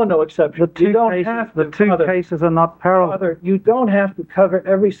we know no exception. The two cases are not parallel. Father, you don't have to cover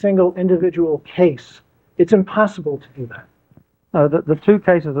every single individual case. It's impossible to do that. No, the two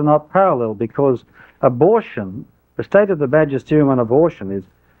cases are not parallel because abortion, the state of the magisterium on abortion is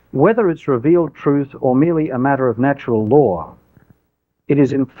whether it's revealed truth or merely a matter of natural law, it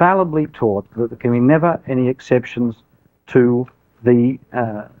is infallibly taught that there can be never any exceptions to the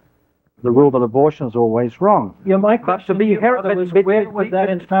rule that abortion is always wrong. Yeah, my question to you, Father, was where would that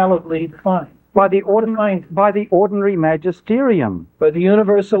infallibly define? By the ordinary magisterium. By the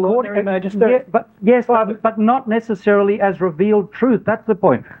universal ordinary magisterium. But not necessarily as revealed truth. That's the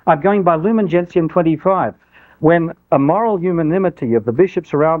point. I'm going by Lumen Gentium 25. When a moral unanimity of the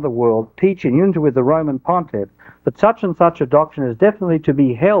bishops around the world teach in unity with the Roman Pontiff that such and such a doctrine is definitely to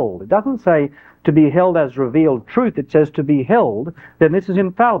be held. It doesn't say to be held as revealed truth, it says to be held, then this is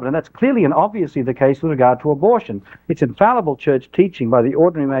infallible. And that's clearly and obviously the case with regard to abortion. It's infallible church teaching by the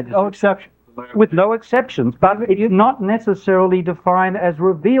ordinary magisterium. No exception. With no exceptions, but it's not necessarily defined as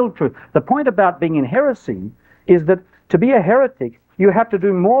revealed truth. The point about being in heresy is that to be a heretic, you have to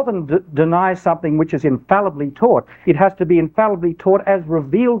do more than deny something which is infallibly taught. It has to be infallibly taught as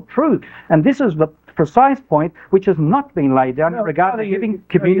revealed truth. And this is the precise point which has not been laid down in regard to giving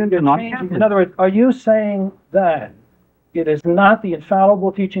communion to non-Catholics. In other words, are you saying that it is not the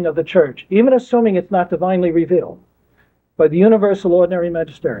infallible teaching of the Church, even assuming it's not divinely revealed, by the universal ordinary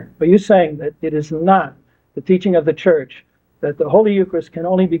magisterium? Are you saying that it is not the teaching of the Church that the Holy Eucharist can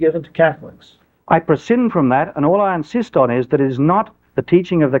only be given to Catholics? I prescind from that, and all I insist on is that it is not the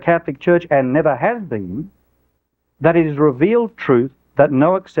teaching of the Catholic Church, and never has been, that it is revealed truth that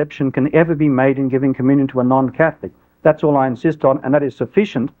no exception can ever be made in giving communion to a non-Catholic. That's all I insist on, and that is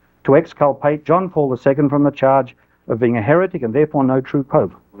sufficient to exculpate John Paul II from the charge of being a heretic and therefore no true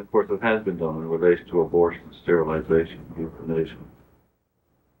pope. And of course, it has been done in relation to abortion, sterilization, euthanasia.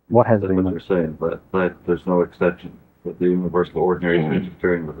 What has That's been what done? you're saying, but there's no exception. But the universal ordinary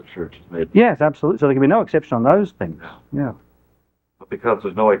magisterium of the Church has made. Yes, absolutely. So there can be no exception on those things. Yeah. But because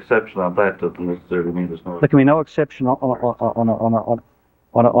there's no exception on that, doesn't necessarily mean there's no. There can be no exception on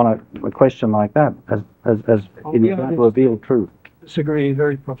a question like that, as in revealed truth. Disagree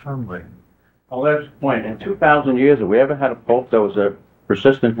very profoundly. Well, that's the point. In 2,000 years, have we ever had a pope that was a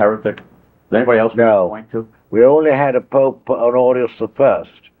persistent heretic? Does anybody else No. point to? We only had a Pope, Honorius I,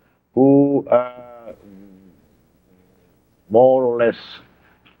 who more or less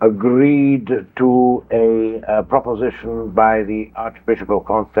agreed to a proposition by the Archbishop of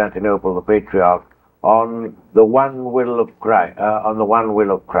Constantinople, the Patriarch, on the one will of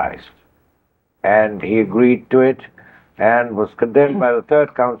Christ, and he agreed to it, and was condemned by the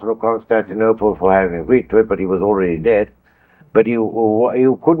Third Council of Constantinople for having agreed to it, but he was already dead. But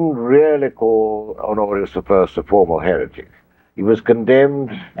you couldn't really call Honorius I a formal heretic. He was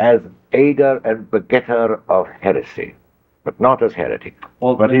condemned as aider and begetter of heresy, but not as heretic.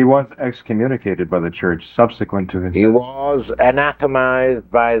 Well, but he was excommunicated by the Church subsequent to his. He was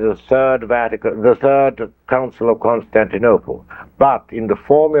anathemized by the Third Council of Constantinople. But in the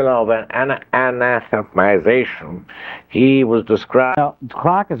formula of an anathemization, he was described. Now,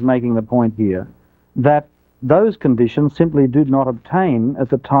 Clark is making the point here that those conditions simply did not obtain at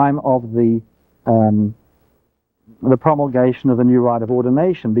the time of the promulgation of the new rite of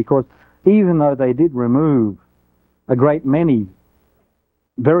ordination, because even though they did remove a great many,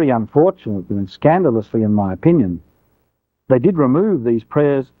 very unfortunately and scandalously in my opinion, they did remove these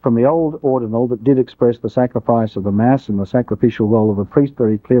prayers from the old ordinal that did express the sacrifice of the Mass and the sacrificial role of the priest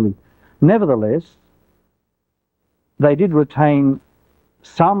very clearly. Nevertheless, they did retain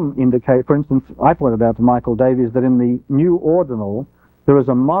some indicate, for instance, I pointed out to Michael Davies that in the new ordinal there is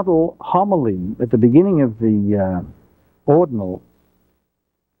a model homily at the beginning of the ordinal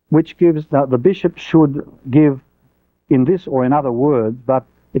which gives that the bishop should give in this or in other words, but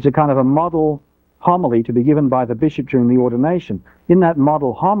it's a kind of a model homily to be given by the bishop during the ordination. In that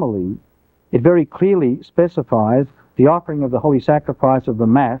model homily, it very clearly specifies the offering of the holy sacrifice of the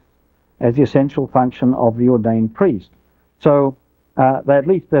Mass as the essential function of the ordained priest. So they at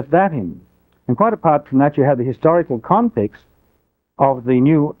least left that in. And quite apart from that, you have the historical context of the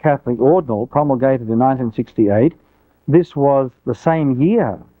new Catholic ordinal promulgated in 1968. This was the same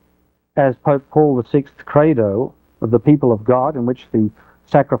year as Pope Paul VI's credo of the people of God, in which the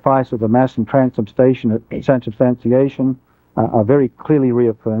sacrifice of the Mass and transubstantiation are very clearly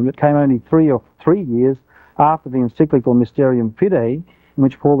reaffirmed. It came only 3 years after the encyclical Mysterium Fidei, in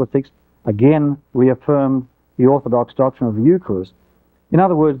which Paul VI again reaffirmed the Orthodox doctrine of the Eucharist. In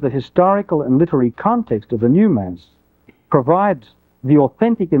other words, the historical and literary context of the new Mass provides the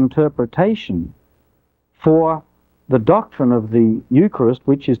authentic interpretation for the doctrine of the Eucharist,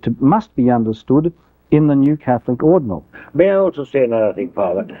 which must be understood in the new Catholic ordinal. May I also say another thing,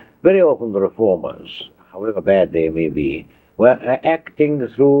 Father? Very often the reformers, however bad they may be, were acting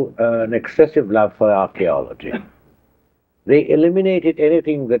through an excessive love for archaeology. They eliminated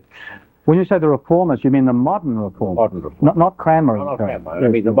anything that... When you say the reformers, you mean the modern reformers? Modern reformers. Not Cranmer. Not Cranmer, I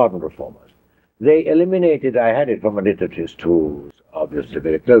mean the modern reformers. They eliminated, I had it from a liturgist who was obviously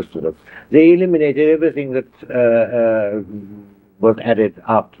very close to them, they eliminated everything that was added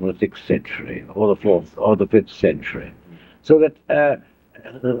up to the 6th century, or the 4th, or the 5th century. So that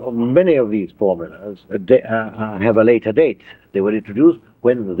many of these formulas have a later date. They were introduced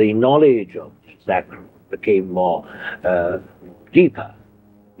when the knowledge of the sacrament became more deeper.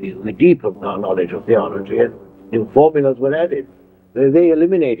 The deeper knowledge of theology, and new formulas were added. They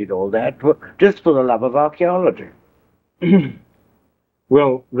eliminated all that just for the love of archaeology.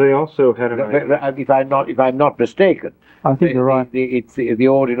 Well, they also had an if I'm not mistaken, I think you're right. It's the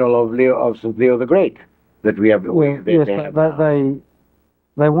ordinal of St. Leo the Great that we have. Yes,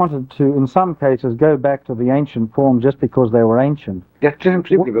 they wanted to, in some cases, go back to the ancient form just because they were ancient.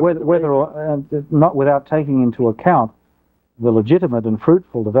 Whether or not without taking into account the legitimate and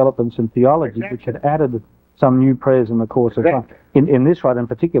fruitful developments in theology, which had added some new prayers in the course of time. In this rite, and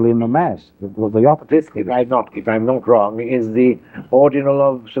particularly in the Mass, the opposite. If I'm not wrong, is the ordinal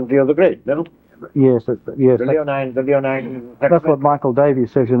of St. Leo the Great, no? Yes, yes. The Leonine. That's what Michael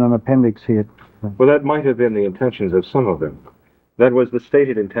Davies says in an appendix here. Well, that might have been the intentions of some of them. That was the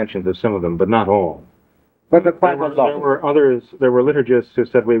stated intentions of some of them, but not all. But there were others. There were liturgists who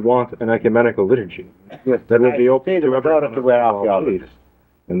said we want an ecumenical liturgy that would be open to everyone.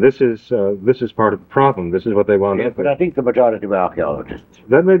 And this is part of the problem. This is what they want. Yes, but I think the majority were archaeologists.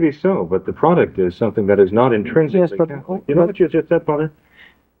 That may be so, but the product is something that is not intrinsically Catholic. You know what you just said, Father?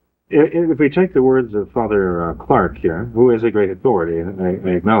 If we take the words of Father Clark here, who is a great authority, I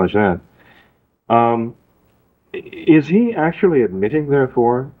acknowledge that. Is he actually admitting,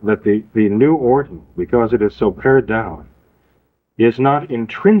 therefore, that the new ordinal, because it is so pared down, is not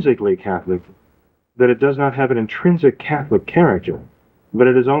intrinsically Catholic, that it does not have an intrinsic Catholic character, but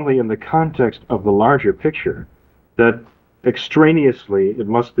it is only in the context of the larger picture that extraneously it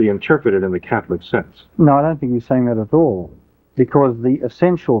must be interpreted in the Catholic sense? No, I don't think he's saying that at all, because the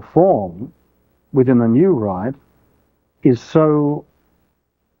essential form within the new rite is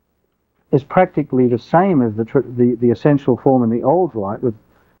practically the same as the essential form in the old rite, with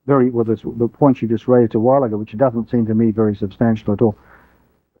the point you just raised a while ago, which doesn't seem to me very substantial at all.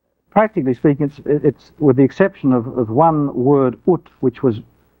 Practically speaking, it's with the exception of one word, ut, which was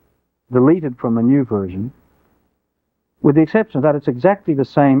deleted from the new version. With the exception of that, it's exactly the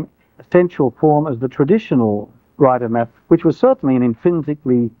same essential form as the traditional rite of Mass, which was certainly an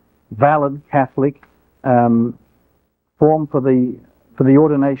intrinsically valid Catholic form for the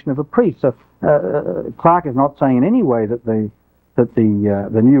ordination of a priest. So Clark is not saying in any way that the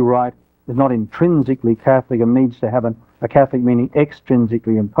new rite is not intrinsically Catholic and needs to have a Catholic meaning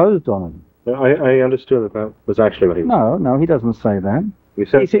extrinsically imposed on it. I understood that was actually what he said. No, he doesn't say that. He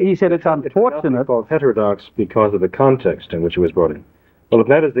said it's unfortunate. It's called heterodox because of the context in which it was brought in. Well, if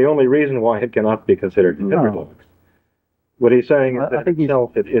that is the only reason why it cannot be considered heterodox, what he's saying is that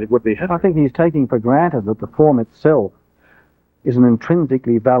itself, it would be heterodox. I think he's taking for granted that the form itself is an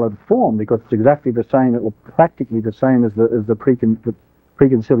intrinsically valid form because it's exactly the same, or practically the same as the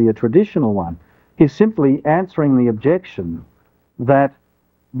preconciliar traditional one. He's simply answering the objection that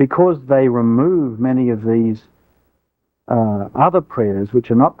because they remove many of these other prayers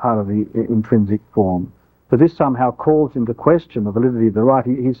which are not part of the intrinsic form, that this somehow calls into question the validity of the rite.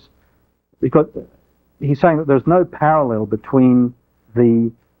 Because he's saying that there's no parallel between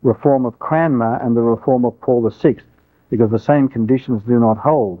the reform of Cranmer and the reform of Paul VI, because the same conditions do not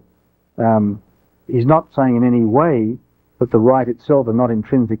hold. He's not saying in any way that the rite itself are not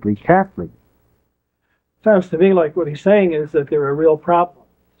intrinsically Catholic. Sounds to me like what he's saying is that there are real problems.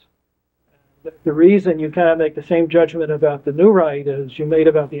 The reason you cannot make the same judgment about the new rite as you made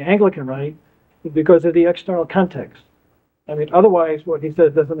about the Anglican rite is because of the external context. I mean, otherwise what he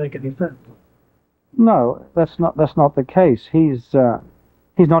says doesn't make any sense. No, that's not the case. He's not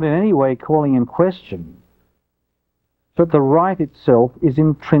in any way calling in question that the rite itself is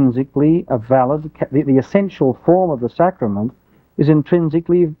intrinsically a valid, the essential form of the sacrament is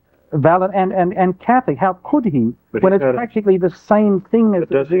intrinsically valid and Catholic. How could he, when it's practically the same thing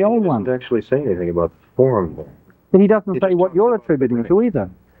as the old one? He doesn't actually say anything about the form. But he doesn't say what you're attributing to either.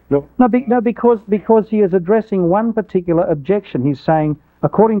 No. No, because he is addressing one particular objection. He's saying,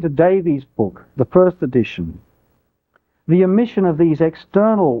 according to Davies' book, the first edition, the omission of these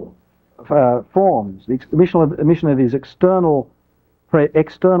external forms, the omission of these external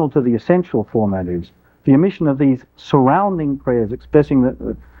to the essential form, that is, the omission of these surrounding prayers expressing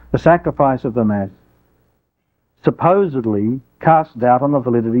the sacrifice of the Mass, supposedly casts doubt on the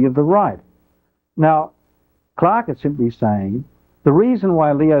validity of the rite. Now, Clark is simply saying the reason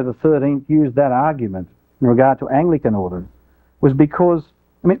why Leo XIII used that argument in regard to Anglican orders was because,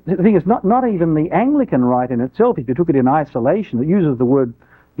 I mean, the thing is, not even the Anglican rite in itself, if you took it in isolation, it uses the word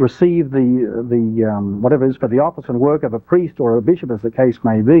receive whatever it is for the office and work of a priest or a bishop, as the case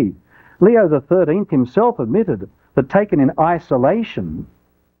may be. Leo XIII himself admitted that taken in isolation,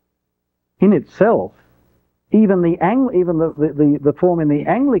 in itself, even the form in the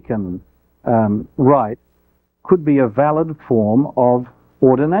Anglican rite could be a valid form of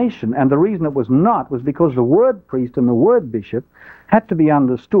ordination. And the reason it was not was because the word priest and the word bishop had to be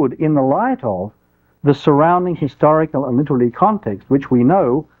understood in the light of the surrounding historical and literary context, which we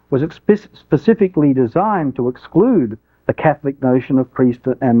know was specifically designed to exclude the Catholic notion of priest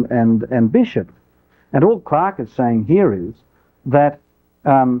and bishop. And all Clark is saying here is that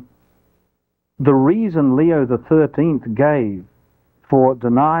the reason Leo XIII gave for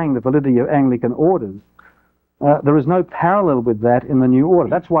denying the validity of Anglican orders, there is no parallel with that in the new order.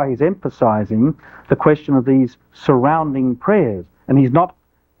 That's why he's emphasizing the question of these surrounding prayers, and he's not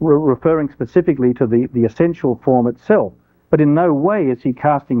referring specifically to the essential form itself. But in no way is he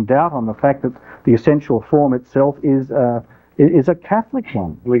casting doubt on the fact that the essential form itself is a Catholic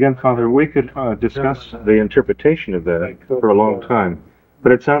one. Well, again, Father, we could discuss the interpretation of that for a long time,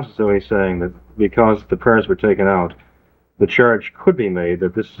 but it sounds as though he's saying that because the prayers were taken out, the charge could be made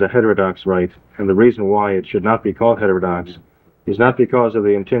that this is a heterodox rite, and the reason why it should not be called heterodox is not because of the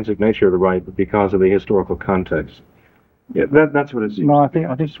intrinsic nature of the rite, but because of the historical context. Yeah, that's what it seems. No, I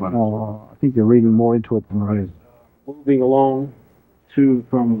think you're reading more into it than I is. Moving along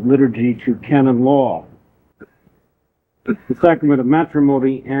from liturgy to canon law. The sacrament of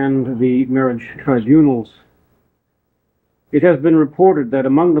matrimony and the marriage tribunals. It has been reported that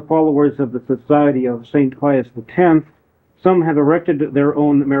among the followers of the Society of St. Pius X, some have erected their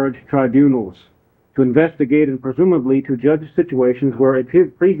own marriage tribunals to investigate and presumably to judge situations where a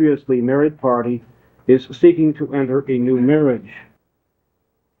previously married party is seeking to enter a new marriage.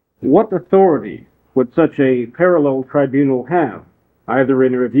 What authority would such a parallel tribunal have, either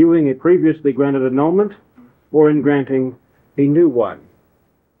in reviewing a previously granted annulment or in granting a new one?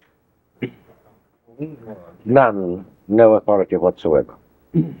 None, no authority whatsoever.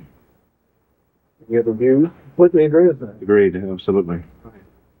 Any other views? Completely agree with that. Agreed, absolutely.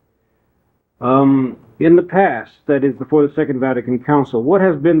 In the past, that is before the Second Vatican Council, what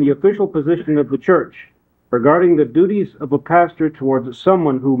has been the official position of the Church regarding the duties of a pastor towards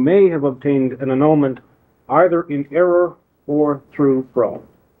someone who may have obtained an annulment either in error or through fraud?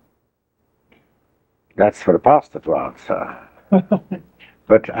 That's for the pastor to answer.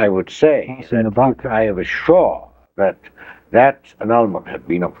 But I would say that I was sure that that annulment had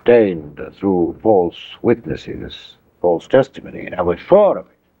been obtained through false witnesses, false testimony. I was sure of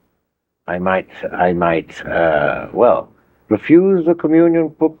it. I might, refuse the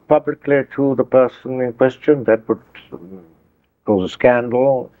communion publicly to the person in question. That would cause a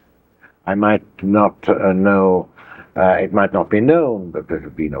scandal. I might not know, it might not be known that it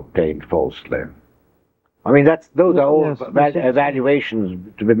had been obtained falsely. I mean, those are all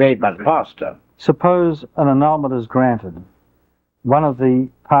evaluations to be made by the pastor. Suppose an annulment is granted. One of the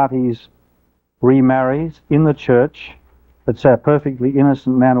parties remarries in the church, let's say a perfectly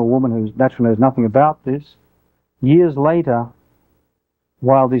innocent man or woman who naturally knows nothing about this. Years later,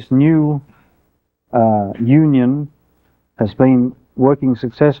 while this new union has been working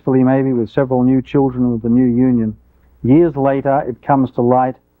successfully, maybe with several new children with the new union, years later it comes to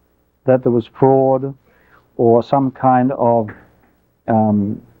light that there was fraud or some kind of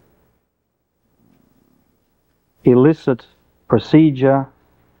illicit procedure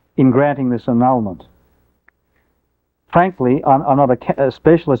in granting this annulment. Frankly, I'm not a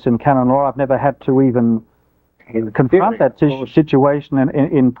specialist in canon law. I've never had to even confront that situation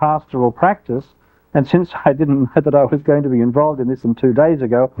in pastoral practice. And since I didn't know that I was going to be involved in this 2 days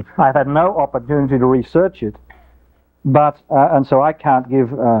ago, I've had no opportunity to research it. But, and so I can't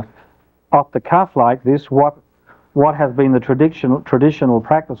give off the cuff like this what has been the traditional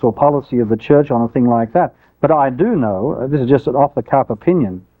practice or policy of the church on a thing like that. But I do know, this is just an off the cuff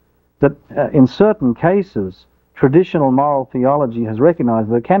opinion, that in certain cases, traditional moral theology has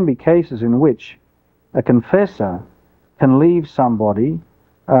recognized there can be cases in which a confessor can leave somebody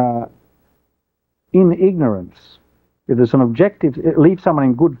in ignorance. If there's an objective, leave someone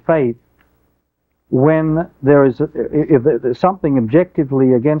in good faith when there is, if there's something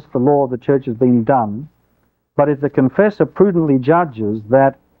objectively against the law of the church has been done, but if the confessor prudently judges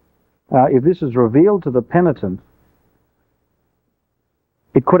that if this is revealed to the penitent,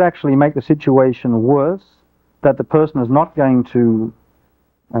 it could actually make the situation worse, that the person is not going to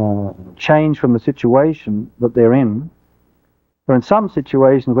change from the situation that they're in. Or in some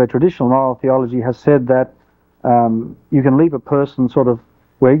situations where traditional moral theology has said that you can leave a person sort of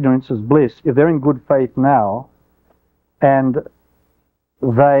where ignorance is bliss, if they're in good faith now and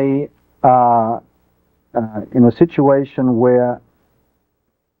they are in a situation where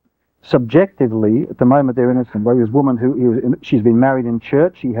subjectively, at the moment they're innocent, where this woman she's been married in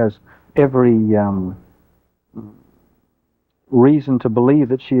church, she has every reason to believe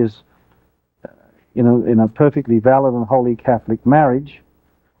that she is in a perfectly valid and holy Catholic marriage.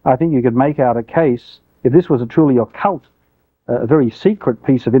 I think you could make out a case, if this was a truly occult, a very secret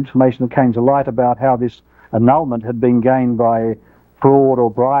piece of information that came to light about how this annulment had been gained by fraud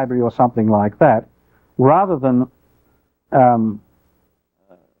or bribery or something like that, rather than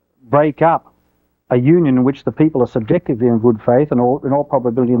break up a union in which the people are subjectively in good faith and in all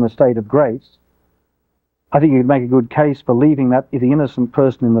probability in the state of grace, I think you could make a good case for leaving the innocent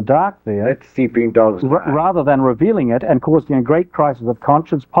person in the dark there. That's sleeping dogs. Rather than revealing it and causing a great crisis of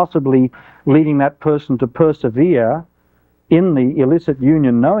conscience, possibly leading that person to persevere in the illicit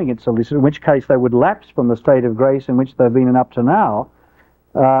union knowing it's illicit, in which case they would lapse from the state of grace in which they've been in up to now.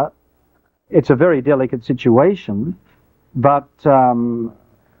 It's a very delicate situation, but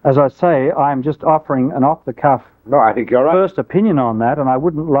as I say, I'm just offering an off-the-cuff I think you're right. first opinion on that, and I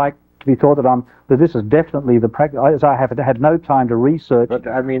wouldn't like to be thought that this is definitely the practice, as I have had no time to research. But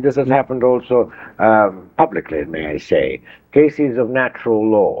I mean, this has happened also publicly, may I say. Cases of natural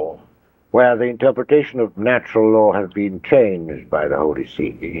law, where the interpretation of natural law has been changed by the Holy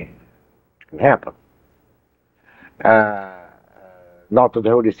See. It can happen. Not that the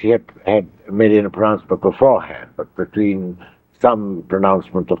Holy See had made any pronouncement beforehand, but between some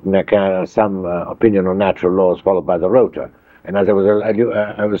pronouncement of some opinion on natural laws followed by the rota. And as I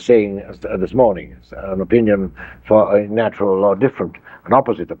was saying this morning, an opinion for natural law different, an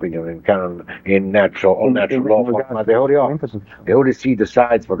opposite opinion in natural law followed by the Holy Office. The Holy See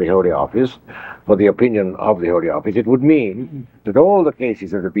decides for the Holy Office, for the opinion of the Holy Office. It would mean that all the cases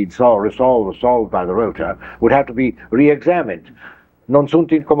that have been resolved by the rota would have to be re-examined. Non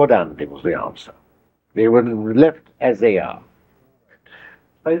sunt incommodanti was the answer. They were left as they are.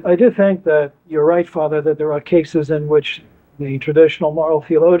 I do think that you're right, Father, that there are cases in which the traditional moral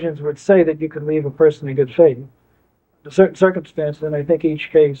theologians would say that you can leave a person in good faith. Under certain circumstances, and I think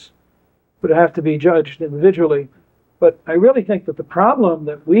each case would have to be judged individually. But I really think that the problem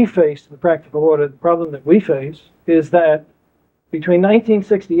that we face in the practical order, the problem that we face, is that between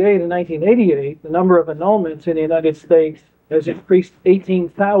 1968 and 1988, the number of annulments in the United States has increased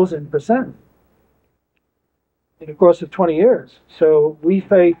 18,000% in the course of 20 years. So we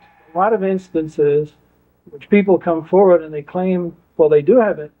face a lot of instances which people come forward and they claim, well, they do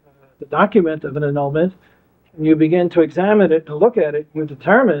have it, the document of an annulment, and you begin to examine it and look at it, you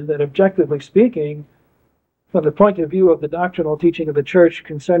determine that objectively speaking, from the point of view of the doctrinal teaching of the Church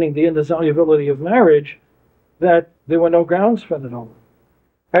concerning the indissolubility of marriage, that there were no grounds for the annulment.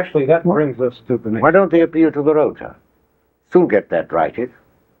 Actually, that brings us to the next. Why don't they appeal to the rota? Soon get that righted.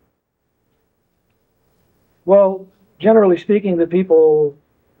 Well, generally speaking, the people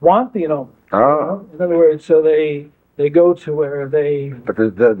want the annulment. Oh. In other words, so they go to where they But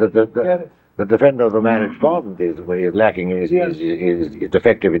get it. the defender of the marriage bond is lacking, is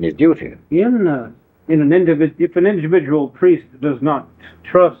defective in his duty. If an individual priest does not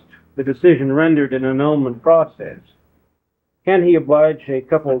trust the decision rendered in an annulment process, can he oblige a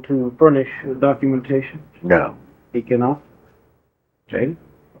couple to furnish documentation? No. He cannot. Jane?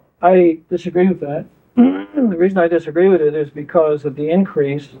 I disagree with that. The reason I disagree with it is because of the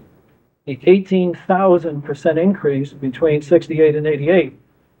increase, the 18,000% increase between 68 and 88.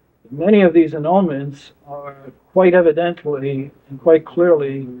 Many of these annulments are quite evidently and quite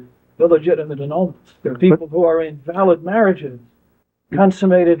clearly illegitimate annulments. There are people who are in valid marriages,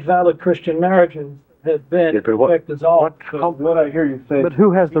 consummated valid Christian marriages, have been in effect dissolved. What I hear you say. But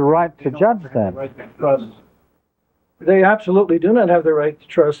who has the right to judge that? Right to trust. They absolutely do not have the right to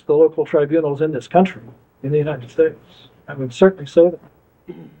trust the local tribunals in this country, in the United States. I would certainly say that.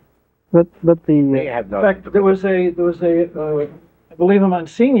 But They the have In fact, there was a I believe a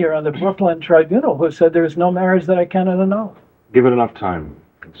Monsignor on the Brooklyn Tribunal who said there is no marriage that I cannot annul. Give it enough time.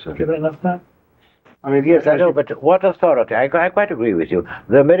 Give it enough time. I mean, yes, I know, but what authority? I quite agree with you.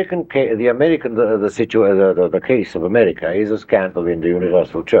 The case of America is a scandal in the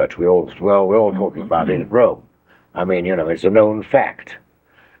universal church. We're all talking about it in Rome. I mean, it's a known fact.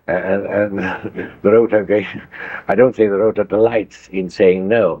 And the Rota, I don't say the Rota delights in saying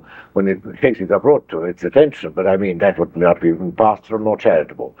no when the cases are brought to its attention, but I mean, that would not be pastoral nor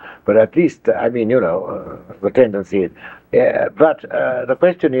charitable. But at least, I mean, the tendency is. But the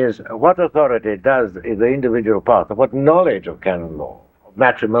question is, what authority does the individual pastor, what knowledge of canon law, of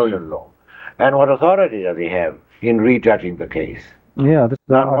matrimonial law, and what authority does he have in rejudging the case? yeah,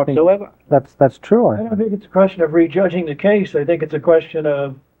 None I think whatsoever. that's true. I don't think it's a question of rejudging the case. I think it's a question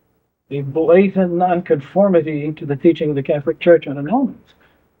of the blatant nonconformity to the teaching of the Catholic Church on annulments.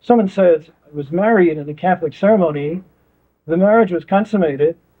 Someone says, I was married in a Catholic ceremony, the marriage was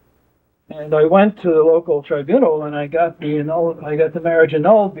consummated, and I went to the local tribunal and I got the marriage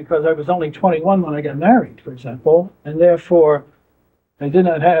annulled because I was only 21 when I got married, for example, and therefore I did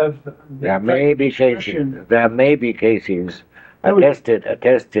not have. There may be cases. There may be cases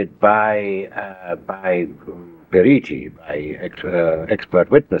attested by periti, by expert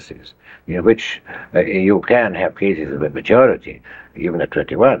witnesses, in which you can have cases of immaturity, even at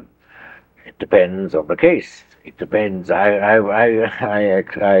 21. It depends on the case. It depends. I don't know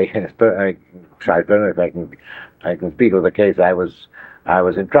if I can speak of the case I was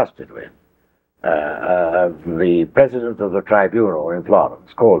entrusted with. The president of the tribunal in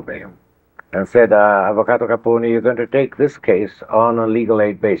Florence called me and said, Avvocato Capponi, you're going to take this case on a legal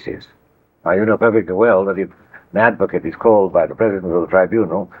aid basis. Now, you know perfectly well that if an advocate is called by the president of the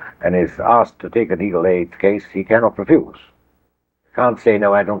tribunal and is asked to take a legal aid case, he cannot refuse. He can't say,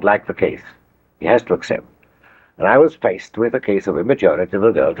 no, I don't like the case. He has to accept. And I was faced with a case of immaturity of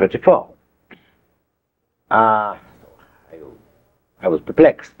a girl 24. I was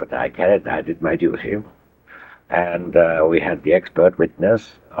perplexed, but I did my duty. And we had the expert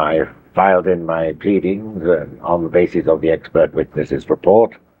witness. I filed in my pleadings on the basis of the expert witness's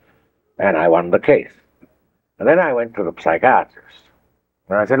report, and I won the case. And then I went to the psychiatrist,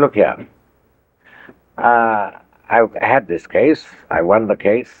 and I said, look here, I had this case, I won the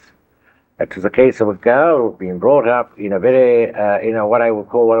case. It was a case of a girl who had been brought up in a very, what I would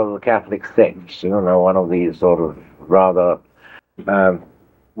call one of the Catholic sects, one of these sort of rather,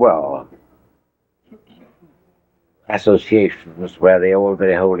 associations where they're all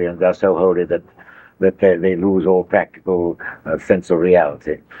very holy and they're so holy that they lose all practical sense of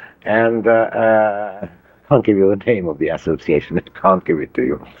reality. And I can't give you the name of the association, I can't give it to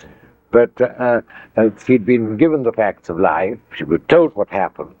you. But she'd been given the facts of life, she was told what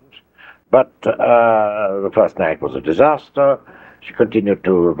happened, but the first night was a disaster. She continued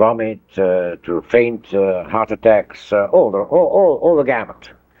to vomit, to faint, heart attacks, all the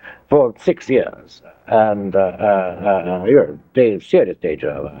gamut for 6 years, and serious danger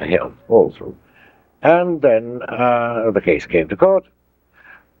of her health all through. And then the case came to court,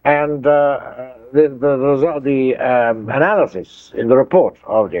 and the analysis in the report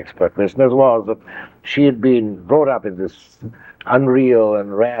of the expert witness was that she had been brought up in this unreal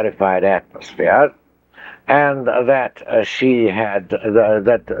and rarefied atmosphere, and that she had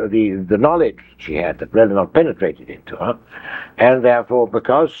the knowledge she had that really not penetrated into her, and therefore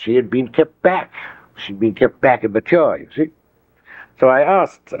because she had been kept back, immature, you see. So I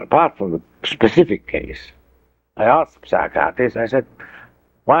asked, apart from the specific case, I asked the psychiatrist, I said,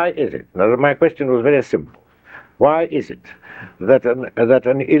 why is it? Now, my question was very simple. Why is it that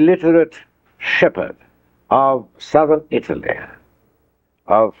an illiterate shepherd of southern Italy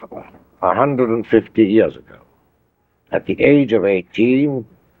of 150 years ago, at the age of 18,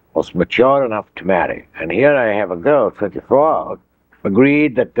 was mature enough to marry? And here I have a girl, 24,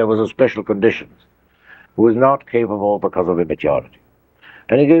 agreed that there was a special conditions, who is not capable because of immaturity.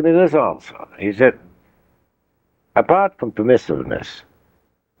 And he gave me this answer. He said, apart from permissiveness,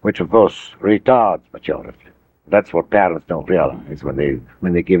 which of course retards maturity, that's what parents don't realize when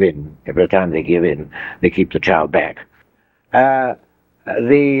they give in. Every time they give in, they keep the child back.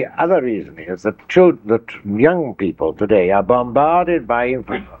 The other reason is that young people today are bombarded by,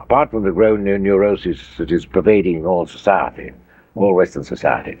 apart from the growing neurosis that is pervading all society, all Western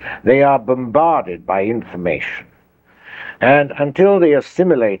society, they are bombarded by information. And until they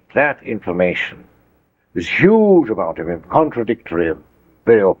assimilate that information, this huge amount of contradictory,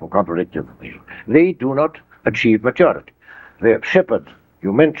 very often contradictory information, they do not achieve maturity. The shepherd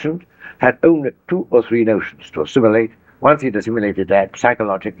you mentioned had only 2 or 3 notions to assimilate. Once he'd assimilated that,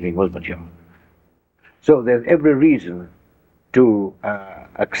 psychologically he was mature. So there's every reason to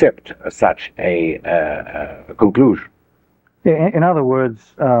accept such a conclusion. In other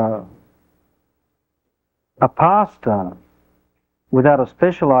words, a pastor without a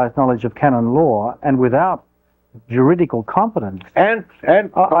specialized knowledge of canon law and without juridical competence and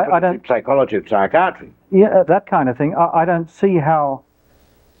I don't, psychology and psychiatry. Yeah, that kind of thing. I don't see how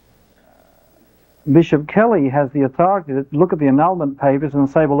Bishop Kelly has the authority to look at the annulment papers and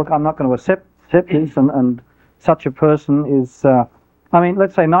say, well, look, I'm not going to accept this, and such a person is, I mean,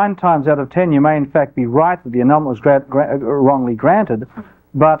 let's say 9 times out of 10 you may in fact be right that the annulment was wrongly granted,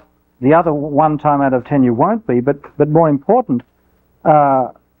 but the other 1 time out of 10 you won't be. But more important,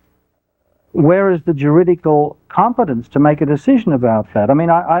 where is the juridical competence to make a decision about that? I mean,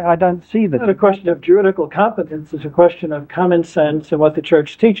 I don't see that. It's not a question of juridical competence. It's a question of common sense and what the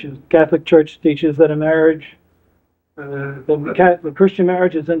Church teaches. The Catholic Church teaches that a marriage, the Christian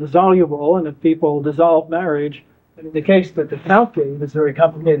marriage is indissoluble, and if people dissolve marriage, in the case that the Count gave, it's a very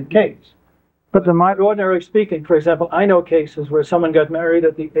complicated case. But ordinarily speaking, for example, I know cases where someone got married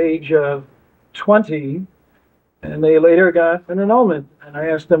at the age of 20, and they later got an annulment. And I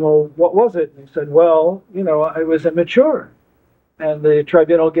asked them, well, what was it? And they said, well, you know, I was immature. And the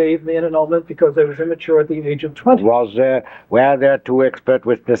tribunal gave me an annulment because I was immature at the age of 20. Were there 2 expert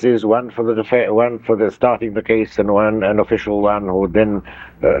witnesses, one for the starting the case and an official one who would then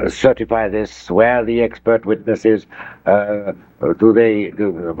certify this? Were the expert witnesses, because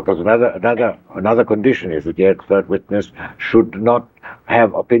another condition is that the expert witness should not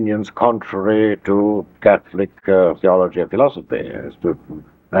have opinions contrary to Catholic theology and philosophy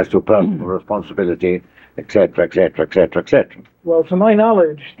as to personal responsibility, etc., etc., etc., etc. Well, to my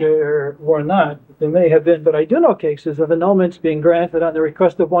knowledge, there were not. There may have been, but I do know cases of annulments being granted on the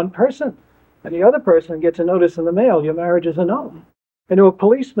request of one person, and the other person gets a notice in the mail, your marriage is annulled. I know a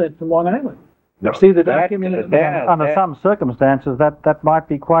policeman from Long Island. No, see the document under some circumstances that might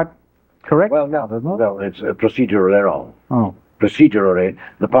be quite correct. Well, no, it's a procedural error. Oh. Procedurally,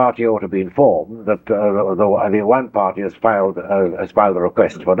 the party ought to be informed that the one party has filed a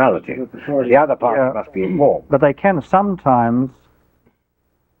request for nullity. The other party must be informed. But they can sometimes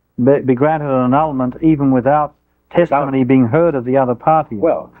be granted an annulment even without testimony being heard of the other party.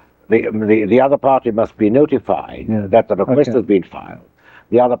 Well, the other party must be notified that the request has been filed.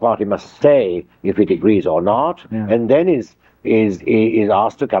 The other party must say if it agrees or not, and then is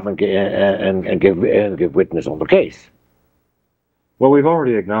asked to come and give witness on the case. Well, we've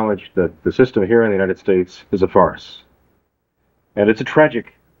already acknowledged that the system here in the United States is a farce. And it's a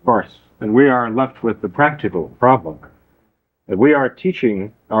tragic farce. And we are left with the practical problem that we are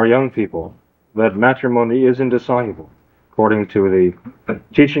teaching our young people that matrimony is indissoluble, according to the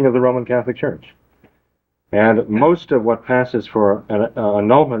teaching of the Roman Catholic Church. And most of what passes for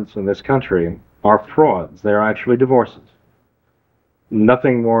annulments in this country are frauds. They're actually divorces.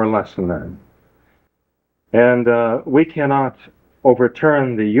 Nothing more or less than that. And we cannot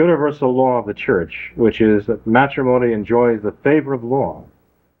overturn the universal law of the Church, which is that matrimony enjoys the favor of law,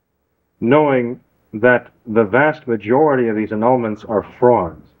 knowing that the vast majority of these annulments are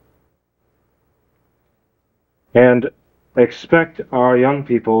frauds, and expect our young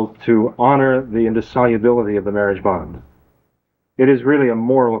people to honor the indissolubility of the marriage bond. It is really a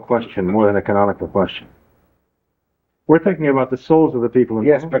moral question more than a canonical question. We're thinking about the souls of the people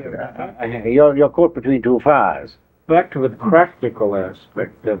involved. Yes, but you're caught between 2 fires. Back to the practical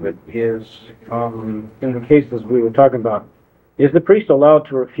aspect of it is, in the cases we were talking about, Is the priest allowed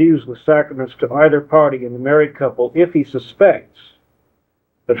to refuse the sacraments to either party in the married couple if he suspects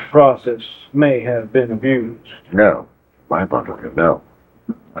that process may have been abused? No. My point of view, no.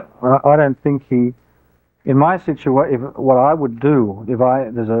 I don't think he, in my situation, what I would do,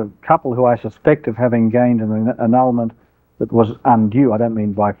 there's a couple who I suspect of having gained an annulment that was undue, I don't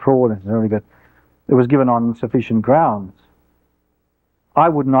mean by fraud necessarily, but it was given on sufficient grounds, I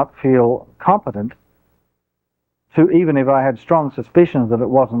would not feel competent to, even if I had strong suspicions that it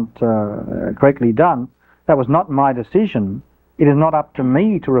wasn't correctly done, that was not my decision. It is not up to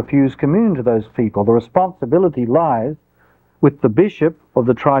me to refuse communion to those people. The responsibility lies with the bishop of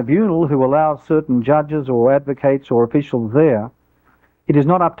the tribunal who allows certain judges or advocates or officials there. It is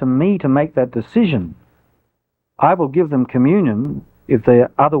not up to me to make that decision. I will give them communion if they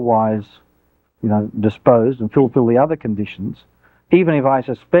are otherwise, disposed and fulfill the other conditions, even if I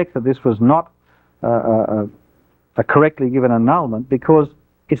suspect that this was not a correctly given annulment, because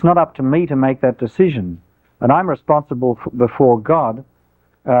it's not up to me to make that decision. And I'm responsible before God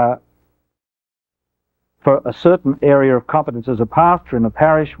for a certain area of competence as a pastor in a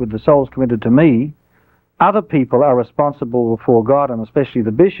parish with the souls committed to me. Other people are responsible before God, and especially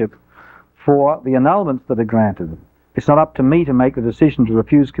the bishop, for the annulments that are granted. It's not up to me to make the decision to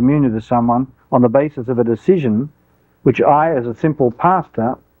refuse communion to someone on the basis of a decision which I, as a simple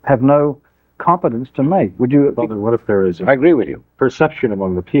pastor, have no competence to make. Would you? Father, what if there is I agree with you. perception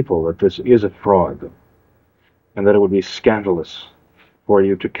among the people that this is a fraud, and that it would be scandalous for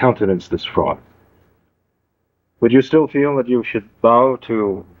you to countenance this fraud? Would you still feel that you should bow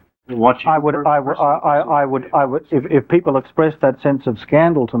to what you... I would, if people express that sense of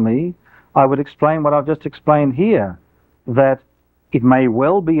scandal to me, I would explain what I've just explained here, that it may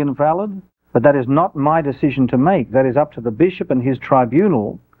well be invalid, but that is not my decision to make. That is up to the bishop and his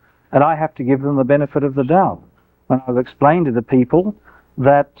tribunal, and I have to give them the benefit of the doubt. When I've explained to the people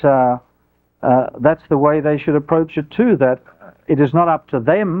that that's the way they should approach it too, that it is not up to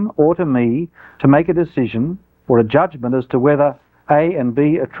them or to me to make a decision or a judgment as to whether A and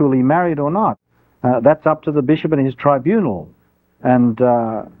B are truly married or not. That's up to the bishop and his tribunal. And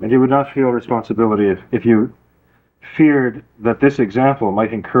you would not feel responsibility if you feared that this example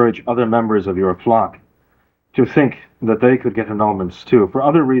might encourage other members of your flock to think that they could get annulments too, for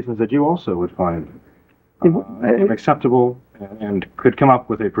other reasons that you also would find acceptable, and could come up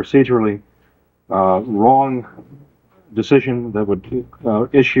with a procedurally wrong decision that would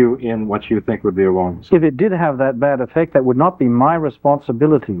issue in what you think would be a wrong decision. If it did have that bad effect, that would not be my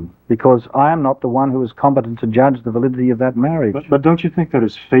responsibility, because I am not the one who is competent to judge the validity of that marriage. But don't you think that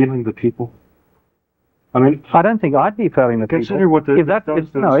is failing the people? I mean, I don't think I'd be failing the consider people. what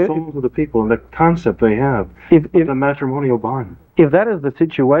the souls of the people and the concept they have of the matrimonial bond. If that is the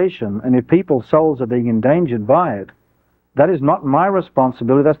situation, and if people's souls are being endangered by it, that is not my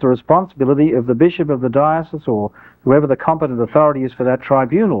responsibility. That's the responsibility of the bishop of the diocese or whoever the competent authority is for that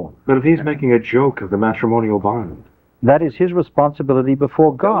tribunal. But if he's making a joke of the matrimonial bond, that is his responsibility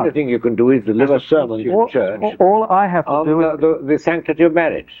before God. The only thing you can do is deliver sermons in church. All I have to do is the sanctity of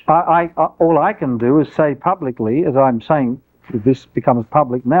marriage. All I can do is say publicly, as I'm saying, if this becomes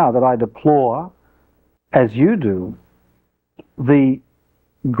public now, that I deplore, as you do, the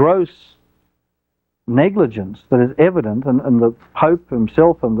gross negligence that is evident, and the Pope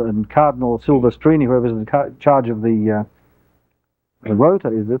himself and Cardinal Silvestrini, whoever is in charge of the rota,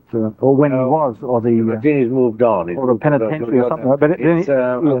 is it, or when he was, or the he's moved on, or the penitentiary or something. But it's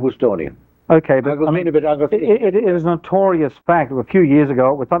Augustonian. Okay, but I mean, it is a notorious fact. A few years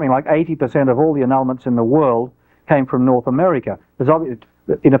ago, it was something like 80% of all the annulments in the world came from North America. There's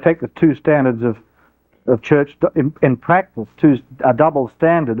in effect, there's two standards of church in practice, a double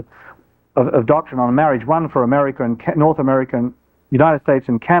standard of doctrine on marriage, one for America and North America and United States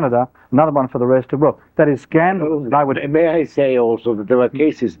and Canada, another one for the rest of the world. That is scandalous. May I say also that there were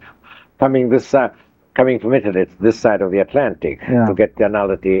cases coming from Italy, this side of the Atlantic, to get the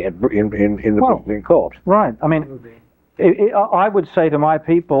annulity in the Brooklyn court. Right. I mean, I would say to my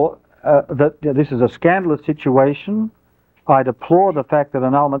people that this is a scandalous situation. I deplore the fact that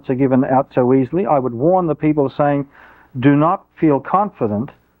annulments are given out so easily. I would warn the people saying, do not feel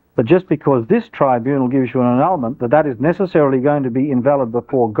confident that just because this tribunal gives you an annulment, that is necessarily going to be invalid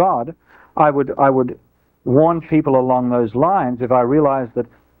before God. I would warn people along those lines if I realized that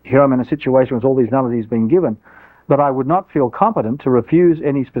here I'm in a situation with all these nullities being given, but I would not feel competent to refuse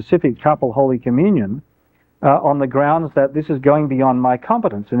any specific couple Holy Communion on the grounds that this is going beyond my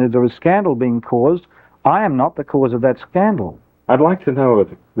competence, and if there is scandal being caused, I am not the cause of that scandal. I'd like to know if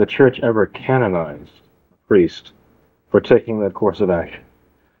the Church ever canonized a priest for taking that course of action.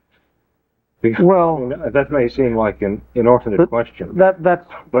 Well, That may seem like an inordinate question, that's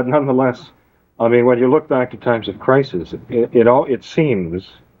but nonetheless, I mean, when you look back to times of crisis, it seems,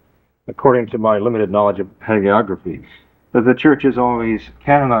 according to my limited knowledge of hagiography, that the Church has always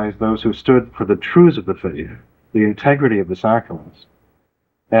canonized those who stood for the truths of the faith, the integrity of the sacraments,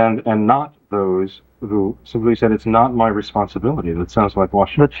 and not those who simply said, it's not my responsibility. That sounds like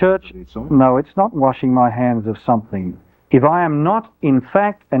washing. the Church. No, it's not washing my hands of something. If I am not, in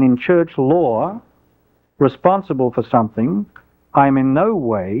fact, and in church law, responsible for something, I'm in no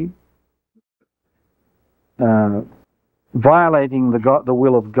way violating the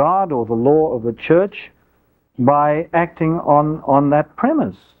will of God or the law of the Church by acting on that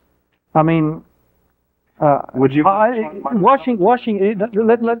premise. I mean, would you washing?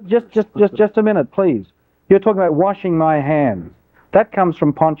 Just a minute, please. You're talking about washing my hands. That comes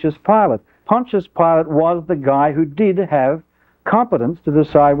from Pontius Pilate. Pontius Pilate was the guy who did have competence to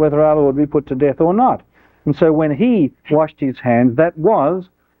decide whether our Lord be put to death or not. And so when he washed his hands, that was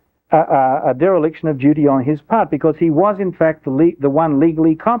a dereliction of duty on his part, because he was in fact the one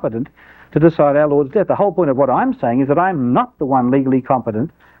legally competent to decide our Lord's death. The whole point of what I'm saying is that I'm not the one legally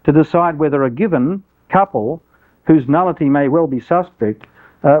competent to decide whether a given couple, whose nullity may well be suspect,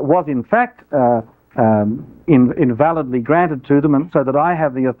 was in fact invalidly granted to them, and so that I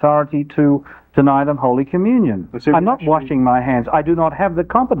have the authority to deny them Holy Communion. I'm not washing my hands. I do not have the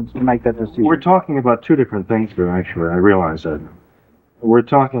competence to make that decision. We're talking about two different things here, actually. I realize that. We're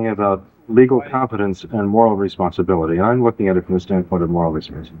talking about legal competence and moral responsibility. I'm looking at it from the standpoint of moral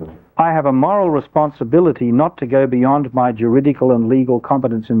responsibility. I have a moral responsibility not to go beyond my juridical and legal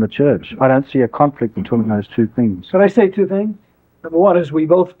competence in the Church. I don't see a conflict between those two things. Could I say two things? Number one is we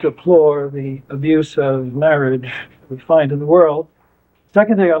both deplore the abuse of marriage we find in the world.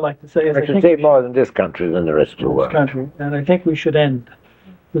 Second thing I'd like to say is I should say more in this country than the rest of the world. Country, and I think we should end,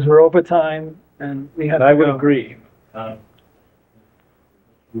 because we're over time and we have to I would go. agree.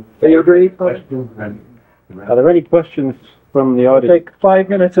 Do you agree? Are there any questions from the audience? Take 5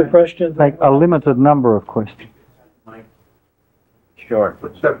 minutes of questions. Take a limited number of questions. Sure.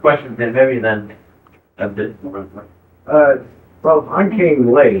 So questions, then maybe then a bit. Well, I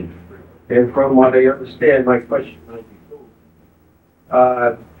came late, and from what I understand, my question might be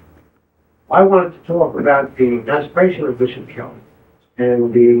I wanted to talk about the consecration of Bishop Kelly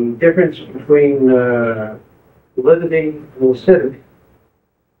and the difference between validity and lucidity.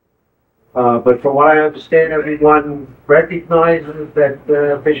 But from what I understand, everyone recognizes that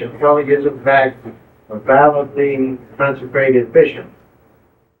Bishop Kelly is in fact a validly consecrated bishop.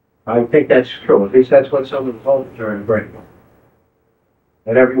 I think that's true. At least that's what some of the voters are embracing.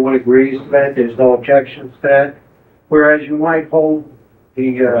 And everyone agrees to that. There's no objections to that. Whereas you might hold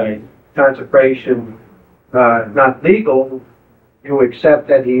the consecration not legal, you accept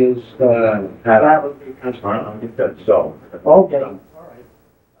that he is validly consecrated. I think that's so. Okay. I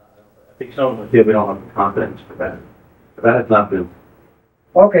think some of us feel we don't have the confidence for that. But that has not been.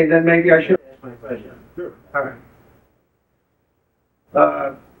 Okay, then maybe I should ask my question. Sure. All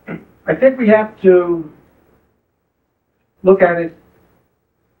right. I think we have to look at it,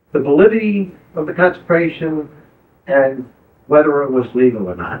 the validity of the consecration and whether it was legal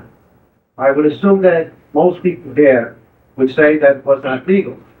or not. I would assume that most people there would say that it was not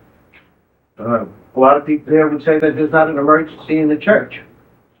legal. A lot of people there would say that there's not an emergency in the church.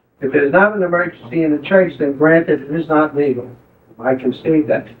 If there's not an emergency in the church, then granted it is not legal. I can see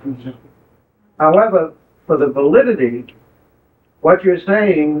that. However, for the validity, what you're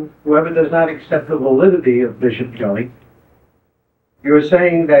saying, whoever does not accept the validity of Bishop Kelly, you're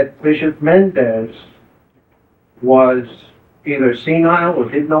saying that Bishop Mendez was either senile or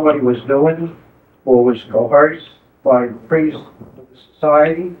didn't know what he was doing, or was coerced by priests of the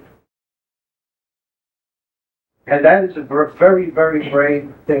society. And that is a very, very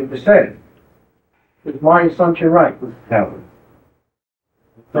brave thing to say. Is my assumption right, Mr. Howard?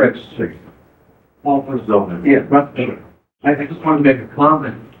 Correct. Well, for zoning. Yeah, right. I just wanted to make a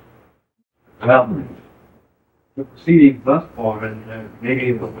comment about the proceedings thus far, and maybe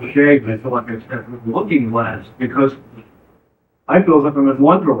it's a cliche, but I feel like it's looking glass, because I feel as if I'm in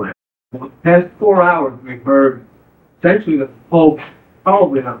Wonderland. For the past 4 hours, we've heard essentially the Pope,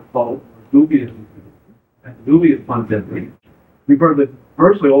 probably not the Pope, dubious pontificate. We've heard that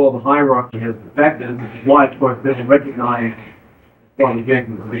virtually all of the hierarchy has defected, which is why, of course, they don't recognize Father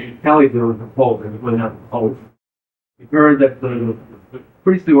Jenkins, Kelly there was the Pope, and really not the Pope. We've heard that the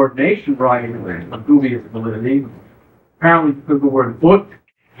priestly ordination right of dubious validity, apparently because the word book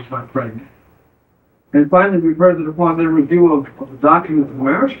is not present. And finally, we've heard that upon their review of the documents of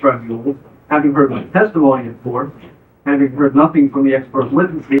marriage tribunals, having heard the testimony, of course, having heard nothing from the expert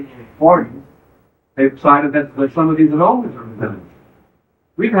witnesses or parties, they've decided that some of these annulments are independent.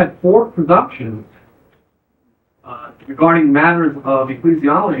 We've had 4 presumptions regarding matters of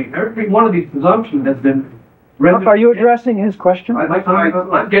ecclesiology. Every one of these presumptions has been rendered. Are you addressing his question?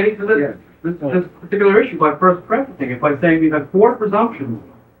 I'm getting to this particular issue by first prefacing it by saying we've had 4 presumptions,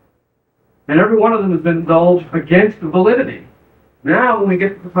 and every one of them has been indulged against the validity. Now, when we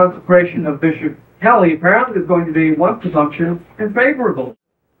get to the consecration of Bishop Kelly, apparently there's going to be one presumption in favorable.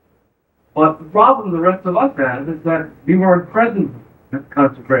 But the problem the rest of us have is that we weren't present at the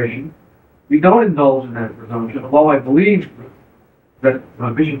consecration. We don't indulge in that presumption, although I believe that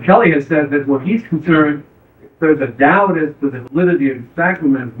Bishop Kelly has said that what he's concerned, if there's a doubt as to the validity of the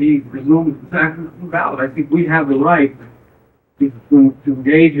sacrament, he presumes the sacrament is invalid. I think we have the right to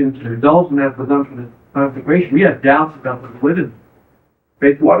engage in, to indulge in that presumption of consecration. We have doubts about the validity.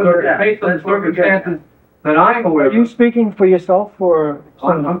 Based on the circumstances that I'm aware of. Are you speaking for yourself or?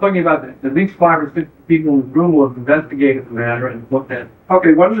 I'm talking about at least 5 or 6 people in the room who have investigated the matter and looked at.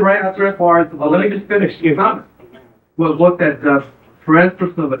 Okay, what is the transfer as far as let me just finish your comment. Was looked at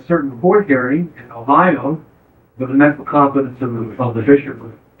transfers of a certain court hearing in Ohio with the mental competence of the bishop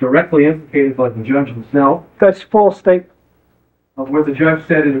was directly implicated by the judge himself. That's false statement. Where the judge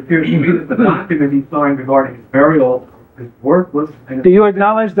said it appears to me that the document he signed regarding his burial is worthless. Do you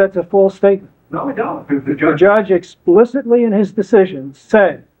acknowledge that's a false statement? No, I don't. The judge explicitly in his decision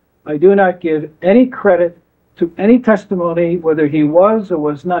said, I do not give any credit to any testimony whether he was or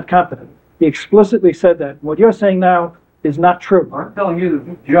was not competent. He explicitly said that. What you're saying now is not true. I'm telling you that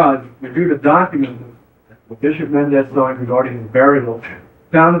the judge reviewed a document that Bishop Mendez signed regarding his burial,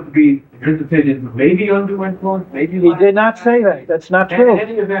 found it to be, in his opinion, maybe undue influence, maybe... He did not say that. That's not true. In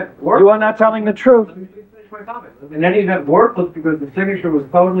any event, you are not telling the truth. Let me finish my comment. In any event, worthless because the signature was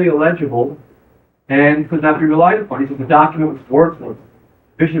totally illegible and could not be relied upon. He said the document was worthless.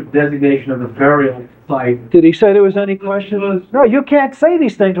 Bishop's designation of the burial site. Did he say there was any question? No, you can't say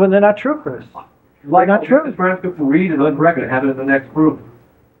these things when they're not true, Chris. Like, not true. The transcript to read and on record, have it in the next group.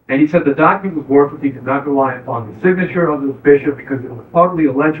 And he said the document was worthless. He could not rely upon the signature of the bishop because it was totally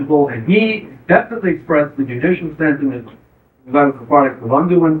illegible. And he definitely expressed the judicial sentiment that it was the product of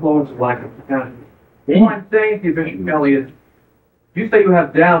undue influence and lack of capacity. All I'm saying to you, Bishop Kelly, is you say you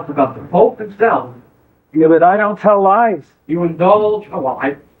have doubts about the Pope himself. Yeah, but I don't tell lies. You indulge. Oh, well,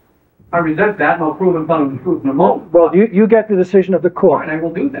 I resent that, and I'll prove and tell him the truth in a moment. Well, you get the decision of the court. Fine, I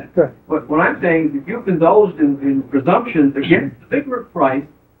will do that. Right. But what I'm saying is if you've indulged in presumptions against the vicar of Christ,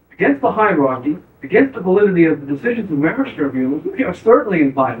 against the hierarchy, against the validity of the decisions of marriage tribunals, you are certainly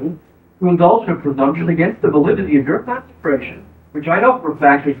entitled to indulge in a presumption against the validity of your consecration, which I know for a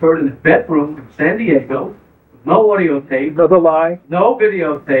fact occurred in a bedroom in San Diego, with no audio tape, Another lie. no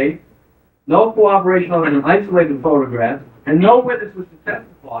videotape, no cooperation other than isolated photographs, and no witness was to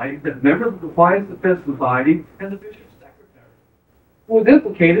testify except members of the Pius Defense Society and the bishop's secretary, who was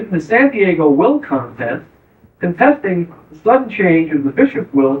implicated in the San Diego will contest, contesting the sudden change of the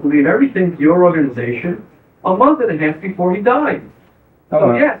bishop's will to leave everything to your organization a month and a half before he died.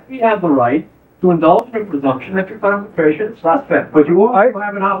 So yes, we have the right to indulge in a presumption that your consecration is suspect. But you also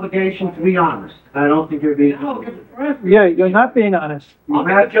have an obligation to be honest. I don't think you're being honest. Yeah, you're not being honest. I'm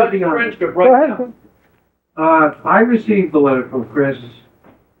not judging transcript Go right ahead. now. I received the letter from Chris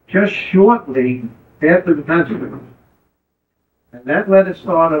just shortly after the consecration. And that letter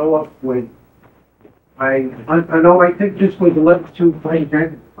started off with, I know, I think this was the letter to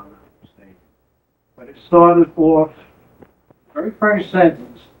Jenkins, if I'm not mistaken. But it started off, very first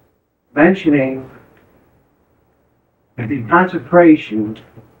sentence, mentioning the consecration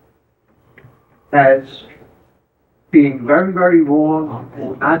as being very, very wrong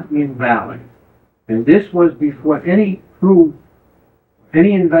and not invalid. And this was before any proof,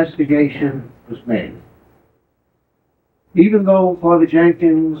 any investigation was made. Even though Father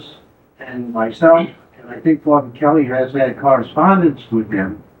Jenkins and myself, and I think Father Kelly has had correspondence with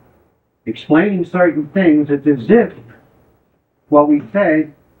them, explaining certain things, it's as if what we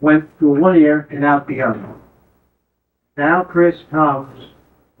said went through one ear and out the other. Now Chris comes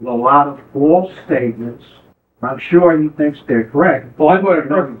with a lot of false statements. I'm sure he thinks they're correct. Well, I'm going to,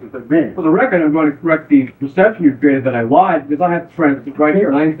 for the record, I'm going to correct the perception you created that I lied, because I have the transcript right here,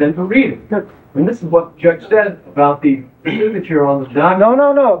 and I intend to read it. And this is what the judge said about the signature on the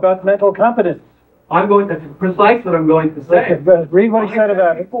document. No, about mental competence. I'm going to, precise what I'm going to say. Read what he said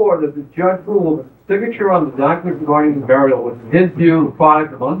about it. Before that the judge ruled that the signature on the document regarding the burial was, in his view, the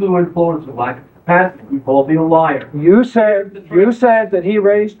product of undue influence and lack of capacity. We called me a liar. You said that he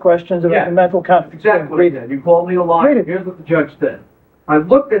raised questions about the mental competence. Exactly. Read it. You called me a liar. Here's what the judge said. I've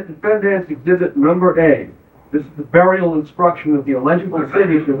looked at defendant's exhibit number A, This is the burial instruction of the illegible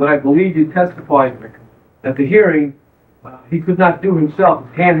signature that I believe you testified at the hearing. He could not do himself.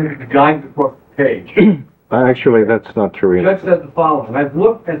 His hand had to be guided across the page. Actually, that's not true The either. judge said the following: I've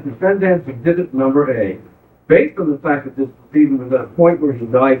looked at defendant's exhibit number A, based on the fact that this proceeding was at a point where he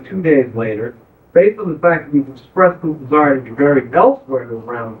died 2 days later, based on the fact that he's expressed his desire to be buried elsewhere than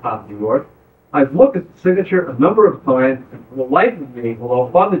around top New York. I've looked at the signature a number of times, and for the life of me,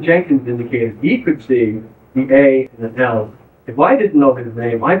 although Father Jenkins indicated he could see the A and an L, if I didn't know his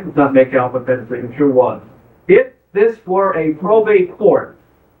name, I could not make out what that signature was. If this were a probate court,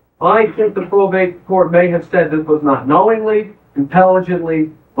 I think the probate court may have said this was not knowingly, intelligently,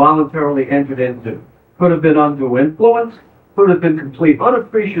 voluntarily entered into. Could have been undue influence, could have been complete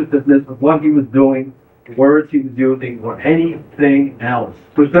unappreciativeness of what he was doing, the words he was using, or anything else.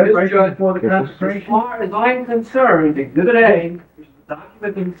 Was that This right judge- before the As consecration? far as I'm concerned, Exhibit A, which is the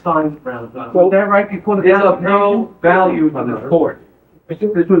document that he signed around, Was that right before the is of consecration? no value to this court. This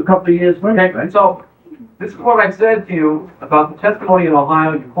was a couple of years later, Okay, right? so, this is what I said to you about the testimony in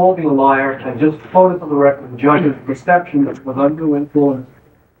Ohio. You called me a liar, and just quoted from the record the judge's perception that was undue influence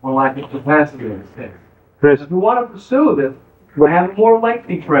or lack of capacity in this case. Chris, If we want to pursue this, we have a more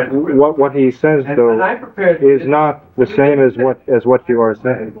lengthy transcript. what he says, And though, I'm prepared is not the same as what you are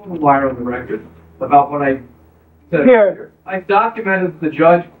saying. a liar on the record about what I said. Here. I documented the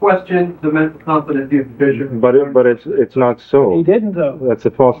judge questioned the mental competency of the bishop. But it's not He so. didn't, though. That's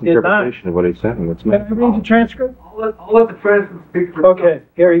a false He did not. interpretation of what he's saying. It's Can not. I read the transcript? I'll let the transcript speak for itself. Okay,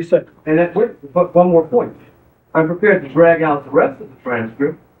 here he said. And that, but one more point. I'm prepared to drag out the rest of the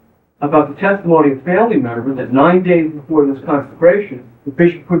transcript about the testimony of family members that 9 days before this consecration, the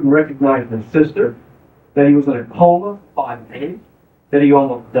bishop couldn't recognize his sister, that he was in a coma 5 days, that he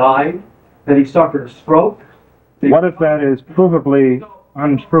almost died, that he suffered a stroke. What if that is provably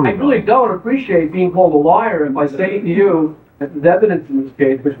untrue? I really don't appreciate being called a liar if I say to you that there's evidence in this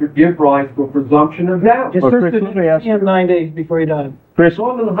case which would give rise to a presumption of doubt. His Well, sister Chris, let me ask didn't see him 9 days before he died. Chris, So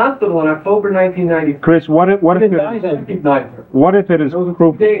I'm in the hospital in October 1993. Chris, what if He didn't die it, then. Recognized her. what if it is Those are 2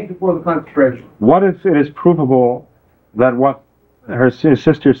 proof, days before the consecration. what if it is provable that what his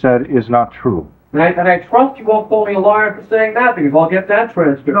sister said is not true? And I trust you won't call me a liar for saying that, because I'll get that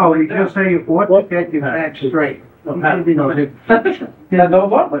transcript. No, you just say what to get your facts straight. Yeah, no,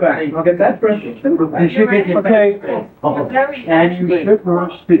 what facts? I'll get that transcript. You should get your Okay, And you should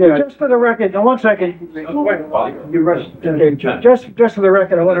rush the yeah, judge. just for the record, now 1 second. You rush the Okay, judge. just for the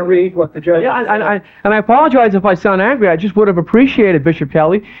record, I want to read what the judge Yeah, and I apologize if I sound angry. I just would have appreciated, Bishop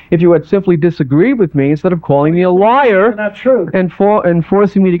Kelly, if you had simply disagreed with me instead of calling me a liar Not true. and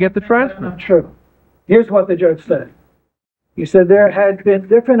forcing me to get the transcript. Not true. Here's what the judge said. He said there had been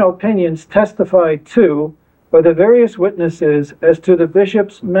different opinions testified to by the various witnesses as to the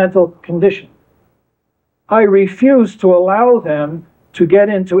bishop's mental condition. I refuse to allow them to get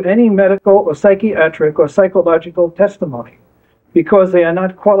into any medical or psychiatric or psychological testimony because they are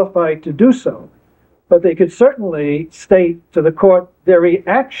not qualified to do so. But they could certainly state to the court their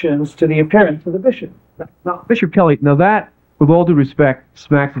reactions to the appearance of the bishop. Now, Bishop Kelly, now that, with all due respect,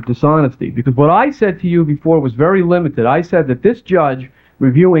 smacks of dishonesty, because what I said to you before was very limited. I said that this judge,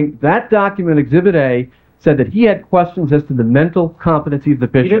 reviewing that document, Exhibit A, said that he had questions as to the mental competency of the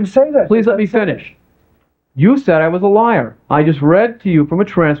bishop. You didn't say that. Please let me finish. You said I was a liar. I just read to you from a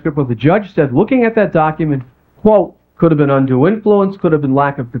transcript where the judge said, looking at that document, quote, could have been undue influence, could have been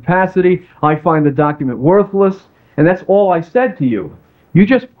lack of capacity, I find the document worthless, and that's all I said to you. You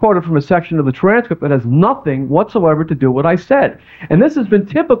just quoted from a section of the transcript that has nothing whatsoever to do with what I said. And this has been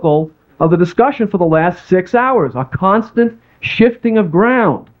typical of the discussion for the last 6 hours, a constant shifting of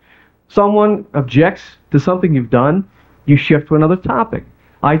ground. Someone objects to something you've done, you shift to another topic.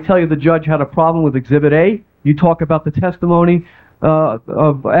 I tell you the judge had a problem with Exhibit A, you talk about the testimony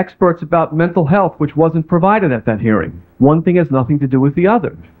of experts about mental health, which wasn't provided at that hearing. One thing has nothing to do with the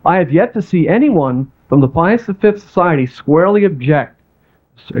other. I have yet to see anyone from the Pius V Society squarely address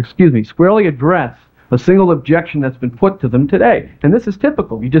a single objection that's been put to them today. And this is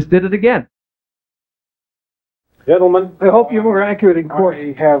typical. You just did it again. Gentlemen, I hope you were accurate in court.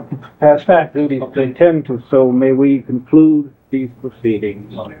 we have past duties to attend to, so may we conclude these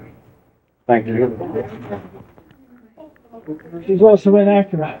proceedings. Thank you. She's also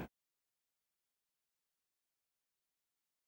inaccurate.